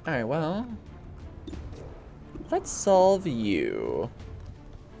 Alright, well... Let's solve you.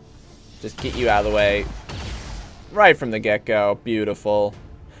 Just get you out of the way. Right from the get-go. Beautiful.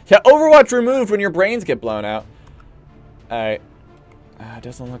 Yeah, Overwatch removed when your brains get blown out. Alright.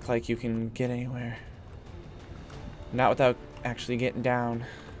 Doesn't look like you can get anywhere. Not without actually getting down.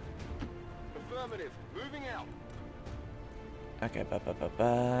 Affirmative. Moving out. Okay,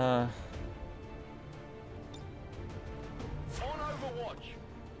 On Overwatch.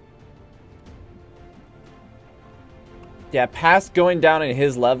 Yeah, past going down in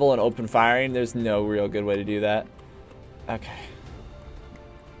his level and open firing, there's no real good way to do that. Okay.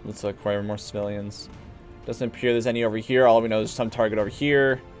 Let's acquire more civilians. Doesn't appear there's any over here. All we know is some target over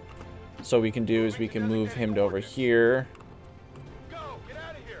here. So what we can do is we can move him to over here. Go. Get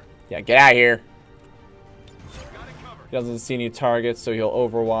out of here. Yeah, get out of here. Got it covered. He doesn't see any targets, so he'll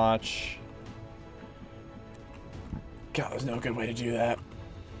overwatch. God, there's no good way to do that.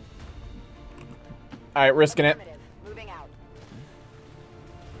 Alright, risking it. Moving out.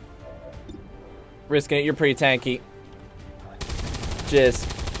 Risking it, you're pretty tanky.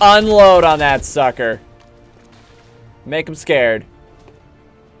 Just unload on that sucker. Make him scared.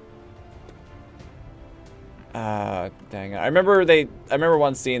 Dang it. I remember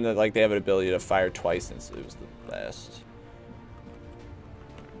once seeing that like they have an ability to fire twice and it was the best.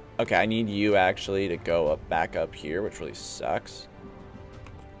 Okay, I need you actually to go back up here, which really sucks.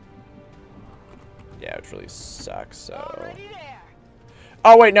 Yeah, which really sucks, so.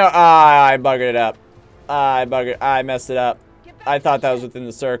 Oh wait, no, I buggered it up. I messed it up. I thought that was within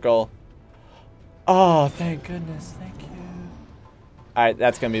the circle. Oh, thank goodness, thank you. Alright,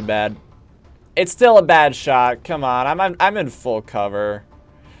 that's gonna be bad. It's still a bad shot. Come on, I'm in full cover.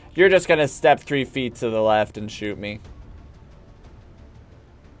 You're just gonna step 3 feet to the left and shoot me.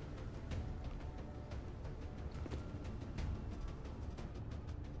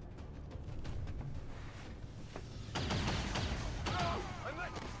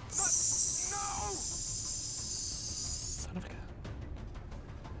 Son of a gun.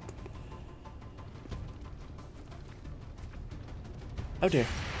 Oh dear.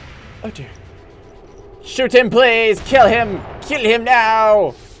 Oh dear. Shoot him, please! Kill him! Kill him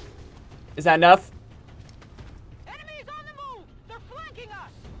now! Is that enough? Enemies on the move! They're flanking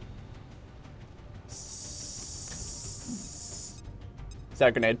us! Is that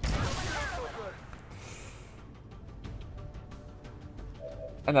a grenade?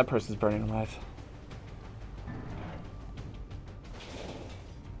 And that person's burning alive.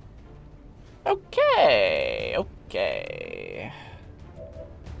 Okay. Okay.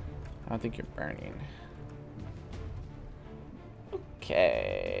 I don't think you're burning.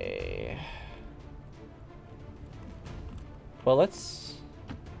 Okay. Well, let's...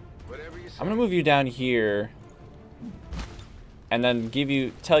 I'm gonna move you down here. And then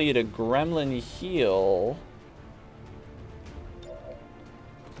tell you to gremlin heal.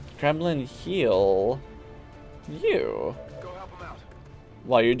 Gremlin heal you. Go help him out.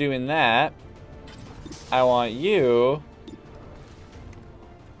 While you're doing that, I want you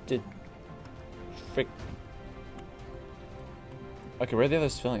to frick. Okay, where are the other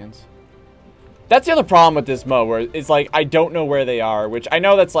civilians? That's the other problem with this mode, where it's like I don't know where they are, which I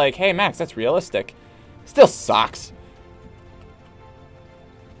know that's like, hey Max, that's realistic. Still sucks.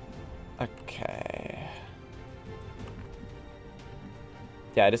 Okay.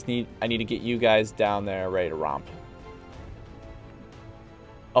 Yeah, I need to get you guys down there ready to romp.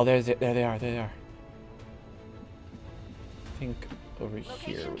 Oh, there they are. There they are. I think over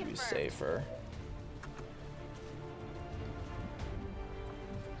here would be safer.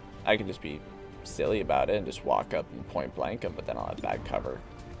 I can just be silly about it and just walk up and point blank him, but then I'll have bad cover.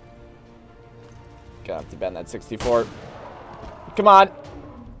 Gonna have to bend that 64. Come on.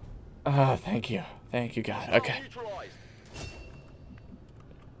 Oh, thank you. Thank you, God. Okay.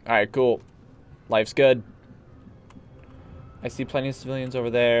 Alright, cool. Life's good. I see plenty of civilians over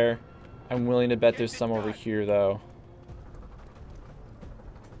there. I'm willing to bet there's some over here, though.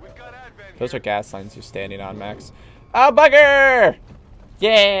 Those are gas lines you're standing on, Max. Oh, bugger!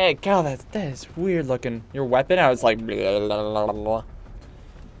 Yeah! God, that is weird looking. Your weapon? I was like... Blah, blah, blah, blah.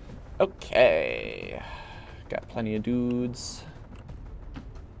 Okay. Got plenty of dudes.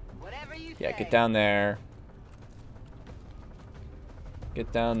 Yeah, get down there.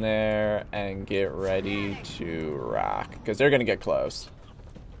 Get down there and get ready to rock. Because they're going to get close.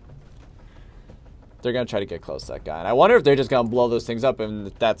 They're going to try to get close to that guy. And I wonder if they're just going to blow those things up. And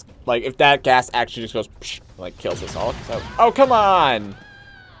if that's, like, if that gas actually just goes, psh, like, kills us all. So, oh, come on.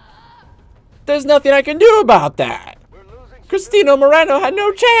 There's nothing I can do about that. Cristino Moreno had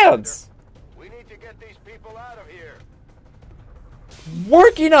no chance. We need to get these people out of here.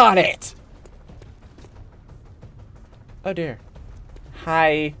 Working on it. Oh, dear.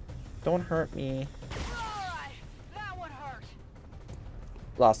 Hi. Don't hurt me. Alright, that one hurt.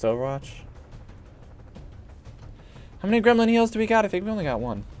 Lost Overwatch. How many gremlin heals do we got? I think we only got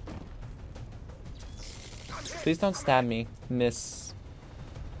one. Please don't stab me, miss.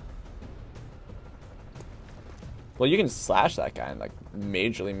 Well, you can slash that guy and, like,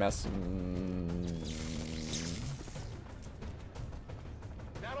 majorly mess.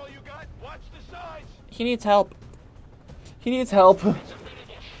 That all you got? Watch the sides. He needs help. He needs help.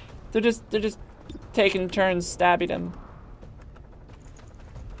 They're just taking turns stabbing him.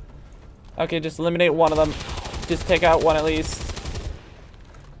 Okay, just eliminate one of them. Just take out one at least.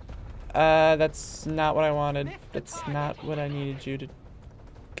 That's not what I wanted. That's not what I needed you to...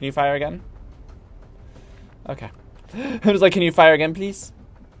 Can you fire again? Okay. I was like, can you fire again, please?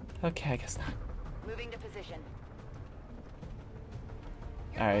 Okay, I guess not. Moving to position.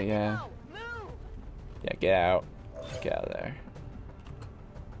 Alright, yeah. Yeah, get out. Get out of there.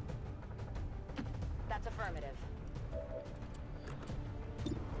 That's affirmative.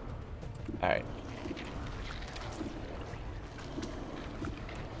 Alright.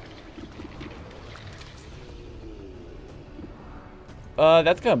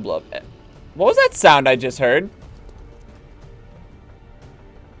 That's gonna blow up. What was that sound I just heard?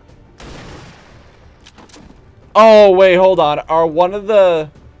 Oh, wait, hold on. Are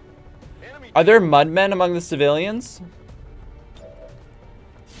there mudmen among the civilians?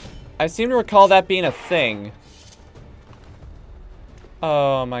 I seem to recall that being a thing.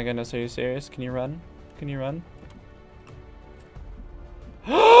 Oh my goodness, are you serious? Can you run? Can you run?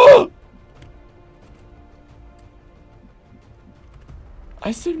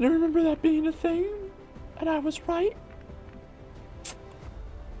 I seem to remember that being a thing, and I was right.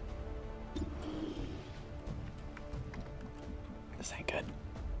 This ain't good.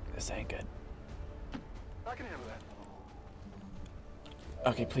 This ain't good. I can handle that.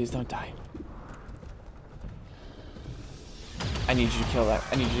 Okay, please don't die. I need you to kill that.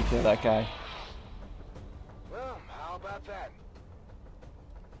 I need you to kill that guy. Well, how about that?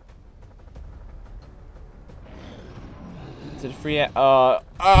 Is it free? I'm gonna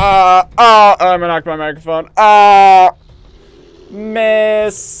knock my microphone.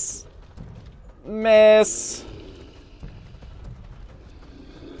 Miss.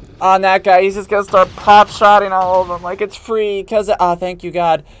 On that guy, he's just gonna start pot-shotting all of them like it's free because thank you,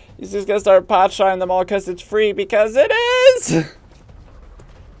 God. He's just gonna start pot-shotting them all because it's free because it is!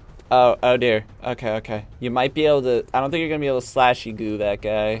 Oh dear. Okay. You might be able to... I don't think you're gonna be able to slashy goo that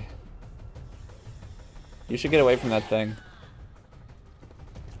guy. You should get away from that thing.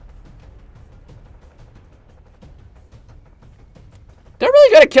 They're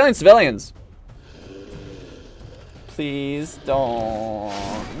really good at killing civilians. Please don't.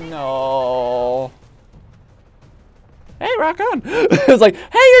 No. Hey, rock on. I was like, hey,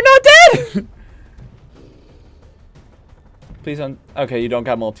 you're not dead. Please don't. Okay, you don't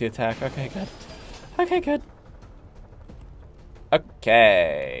got multi-attack. Okay, good. Okay, good.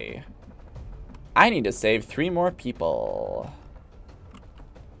 Okay. I need to save 3 more people.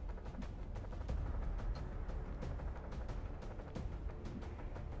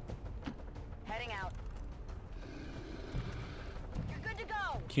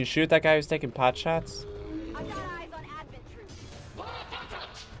 Can you shoot that guy who's taking pot shots? I've got eyes on advent troops.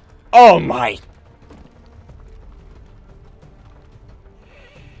 Oh my!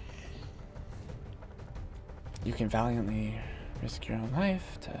 You can valiantly risk your own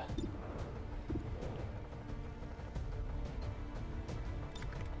life to...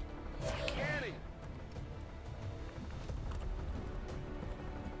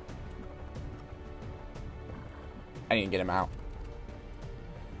 need to get him out.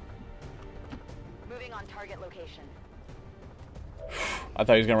 Moving on target location. I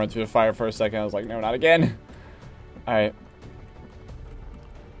thought he was gonna run through the fire for a second. I was like, no, not again. All right.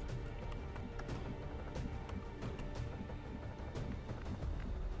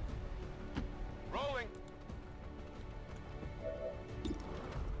 Rolling.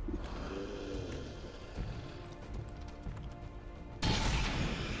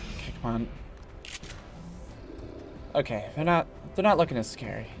 Okay, come on. Okay, they're not looking as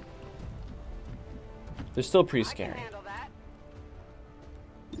scary. They're still pretty scary. Handle that.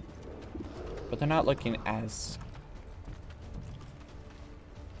 But they're not looking as...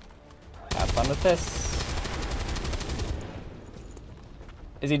 Have fun with this.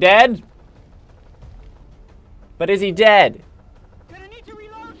 Is he dead? But is he dead? Gonna need to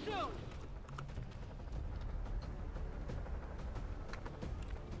reload soon.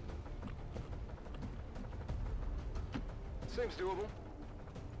 Seems doable.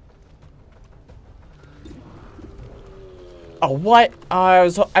 Oh, what?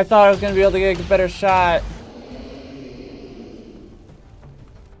 Oh, I thought I was gonna be able to get a better shot.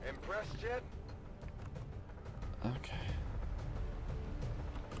 Impressed yet? Okay.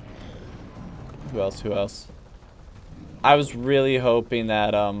 Who else? Who else? I was really hoping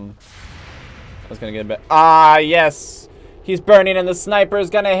that I was gonna get a bit. Ah, yes. He's burning, and the sniper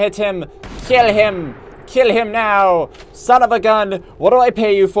is gonna hit him. Kill him. Kill him now. Son of a gun. What do I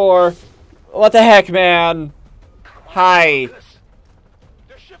pay you for? What the heck, man? Hi.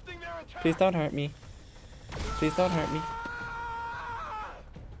 They're shifting their attack. Please don't hurt me. Please don't hurt me.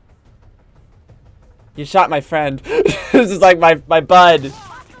 You shot my friend. This is like my bud.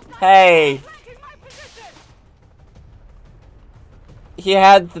 Hey. He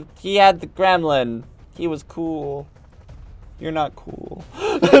had the gremlin. He was cool. You're not cool.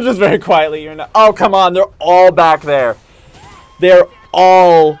 Just very quietly, you're not. Oh, come on. They're all back there. They're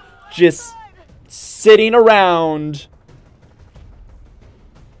all just sitting around.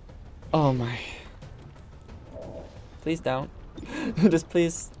 Oh my. Please don't. Just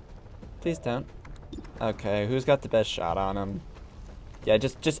please don't. Okay, who's got the best shot on him? Yeah,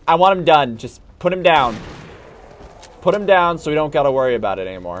 just I want him done. Just put him down. Put him down so we don't gotta worry about it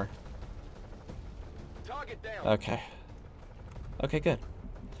anymore. Target down. Okay. Okay, good.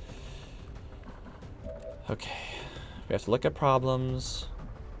 Okay. We have to look at problems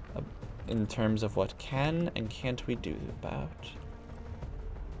in terms of what can and can't we do about.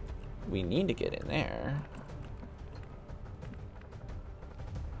 We need to get in there.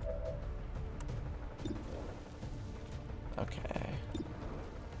 Okay.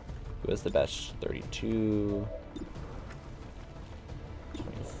 Who has the best? 32.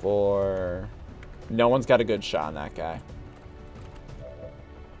 24. No one's got a good shot on that guy.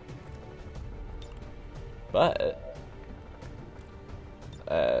 But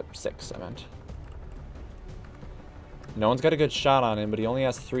 6, I meant. No one's got a good shot on him, but he only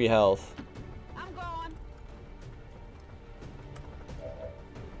has 3 health. I'm going.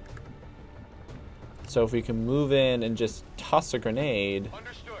 So if we can move in and just toss a grenade,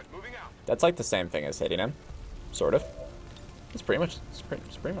 Understood. Moving out. that's like the same thing as hitting him, sort of. It's pretty much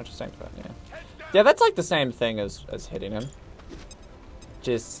the same thing. Yeah. Yeah, that's like the same thing as hitting him.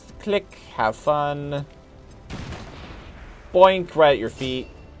 Just click, have fun. Boink right at your feet.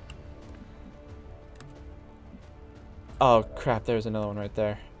 Oh crap, there's another one right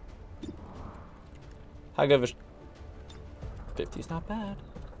there. How good of a 50's not bad.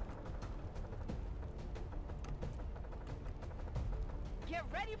 Get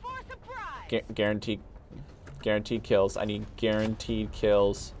ready for a surprise. Guaranteed kills. I need guaranteed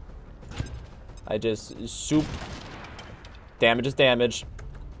kills. I just soup. Damage is damage.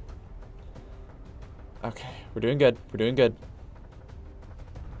 Okay, we're doing good. We're doing good.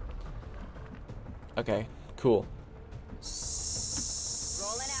 Okay, cool.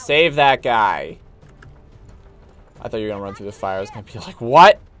 Save that guy. I thought you were gonna run through the fire. I was gonna be like,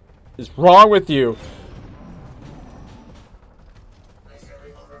 what is wrong with you?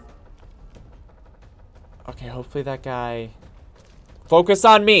 Okay, hopefully that guy... Focus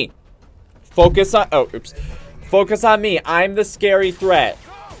on me. Focus on... Oh, oops. Focus on me. I'm the scary threat.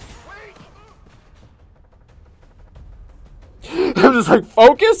 I'm just like,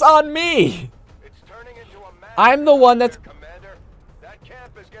 focus on me. It's turning into a mass I'm the one that's... Commander, that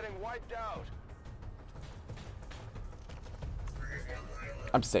camp is getting wiped out.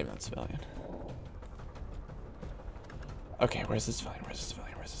 I'm saving that civilian. Okay, where's the civilian? Where's the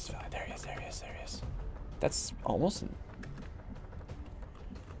civilian? Where's the civilian? There he is, there he is, there he is. That's almost in...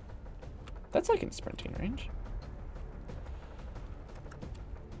 That's like in sprinting range.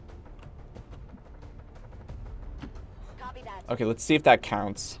 Okay, let's see if that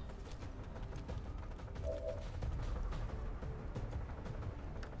counts.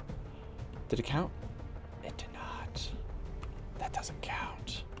 Did it count? It did not. That doesn't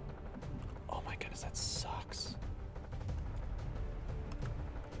count. Oh my goodness, that sucks.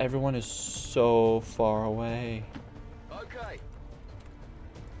 Everyone is so far away. Okay.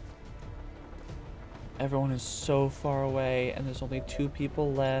 Everyone is so far away, and there's only 2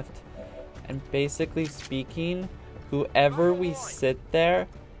 people left. And basically speaking, whoever we sit there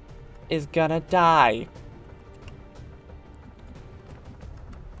is gonna die.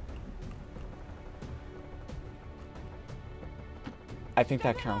 I think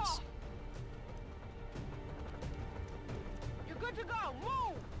that counts. You're good to go.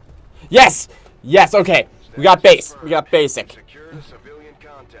 Move. Yes! Yes, okay. We got base. We got basic. Secure the civilian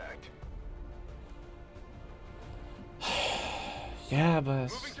contact. Yeah, but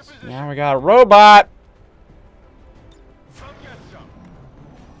now we got a robot.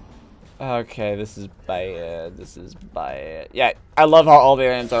 Okay, this is bad. This is bad. Yeah, I love how all the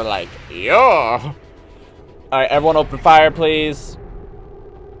aliens are like, yo. Alright, everyone open fire, please.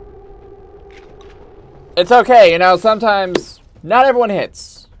 It's okay, you know, sometimes not everyone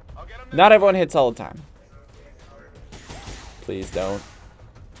hits. Not everyone hits all the time. Please don't.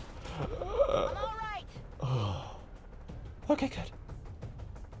 Okay, good.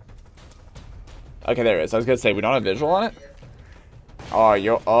 Okay, there it is. I was gonna say, we don't have visual on it? Oh,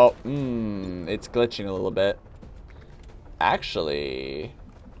 it's glitching a little bit. Actually,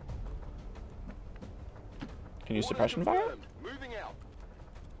 can you suppression fire?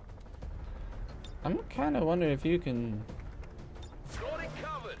 I'm kind of wondering if you can.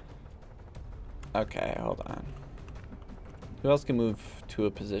 Okay, hold on. Who else can move to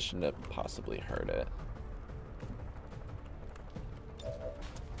a position to possibly hurt it?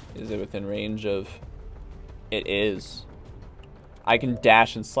 Is it within range of? It is. I can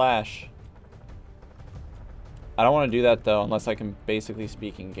dash and slash. I don't want to do that though, unless I can, basically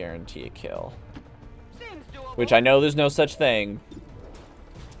speaking, guarantee a kill. Which I know there's no such thing.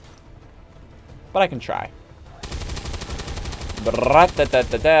 But I can try.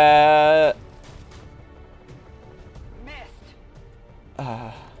 Bra-da-da-da-da. Missed.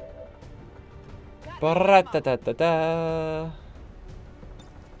 Bra-da-da-da-da.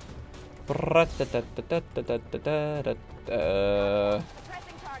 Bra-da-da-da-da-da-da-da-da.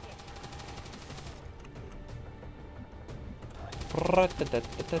 Pressing target.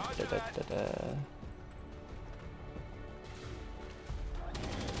 Bra-da-da-da-da-da-da-da.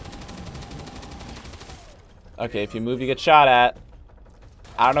 Okay, if you move, you get shot at.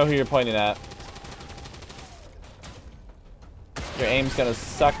 I don't know who you're pointing at. Your aim's gonna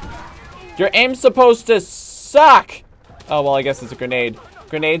suck. Your aim's supposed to suck! Oh, well, I guess it's a grenade.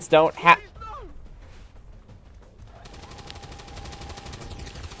 Grenades don't have...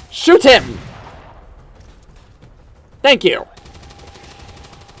 Shoot him! Thank you!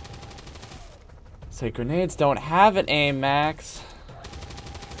 Say, grenades don't have an aim, Max.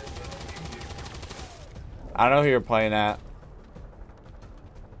 I don't know who you're playing at.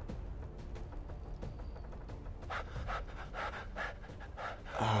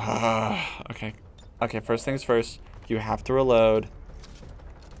 Okay. Okay, first things first. You have to reload.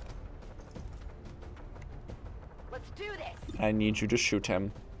 Let's do this. I need you to shoot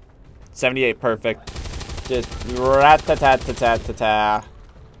him. 78, perfect. Just rat-ta-ta-ta-ta-ta-ta.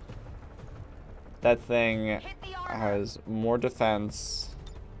 That thing has more defense.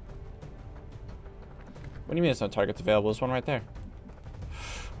 What do you mean there's no targets available? There's one right there.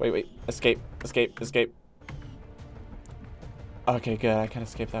 Wait, wait. Escape. Escape. Escape. Okay, good. I can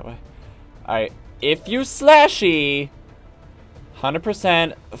escape that way. Alright. If you slashy,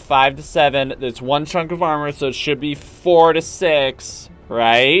 100%, 5 to 7. There's one chunk of armor, so it should be 4 to 6.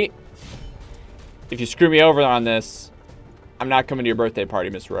 Right? If you screw me over on this, I'm not coming to your birthday party,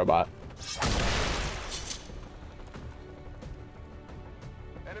 Mr. Robot.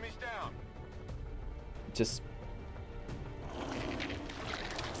 Enemies down. Just...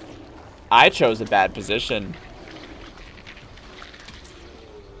 I chose a bad position.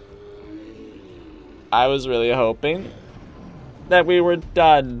 I was really hoping that we were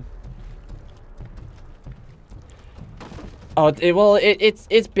done. Oh,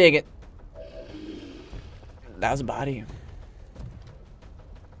 it's big. That was a body.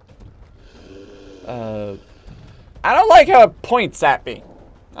 I don't like how it points at me.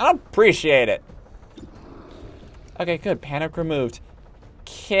 I don't appreciate it. Okay, good. Panic removed.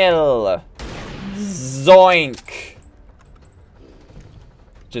 Kill. Zoink.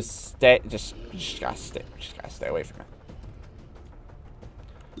 Just stay. Just gotta stay away from it.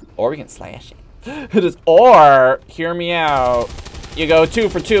 Or we can slash it. Just, or, hear me out, you go 2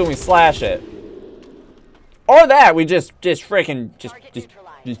 for 2 and we slash it. Or that, we just freaking, just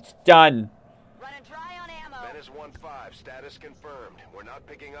done. Running dry on ammo. Menace 1-5, status confirmed. We're not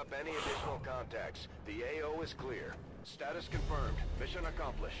picking up any additional contacts. The AO is clear. Status confirmed. Mission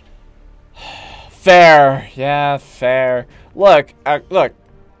accomplished. Fair. Yeah, fair. Look.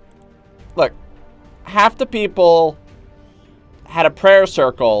 Half the people had a prayer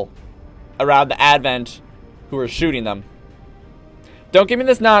circle around the Advent who were shooting them. Don't give me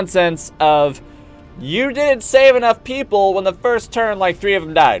this nonsense of you didn't save enough people when the first turn, like 3 of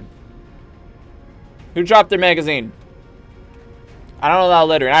them died. Who dropped their magazine? I don't know about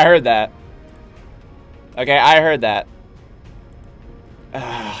littering. I heard that. Okay, I heard that.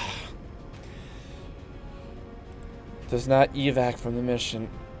 Does not evac from the mission.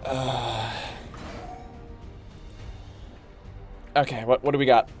 Okay, what do we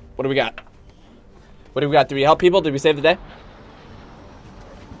got? What do we got? What do we got? Did we help people? Did we save the day?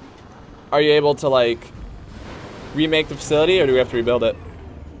 Are you able to, like, remake the facility, or do we have to rebuild it?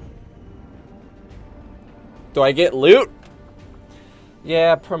 Do I get loot?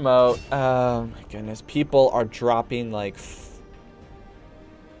 Yeah, promote. Oh my goodness. People are dropping, like,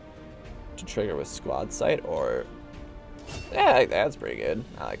 to trigger with squad site, or... Yeah, that's pretty good.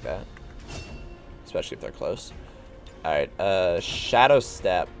 I like that. Especially if they're close. Alright, Shadow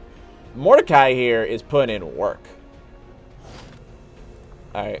Step. Mordecai here is putting in work.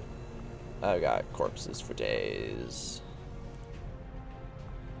 Alright. I've got corpses for days.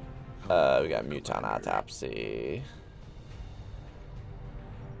 We got Mutant Autopsy.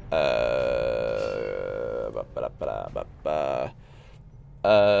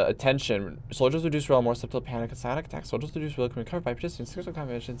 Attention. Soldiers reduce roll more susceptible to panic and panic attacks. Soldiers reduce roll can recover by participating in physical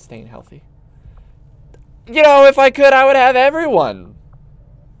combination staying healthy. You know, if I could, I would have everyone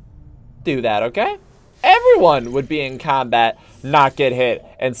do that, okay? Everyone would be in combat, not get hit,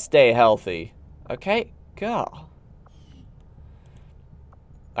 and stay healthy. Okay? Go.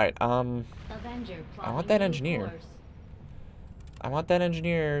 Alright, I want that engineer. I want that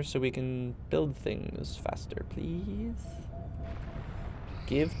engineer so we can build things faster, please.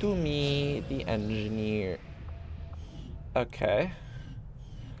 Give to me the engineer. Okay.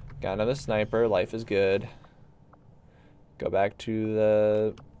 Got another sniper. Life is good. Go back to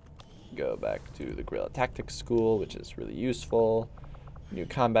the guerrilla tactics school, which is really useful. New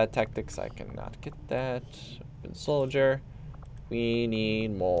combat tactics. I cannot get that. Open soldier. We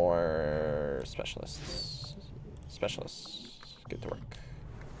need more specialists. Get to work.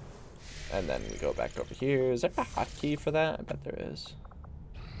 And then we go back over here. Is there a hotkey for that? I bet there is.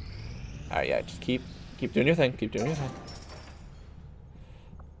 Alright, yeah, just keep doing your thing. Keep doing your thing.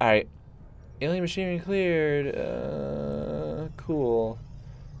 Alright. Alien machinery cleared. Cool.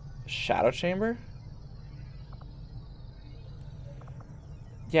 Shadow chamber?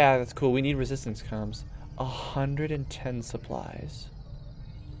 Yeah, that's cool. We need resistance comms. 110 supplies.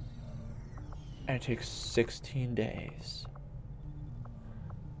 And it takes 16 days.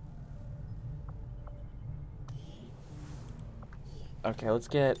 Okay, let's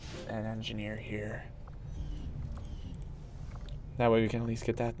get an engineer here. That way we can at least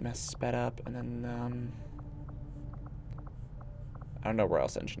get that mess sped up, and then, I don't know where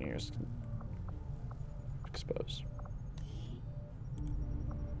else engineers can expose.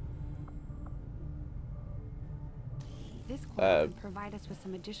 This core would provide us with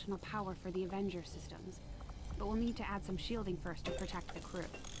some additional power for the Avenger systems, but we'll need to add some shielding first to protect the crew.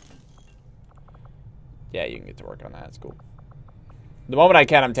 Yeah, you can get to work on that. It's cool. The moment I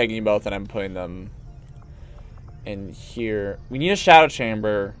can, I'm taking you both and I'm putting them in here. We need a shadow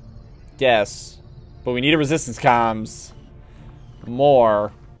chamber. Yes. But we need a resistance comms.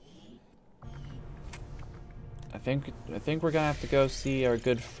 More. I think we're gonna have to go see our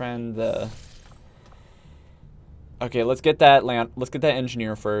good friend Okay, let's get that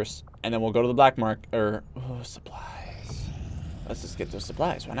engineer first, and then we'll go to the black market supplies. Let's just get those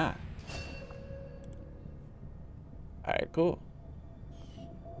supplies, why not? Alright, cool.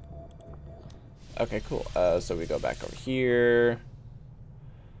 Okay, cool. So we go back over here.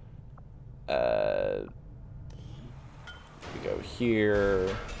 We go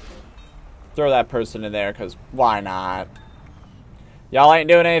here. Throw that person in there, because why not? Y'all ain't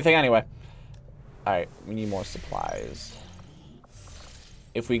doing anything anyway. Alright, we need more supplies.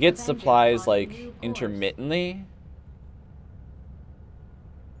 If we get supplies, like, intermittently...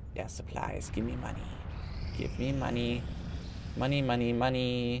 Yeah, supplies. Give me money. Give me money. Money, money,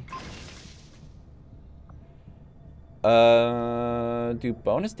 money. Do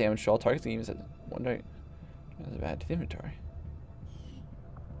bonus damage to all targets and even at one target. That's bad to the inventory.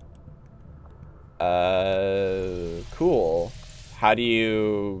 Cool. How do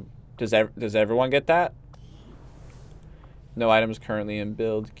you... Does everyone get that? No items currently in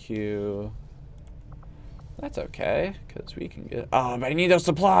build queue. That's okay, because we can get... Oh, but I need those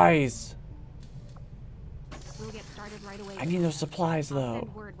supplies! We'll get started right away. I need those supplies, I'll though.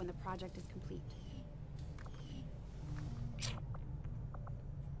 send word when the project is complete.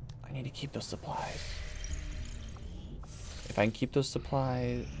 I need to keep those supplies. If I can keep those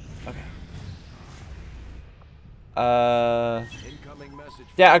supplies... Okay.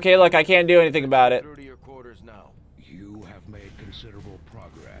 Yeah, okay, look, I can't do anything about it. You have made considerable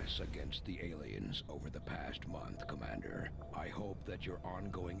progress against the aliens over the past month, Commander. I hope that your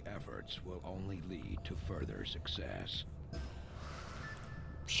ongoing efforts will only lead to further success.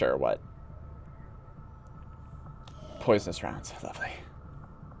 Sure, what? Poisonous rounds, lovely.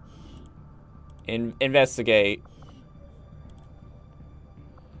 Investigate.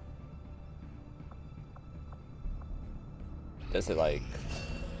 Does it like...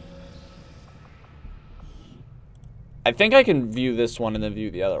 I think I can view this one and then view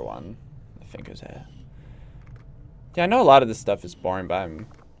the other one. I think is it. Yeah, I know a lot of this stuff is boring, but I'm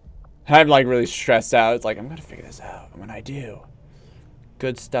like really stressed out. It's like, I'm gonna figure this out. And when I do,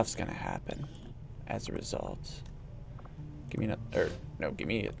 good stuff's gonna happen as a result. Give me give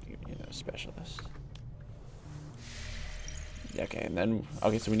me a specialist. Okay, and then,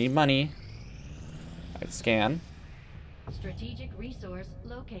 okay, so we need money. Alright, scan. Strategic resource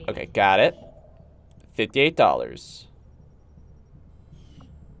located. Okay, got it. $58.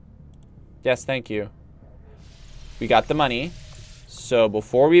 Yes, thank you. We got the money. So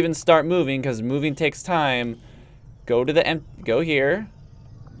before we even start moving, because moving takes time, go to the go here.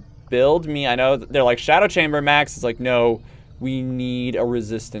 Build me. I know they're like Shadow Chamber. Max is like, no, we need a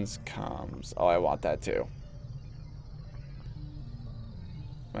resistance comms. Oh, I want that too.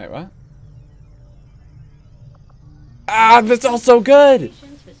 Wait, what? Ah, that's all so good.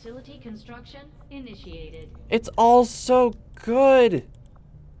 Facility construction initiated. It's all so good.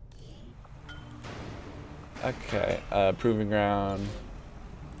 Okay, proving ground.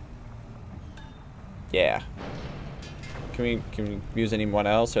 Yeah. Can we use anyone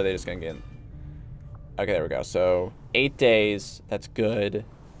else, or are they just gonna get? Okay, there we go. So 8 days. That's good.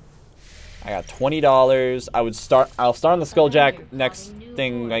 I got $20. I'll start on the Skulljack next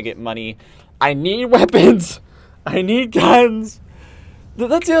thing I get money. I need weapons. I need guns.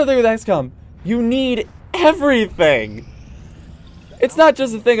 That's the other thing with XCOM. You need everything. It's not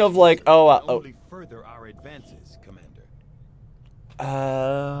just a thing of like, Only further our advances, Commander.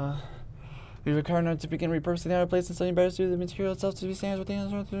 We require not to begin repurposing the outer plates and studying better through the material itself to be stands with the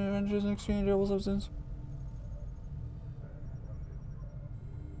answer to an extremely durable substance.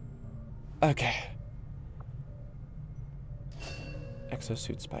 Okay.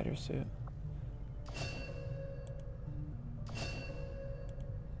 Exosuit, spider suit.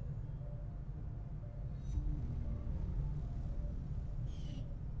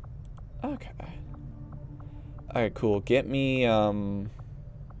 Okay. Alright, cool. Get me, yeah,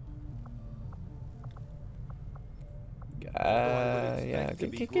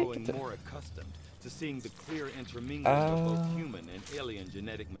 Growing more accustomed to seeing the clear intermingling of both human and alien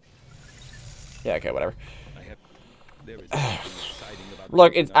genetic. Yeah, okay, whatever. There is exciting about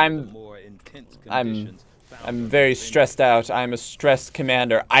Look, I'm very stressed out. I'm a stressed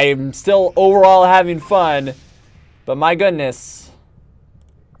commander. I'm still overall having fun, but my goodness,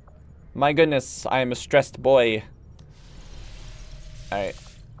 I am a stressed boy. All right.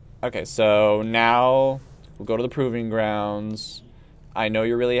 Okay, so now we'll go to the proving grounds. I know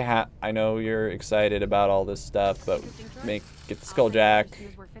you're really I know you're excited about all this stuff, but get the Skulljack.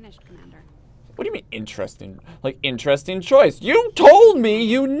 What do you mean interesting? Like, interesting choice. You told me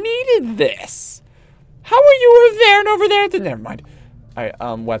you needed this. How are you over there and over there? Never mind. Alright,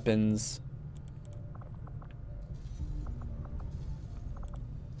 weapons.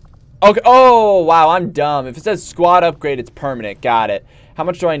 Okay, oh, wow, I'm dumb. If it says squad upgrade, it's permanent. Got it. How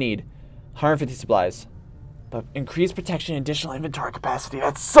much do I need? 150 supplies. But increased protection and additional inventory capacity.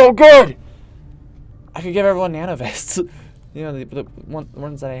 That's so good! I could give everyone nano vests. You know, the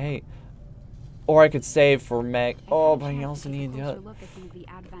ones that I hate. Or I could save for mech. Oh, but I also need the other.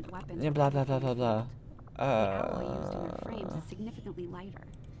 Yeah, blah, blah, blah, blah, blah. The alloy used in their frames is significantly lighter,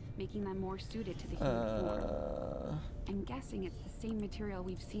 making them more suited to the human form. I'm guessing it's the same material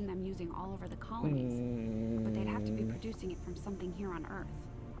we've seen them using all over the colonies, but they'd have to be producing it from something here on Earth.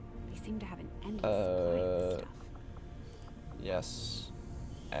 They seem to have an endless supply of this stuff. Yes.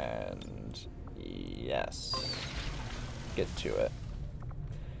 And yes. Get to it.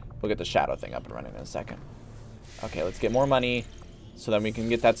 We'll get the shadow thing up and running in a second. Okay, let's get more money so then we can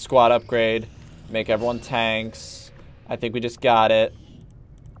get that squad upgrade. Make everyone tanks. I think we just got it.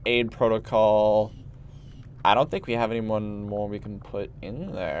 Aid protocol. I don't think we have anyone more we can put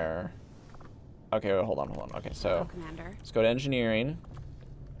in there. Okay, wait, hold on. Okay, so let's go to engineering.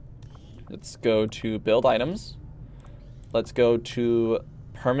 Let's go to build items. Let's go to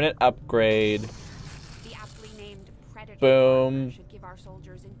permanent upgrade. The aptly named Predator Boom. should give our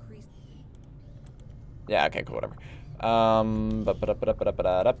soldiers increased. Yeah, okay, cool, whatever.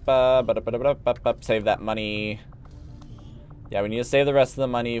 Save that money. Yeah, we need to save the rest of the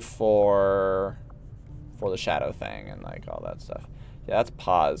money for the shadow thing and like all that stuff. Yeah, that's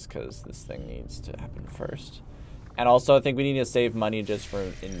pause because this thing needs to happen first. And also, I think we need to save money just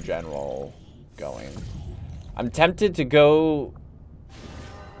for in general going. I'm tempted to go.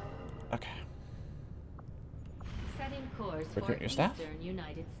 Okay. Setting course Recruit for your staff? Eastern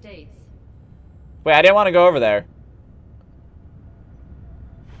United States. Wait, I didn't want to go over there.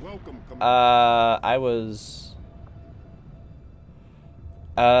 Welcome, I was.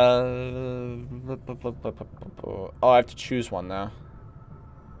 Oh, I have to choose one now.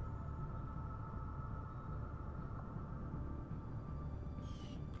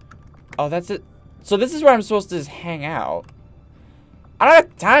 Oh, that's it. So this is where I'm supposed to just hang out. I don't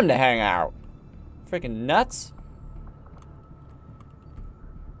have time to hang out. Freaking nuts.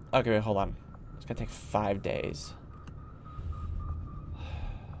 Okay, wait, hold on. It's gonna take 5 days.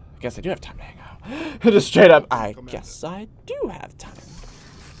 I guess I do have time to hang out. Just straight up, I guess I do have time.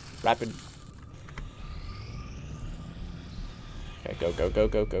 Rapid. Okay,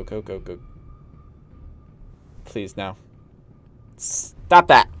 go. Please, no. Stop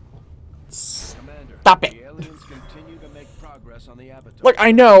that. Commander, Stop it. the aliens continue to make progress on the Avatar. Look,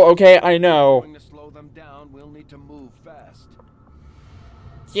 I know, okay, I know. To slow them down, we'll need to move fast.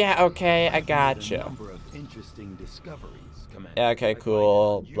 Yeah, okay, I got you. Number of interesting discoveries, Commander. Yeah, okay,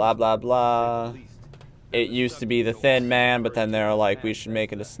 cool. Blah, blah, blah. It used to be the Thin Man, but then they're like, we should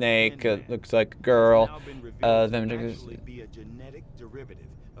make it a snake. It looks like a girl. Then Actually be a genetic derivative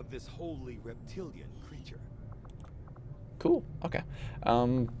of this wholly reptilian creature. Cool. Okay.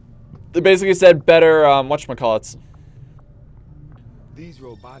 They basically said better. Whatchamacallits. These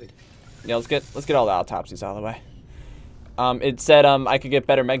robotic. Yeah, let's get all the autopsies out of the way. It said I could get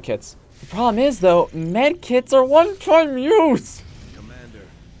better med kits. The problem is though, med kits are one-time use. Commander,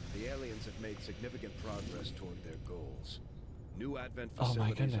 the aliens have made significant progress toward their goals. New advent Oh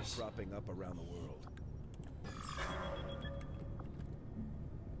my facilities goodness. are cropping up around the world.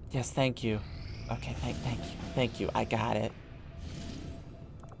 Yes, thank you. Okay, thank you. I got it.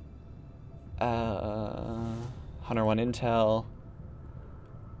 Hunter 1 Intel.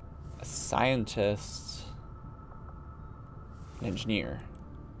 A scientist. An engineer.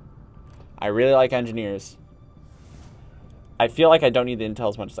 I really like engineers. I feel like I don't need the intel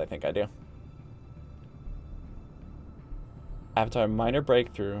as much as I think I do. Avatar minor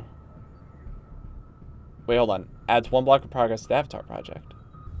breakthrough. Wait, hold on. Adds 1 block of progress to the Avatar project.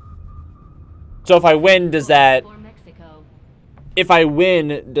 So if I win, does that... If I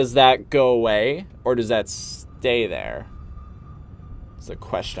win, does that go away? Or does that stay there? It's a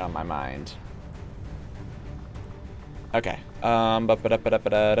question on my mind. Okay. Everyone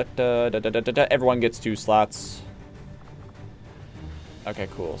gets 2 slots. Okay,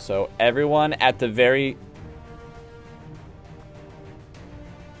 cool. So everyone at the very...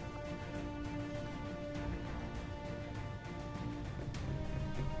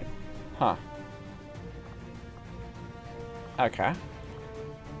 Huh. Okay.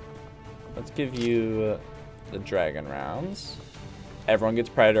 Let's give you the dragon rounds. Everyone gets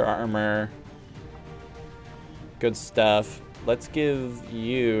predator armor. Good stuff. Let's give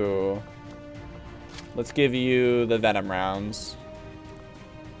you the venom rounds.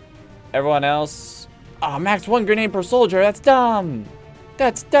 Everyone else. Oh, max 1 grenade per soldier. That's dumb.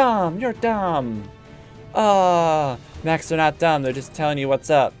 That's dumb. You're dumb. Max, they're not dumb. They're just telling you what's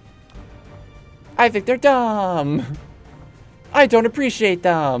up. I think they're dumb. I don't appreciate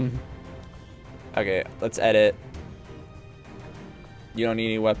them. Okay, let's edit. You don't need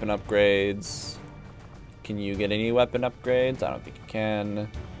any weapon upgrades. Can you get any weapon upgrades? I don't think you can.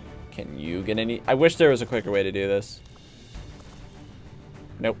 Can you get any? I wish there was a quicker way to do this.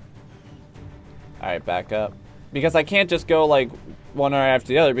 Nope. Alright, back up. Because I can't just go like one right after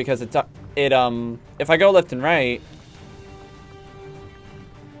the other because if I go left and right,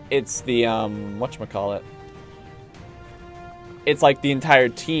 it's the whatchamacallit. It's like the entire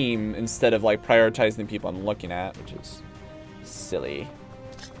team instead of like prioritizing the people I'm looking at, which is silly.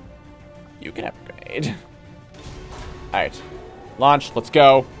 You can upgrade. Alright. Launch, let's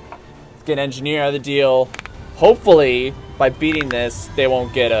go. Let's get engineer out of the deal. Hopefully, by beating this, they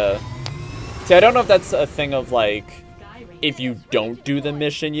won't get a See, I don't know if that's a thing of like, if you don't do the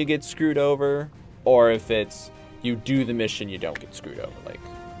mission, you get screwed over, or if it's you do the mission, you don't get screwed over. Like,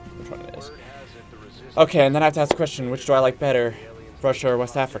 which one it is. Okay, and then I have to ask the question: which do I like better, Russia or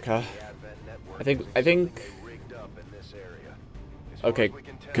West Africa? I think. Okay,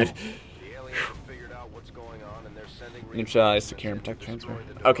 good. Neutralize, secure, and protect transfer.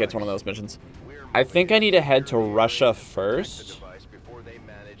 Okay, it's one of those missions. I think I need to head to Russia first.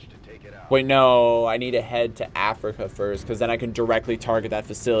 Wait, no, I need to head to Africa first, because then I can directly target that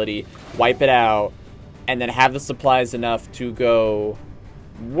facility, wipe it out, and then have the supplies enough to go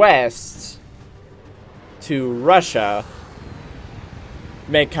west to Russia.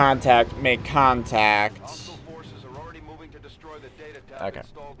 Make contact. Okay.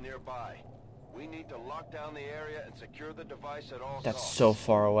 We need to lock down the area and secure the device at all That's costs. so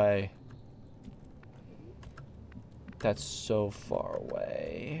far away. That's so far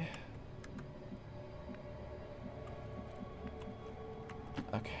away.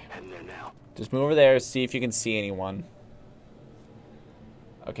 Okay. Heading there now. Just move over there, see if you can see anyone.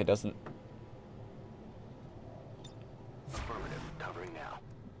 Okay, doesn't. Affirmative. Covering now.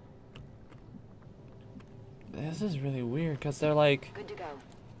 This is really weird because they're like. Good to go.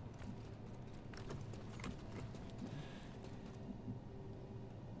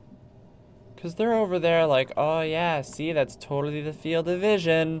 Because they're over there like, oh yeah, see, that's totally the field of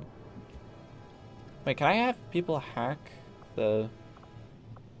vision. Wait, can I have people hack the...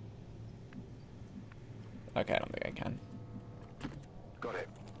 Okay, I don't think I can. Got it.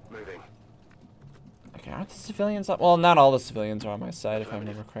 Moving. Okay, aren't the civilians on... Well, not all the civilians are on my side, if I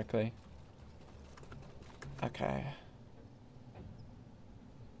remember correctly. Okay.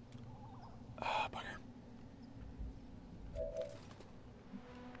 Oh, bugger.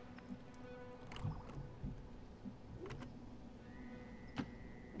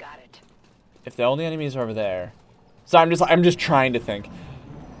 Got it. If the only enemies are over there... So I'm just trying to think.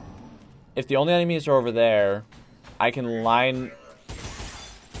 If the only enemies are over there, I can line...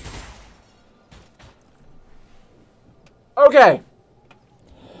 Okay.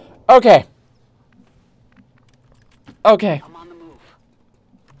 Okay. Okay. I'm on the move.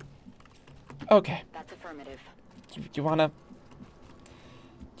 Okay. That's affirmative. Do you wanna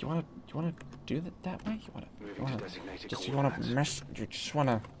do that way? You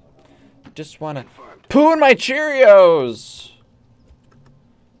just wanna poo in my Cheerios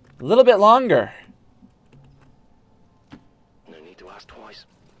a little bit longer. No need to ask twice.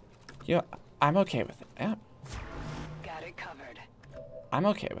 You know, I'm okay with it. Yeah. Got it covered. I'm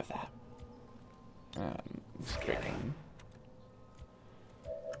okay with that. Stricken.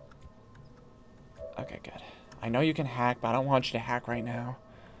 Okay, good. I know you can hack, but I don't want you to hack right now.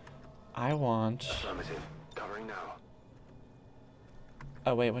 I want... Affirmative. Covering now.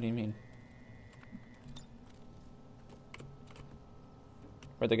 Oh, wait, what do you mean?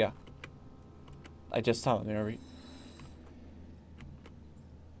 Where'd they go? I just saw them.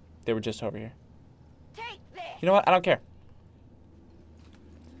 They were just over here. Take this. You know what? I don't care.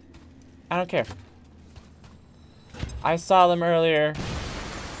 I don't care. I saw them earlier.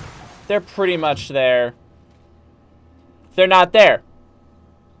 They're pretty much there. They're not there.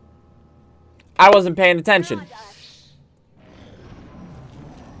 I wasn't paying attention.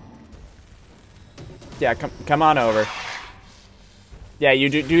 Yeah, come on over. Yeah, you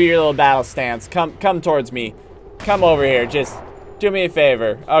do your little battle stance. Come towards me. Come over here. Just do me a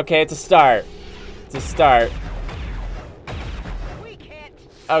favor. Okay, it's a start. It's a start.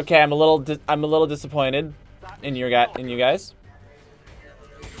 Okay, I'm a little disappointed in you guys.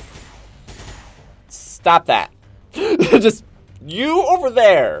 Stop that. Just you over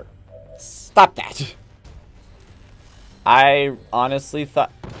there. Stop that. I honestly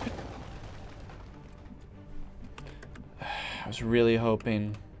thought... I was really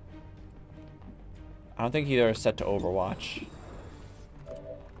hoping... I don't think either are set to Overwatch.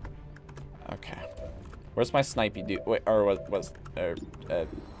 Okay. Where's my snipey dude? Wait, or was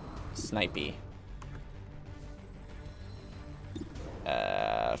snipey?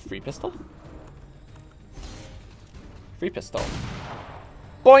 Free pistol? Free pistol.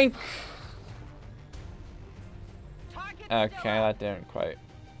 Boink! Okay, that didn't quite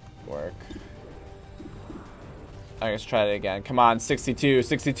work. I guess try it again. Come on, 62.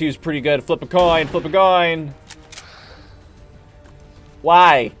 62 is pretty good. Flip a coin. Flip a coin.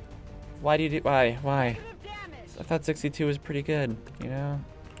 Why? Why do you do... Why? I thought 62 was pretty good, you know?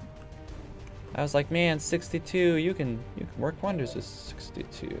 I was like, man, 62, you can work wonders with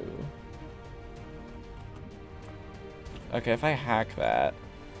 62. Okay, if I hack that...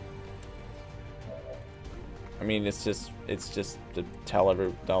 I mean, it's just to tell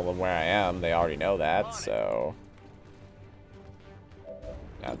them where I am. They already know that, so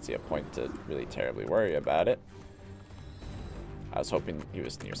I don't see a point to really terribly worry about it. I was hoping he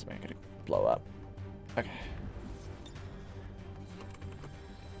was near something I could blow up. Okay.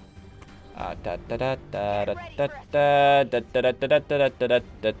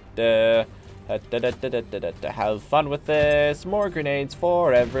 Have fun with this. More grenades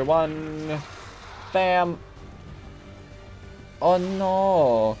for everyone. Bam. Oh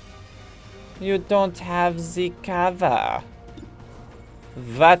no. You don't have the cover.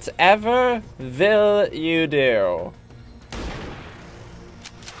 Whatever will you do?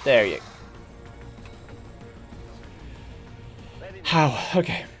 There you go. How?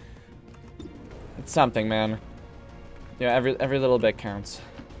 Okay. It's something, man. Yeah, every little bit counts.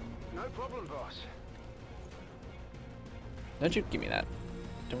 No problem, boss. Don't you give me that.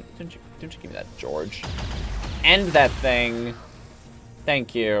 Don't you give me that, George. End that thing.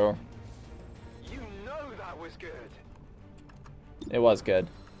 Thank you. You know that was good. It was good.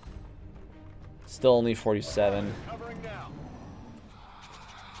 Still only 47. Covering now.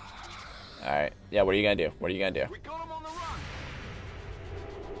 Alright. Yeah, what are you gonna do? What are you gonna do? We got him on the run.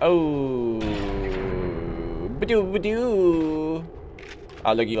 Oh. Badoo badoo.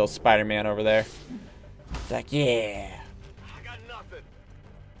 Oh, look, you little Spider-Man over there. It's like, yeah. I got nothing.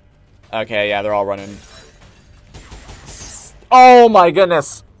 Okay, yeah, they're all running. Oh my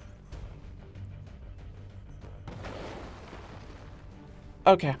goodness.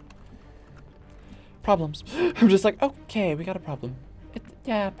 Okay. Problems. I'm just like, okay, we got a problem.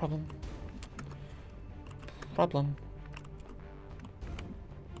 Yeah, problem. Problem.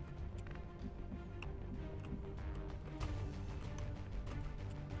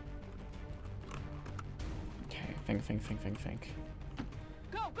 Okay, think.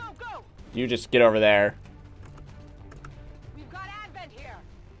 Go, go, go! You just get over there. We've got Advent here.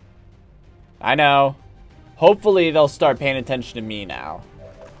 I know. Hopefully they'll start paying attention to me now.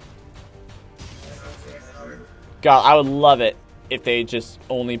 God, I would love it if they just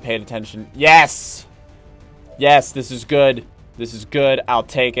only paid attention. Yes! Yes, this is good. This is good. I'll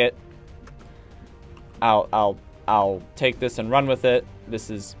take it. I'll take this and run with it. This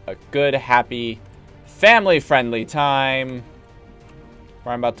is a good, happy, family-friendly time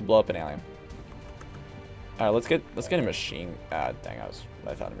where I'm about to blow up an alien. All right, let's get a machine. Dang,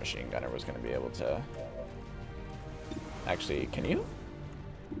 I thought a machine gunner was gonna be able to. Actually, can you?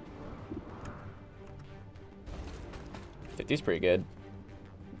 50's pretty good.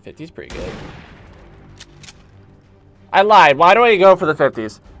 50's pretty good. I lied. Why do I go for the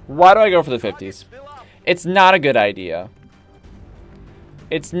 50s? Why do I go for the 50s? It's not a good idea.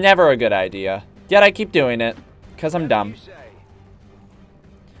 It's never a good idea. Yet I keep doing it. Because I'm dumb.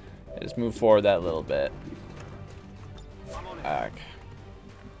 Just move forward that little bit. Okay.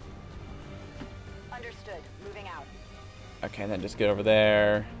 Understood. Moving out. Okay, and then just get over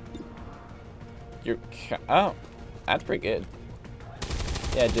there. Oh, that's pretty good.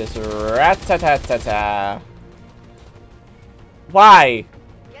 Yeah, just rat-ta-ta-ta-ta. Why?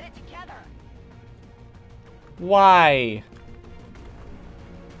 Get it together. Why?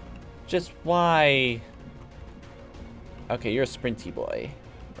 Just why? Okay, you're a sprinty boy,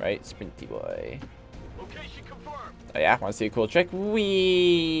 right? Sprinty boy. Location confirmed. Oh yeah, want to see a cool trick?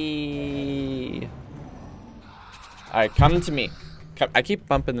 Wee. All right, come to me. I keep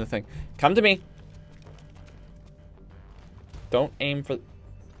bumping the thing. Come to me. Don't aim for.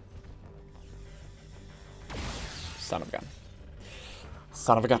 Son of a gun.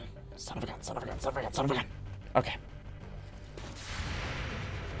 Son of a gun. Son of a gun. Son of a gun. Son of a gun. Son of a gun. Okay.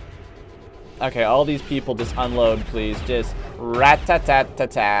 Okay, all these people just unload, please. Just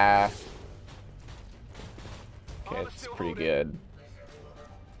rat-ta-ta-ta-ta. Okay, it's pretty good.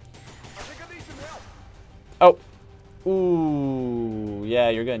 Oh. Ooh. Yeah,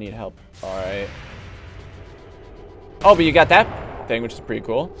 you're gonna need help. Alright. Oh, but you got that thing, which is pretty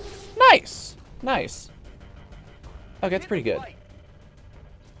cool. Nice. Nice. Okay, it's pretty good.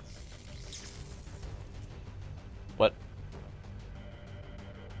 What?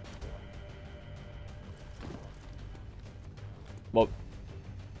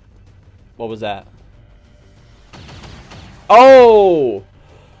 What was that? Oh!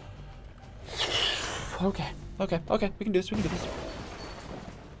 Okay, we can do this,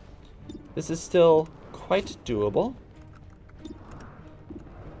 This is still quite doable.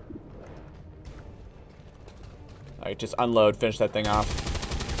 Alright, just unload, finish that thing off.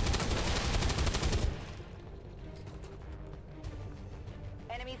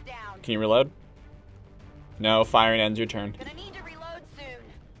 Enemies down. Can you reload? No, firing ends your turn. Gonna need to reload soon.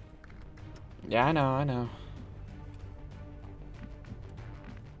 Yeah, I know.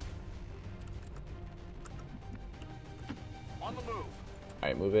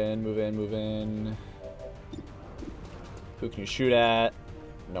 move in, move in, move in. Who can you shoot at?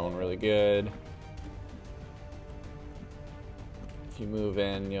 No one really good. If you move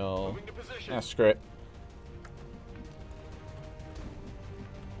in, you'll... Ah, screw it.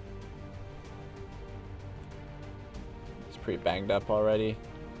 It's pretty banged up already.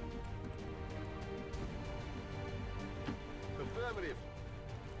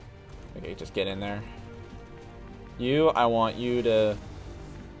 Okay, just get in there. You, I want you to...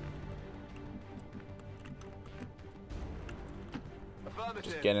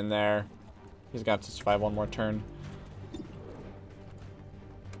 Just get in there. He's got to survive one more turn.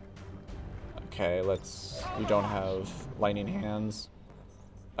 Okay, let's... We don't have lightning hands.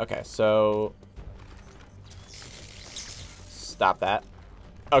 Okay, so... Stop that.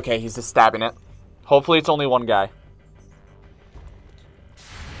 Okay, he's just stabbing it. Hopefully it's only one guy.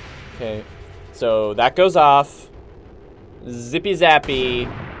 Okay, so that goes off. Zippy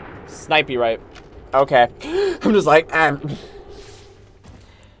zappy. Snipey right. Okay. I'm just like,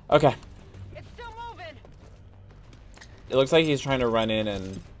 Okay. It's still moving. It looks like he's trying to run in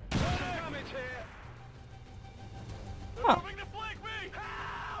and... Oh.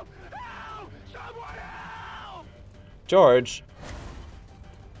 George.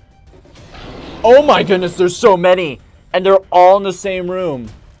 Oh my goodness, there's so many. And they're all in the same room.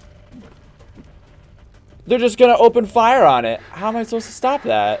 They're just gonna open fire on it. How am I supposed to stop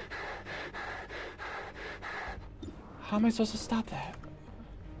that? How am I supposed to stop that?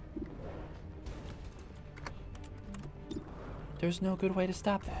 There's no good way to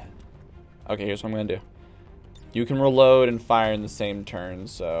stop that. Okay, here's what I'm gonna do. You can reload and fire in the same turn,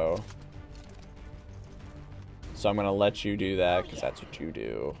 so I'm gonna let you do that because that's what you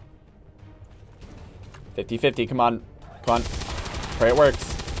do. 50-50, come on. Come on. Pray it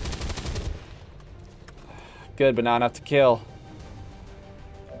works. Good, but not enough to kill.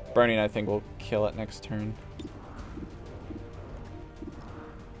 Burning, I think, will kill it next turn.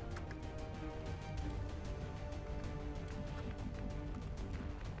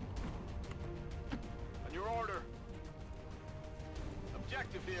 On your order.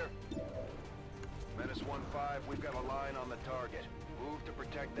 Objective here. Menace 1-5, we've got a line on the target. Move to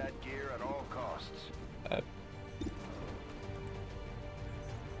protect that gear at all costs.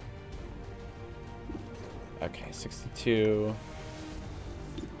 Okay, 62.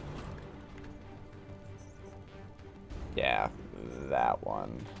 Yeah, that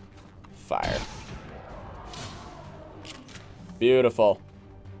one. Fire. Beautiful.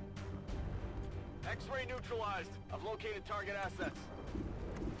 X-ray neutralized. I've located target assets.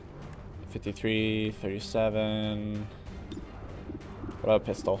 53, 37. What about a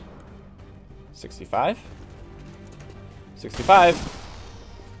pistol? 65? 65.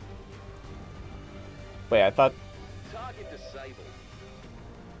 Wait, I thought... Target disabled.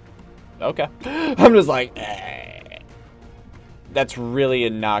 Okay. I'm just like... That's really a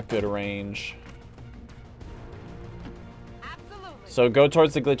not good range. Absolutely. So go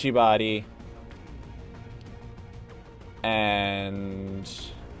towards the glitchy body. And...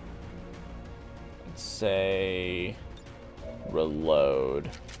 let's say... reload.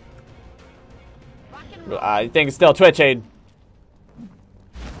 I think it's still twitching.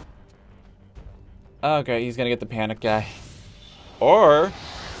 Okay, he's gonna get the panic guy. Or...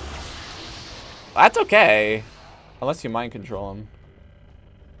 that's okay. Unless you mind control him.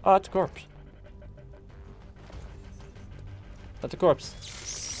 Oh, that's a corpse. That's a corpse.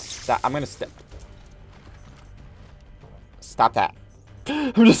 Stop. I'm gonna step. Stop that.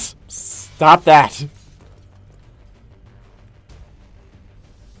 I'm just... stop that.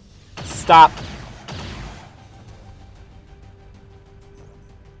 Stop.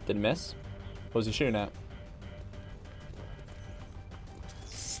 Did miss? What was he shooting at?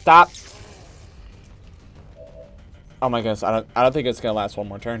 Stop. Oh my goodness, I don't think it's gonna last one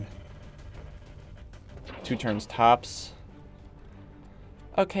more turn. 2 turns tops.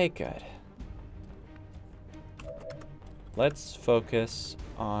 Okay, good. Let's focus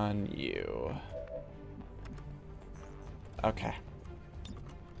on you. Okay.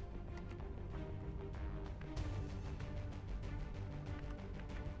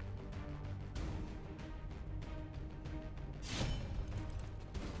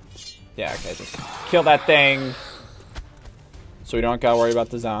 Yeah, okay, just kill that thing. So we don't gotta worry about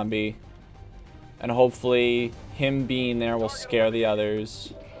the zombie. And hopefully him being there will scare the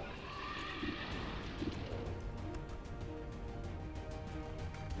others.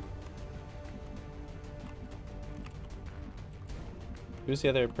 Who's the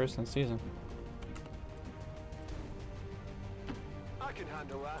other person that sees him? I can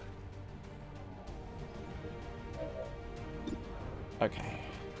handle that. Okay.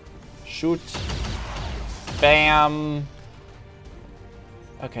 Shoot. Bam.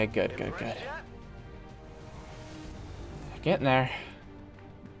 Okay, good, good, good. Getting there.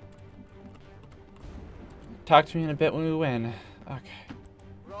 Talk to me in a bit when we win. Okay.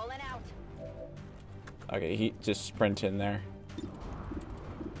 Rolling out. Okay, he just sprint in there.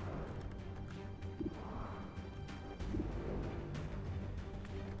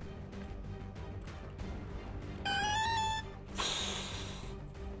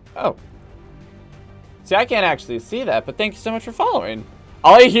 Oh. See, I can't actually see that, but thank you so much for following.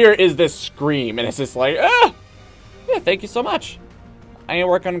 All I hear is this scream, and it's just like, ah! Yeah, thank you so much. I need to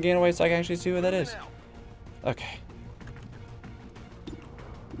work on Gainaway so I can actually see what that is. Okay.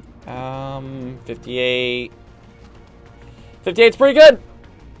 58. 58's pretty good!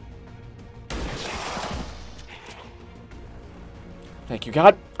 Thank you,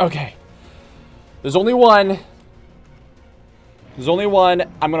 God. Okay. There's only one. There's only one.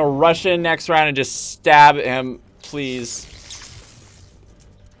 I'm gonna rush in next round and just stab him, please.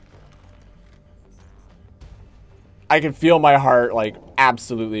 I can feel my heart, like,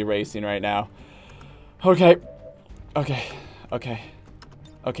 absolutely racing right now. Okay. Okay. Okay.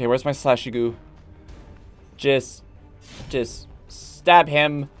 Okay, where's my slashy goo? Just stab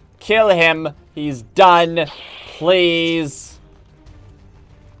him. Kill him. He's done. Please.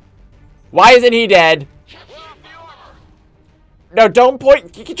 Why isn't he dead? No, don't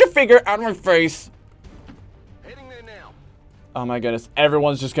point. Get your finger out of my face. Heading there now. Oh my goodness.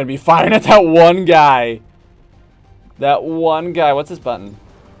 Everyone's just gonna be firing at that one guy. That one guy. What's this button?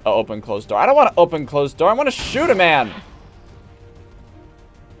 Oh, open, closed door. I don't want to open, closed door. I want to shoot a man.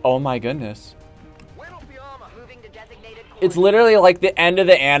 Oh my goodness. It's literally like the end of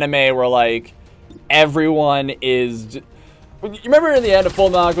the anime where, like, everyone is... You remember in the end of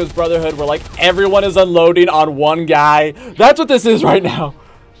Full Metal Alchemist Brotherhood where, like, everyone is unloading on one guy? That's what this is right now.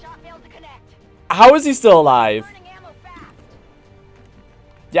 How is he still alive?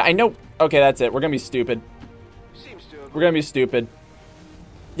 Yeah, I know. Okay, that's it. We're gonna be stupid. We're gonna be stupid.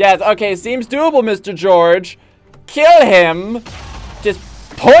 Yes, okay, seems doable, Mr. George. Kill him. Just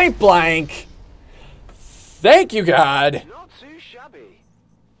point blank. Thank you, God. Not too shabby.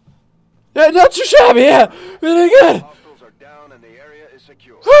 Yeah, not too shabby, yeah. Really good. Hostiles are down and the area is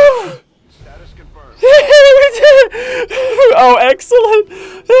secure. Status confirmed. We did it. Oh, excellent.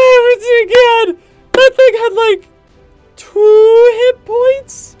 We did good. That thing had like 2 hit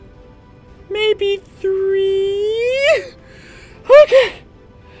points. Maybe 3. Okay.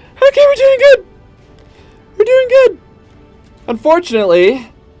 Okay, we're doing good. We're doing good.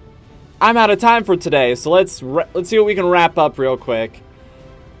 Unfortunately, I'm out of time for today, so let's see what we can wrap up real quick.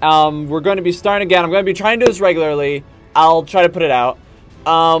 We're going to be starting again. I'm going to be trying to do this regularly. I'll try to put it out.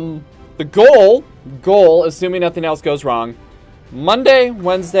 The goal, assuming nothing else goes wrong, Monday,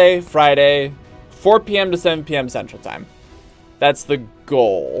 Wednesday, Friday, 4 p.m. to 7 p.m. Central Time. That's the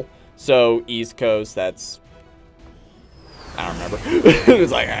goal. So East Coast, that's... I don't remember.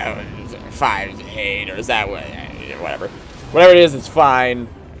 It's like 5 to 8, or is that what? Whatever. Whatever it is, it's fine.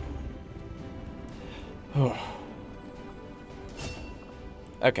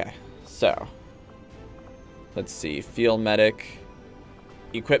 Okay, so let's see. Field medic.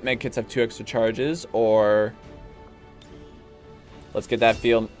 Equipment kits have 2 extra charges, or let's get that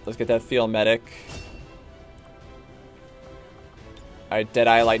field medic. Alright,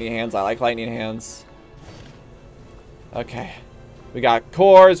 Deadeye, lightning hands. I like lightning hands. Okay. We got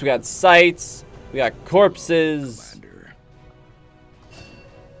cores, we got sights, we got corpses.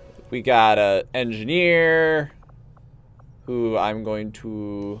 We got a engineer who I'm going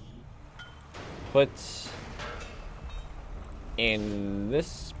to put in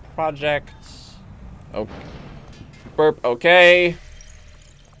this project. Okay. Burp, okay.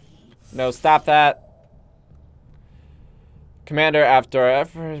 No, stop that. Commander, after our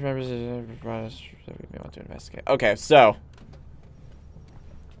efforts, members we want to investigate. Okay, so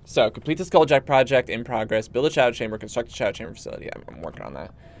complete the Skulljack project in progress. Build a shadow chamber, construct a shadow chamber facility. I'm working on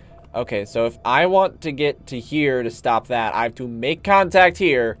that. Okay, so if I want to get to here to stop that, I have to make contact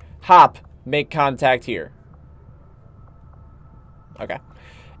here, hop, make contact here. Okay.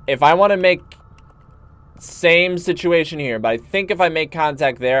 If I want to make same situation here, but I think if I make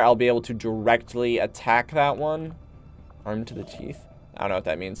contact there, I'll be able to directly attack that one. Arm to the teeth. I don't know what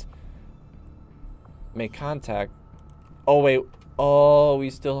that means. Make contact. Oh, wait. Oh, we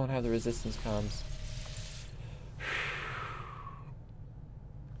still don't have the resistance comms.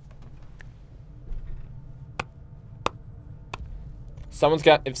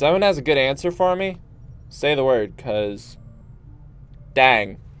 If someone has a good answer for me, say the word, cause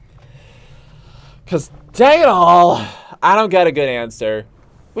dang. Cause dang it all, I don't got a good answer.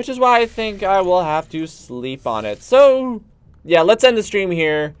 which is why I think I will have to sleep on it. So, yeah, let's end the stream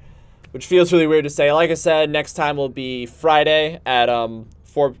here, which feels really weird to say. Like I said, next time will be Friday at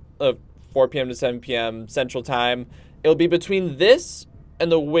 4 p.m. to 7 p.m. Central Time. It'll be between this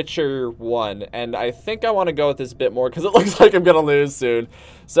and The Witcher 1, and I think I want to go with this a bit more because it looks like I'm going to lose soon.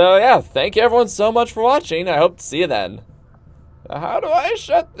 So, yeah, thank you everyone so much for watching. I hope to see you then. How do I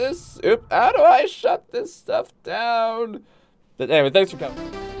shut this? How do I shut this stuff down? But anyway, thanks for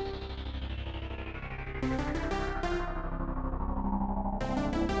coming.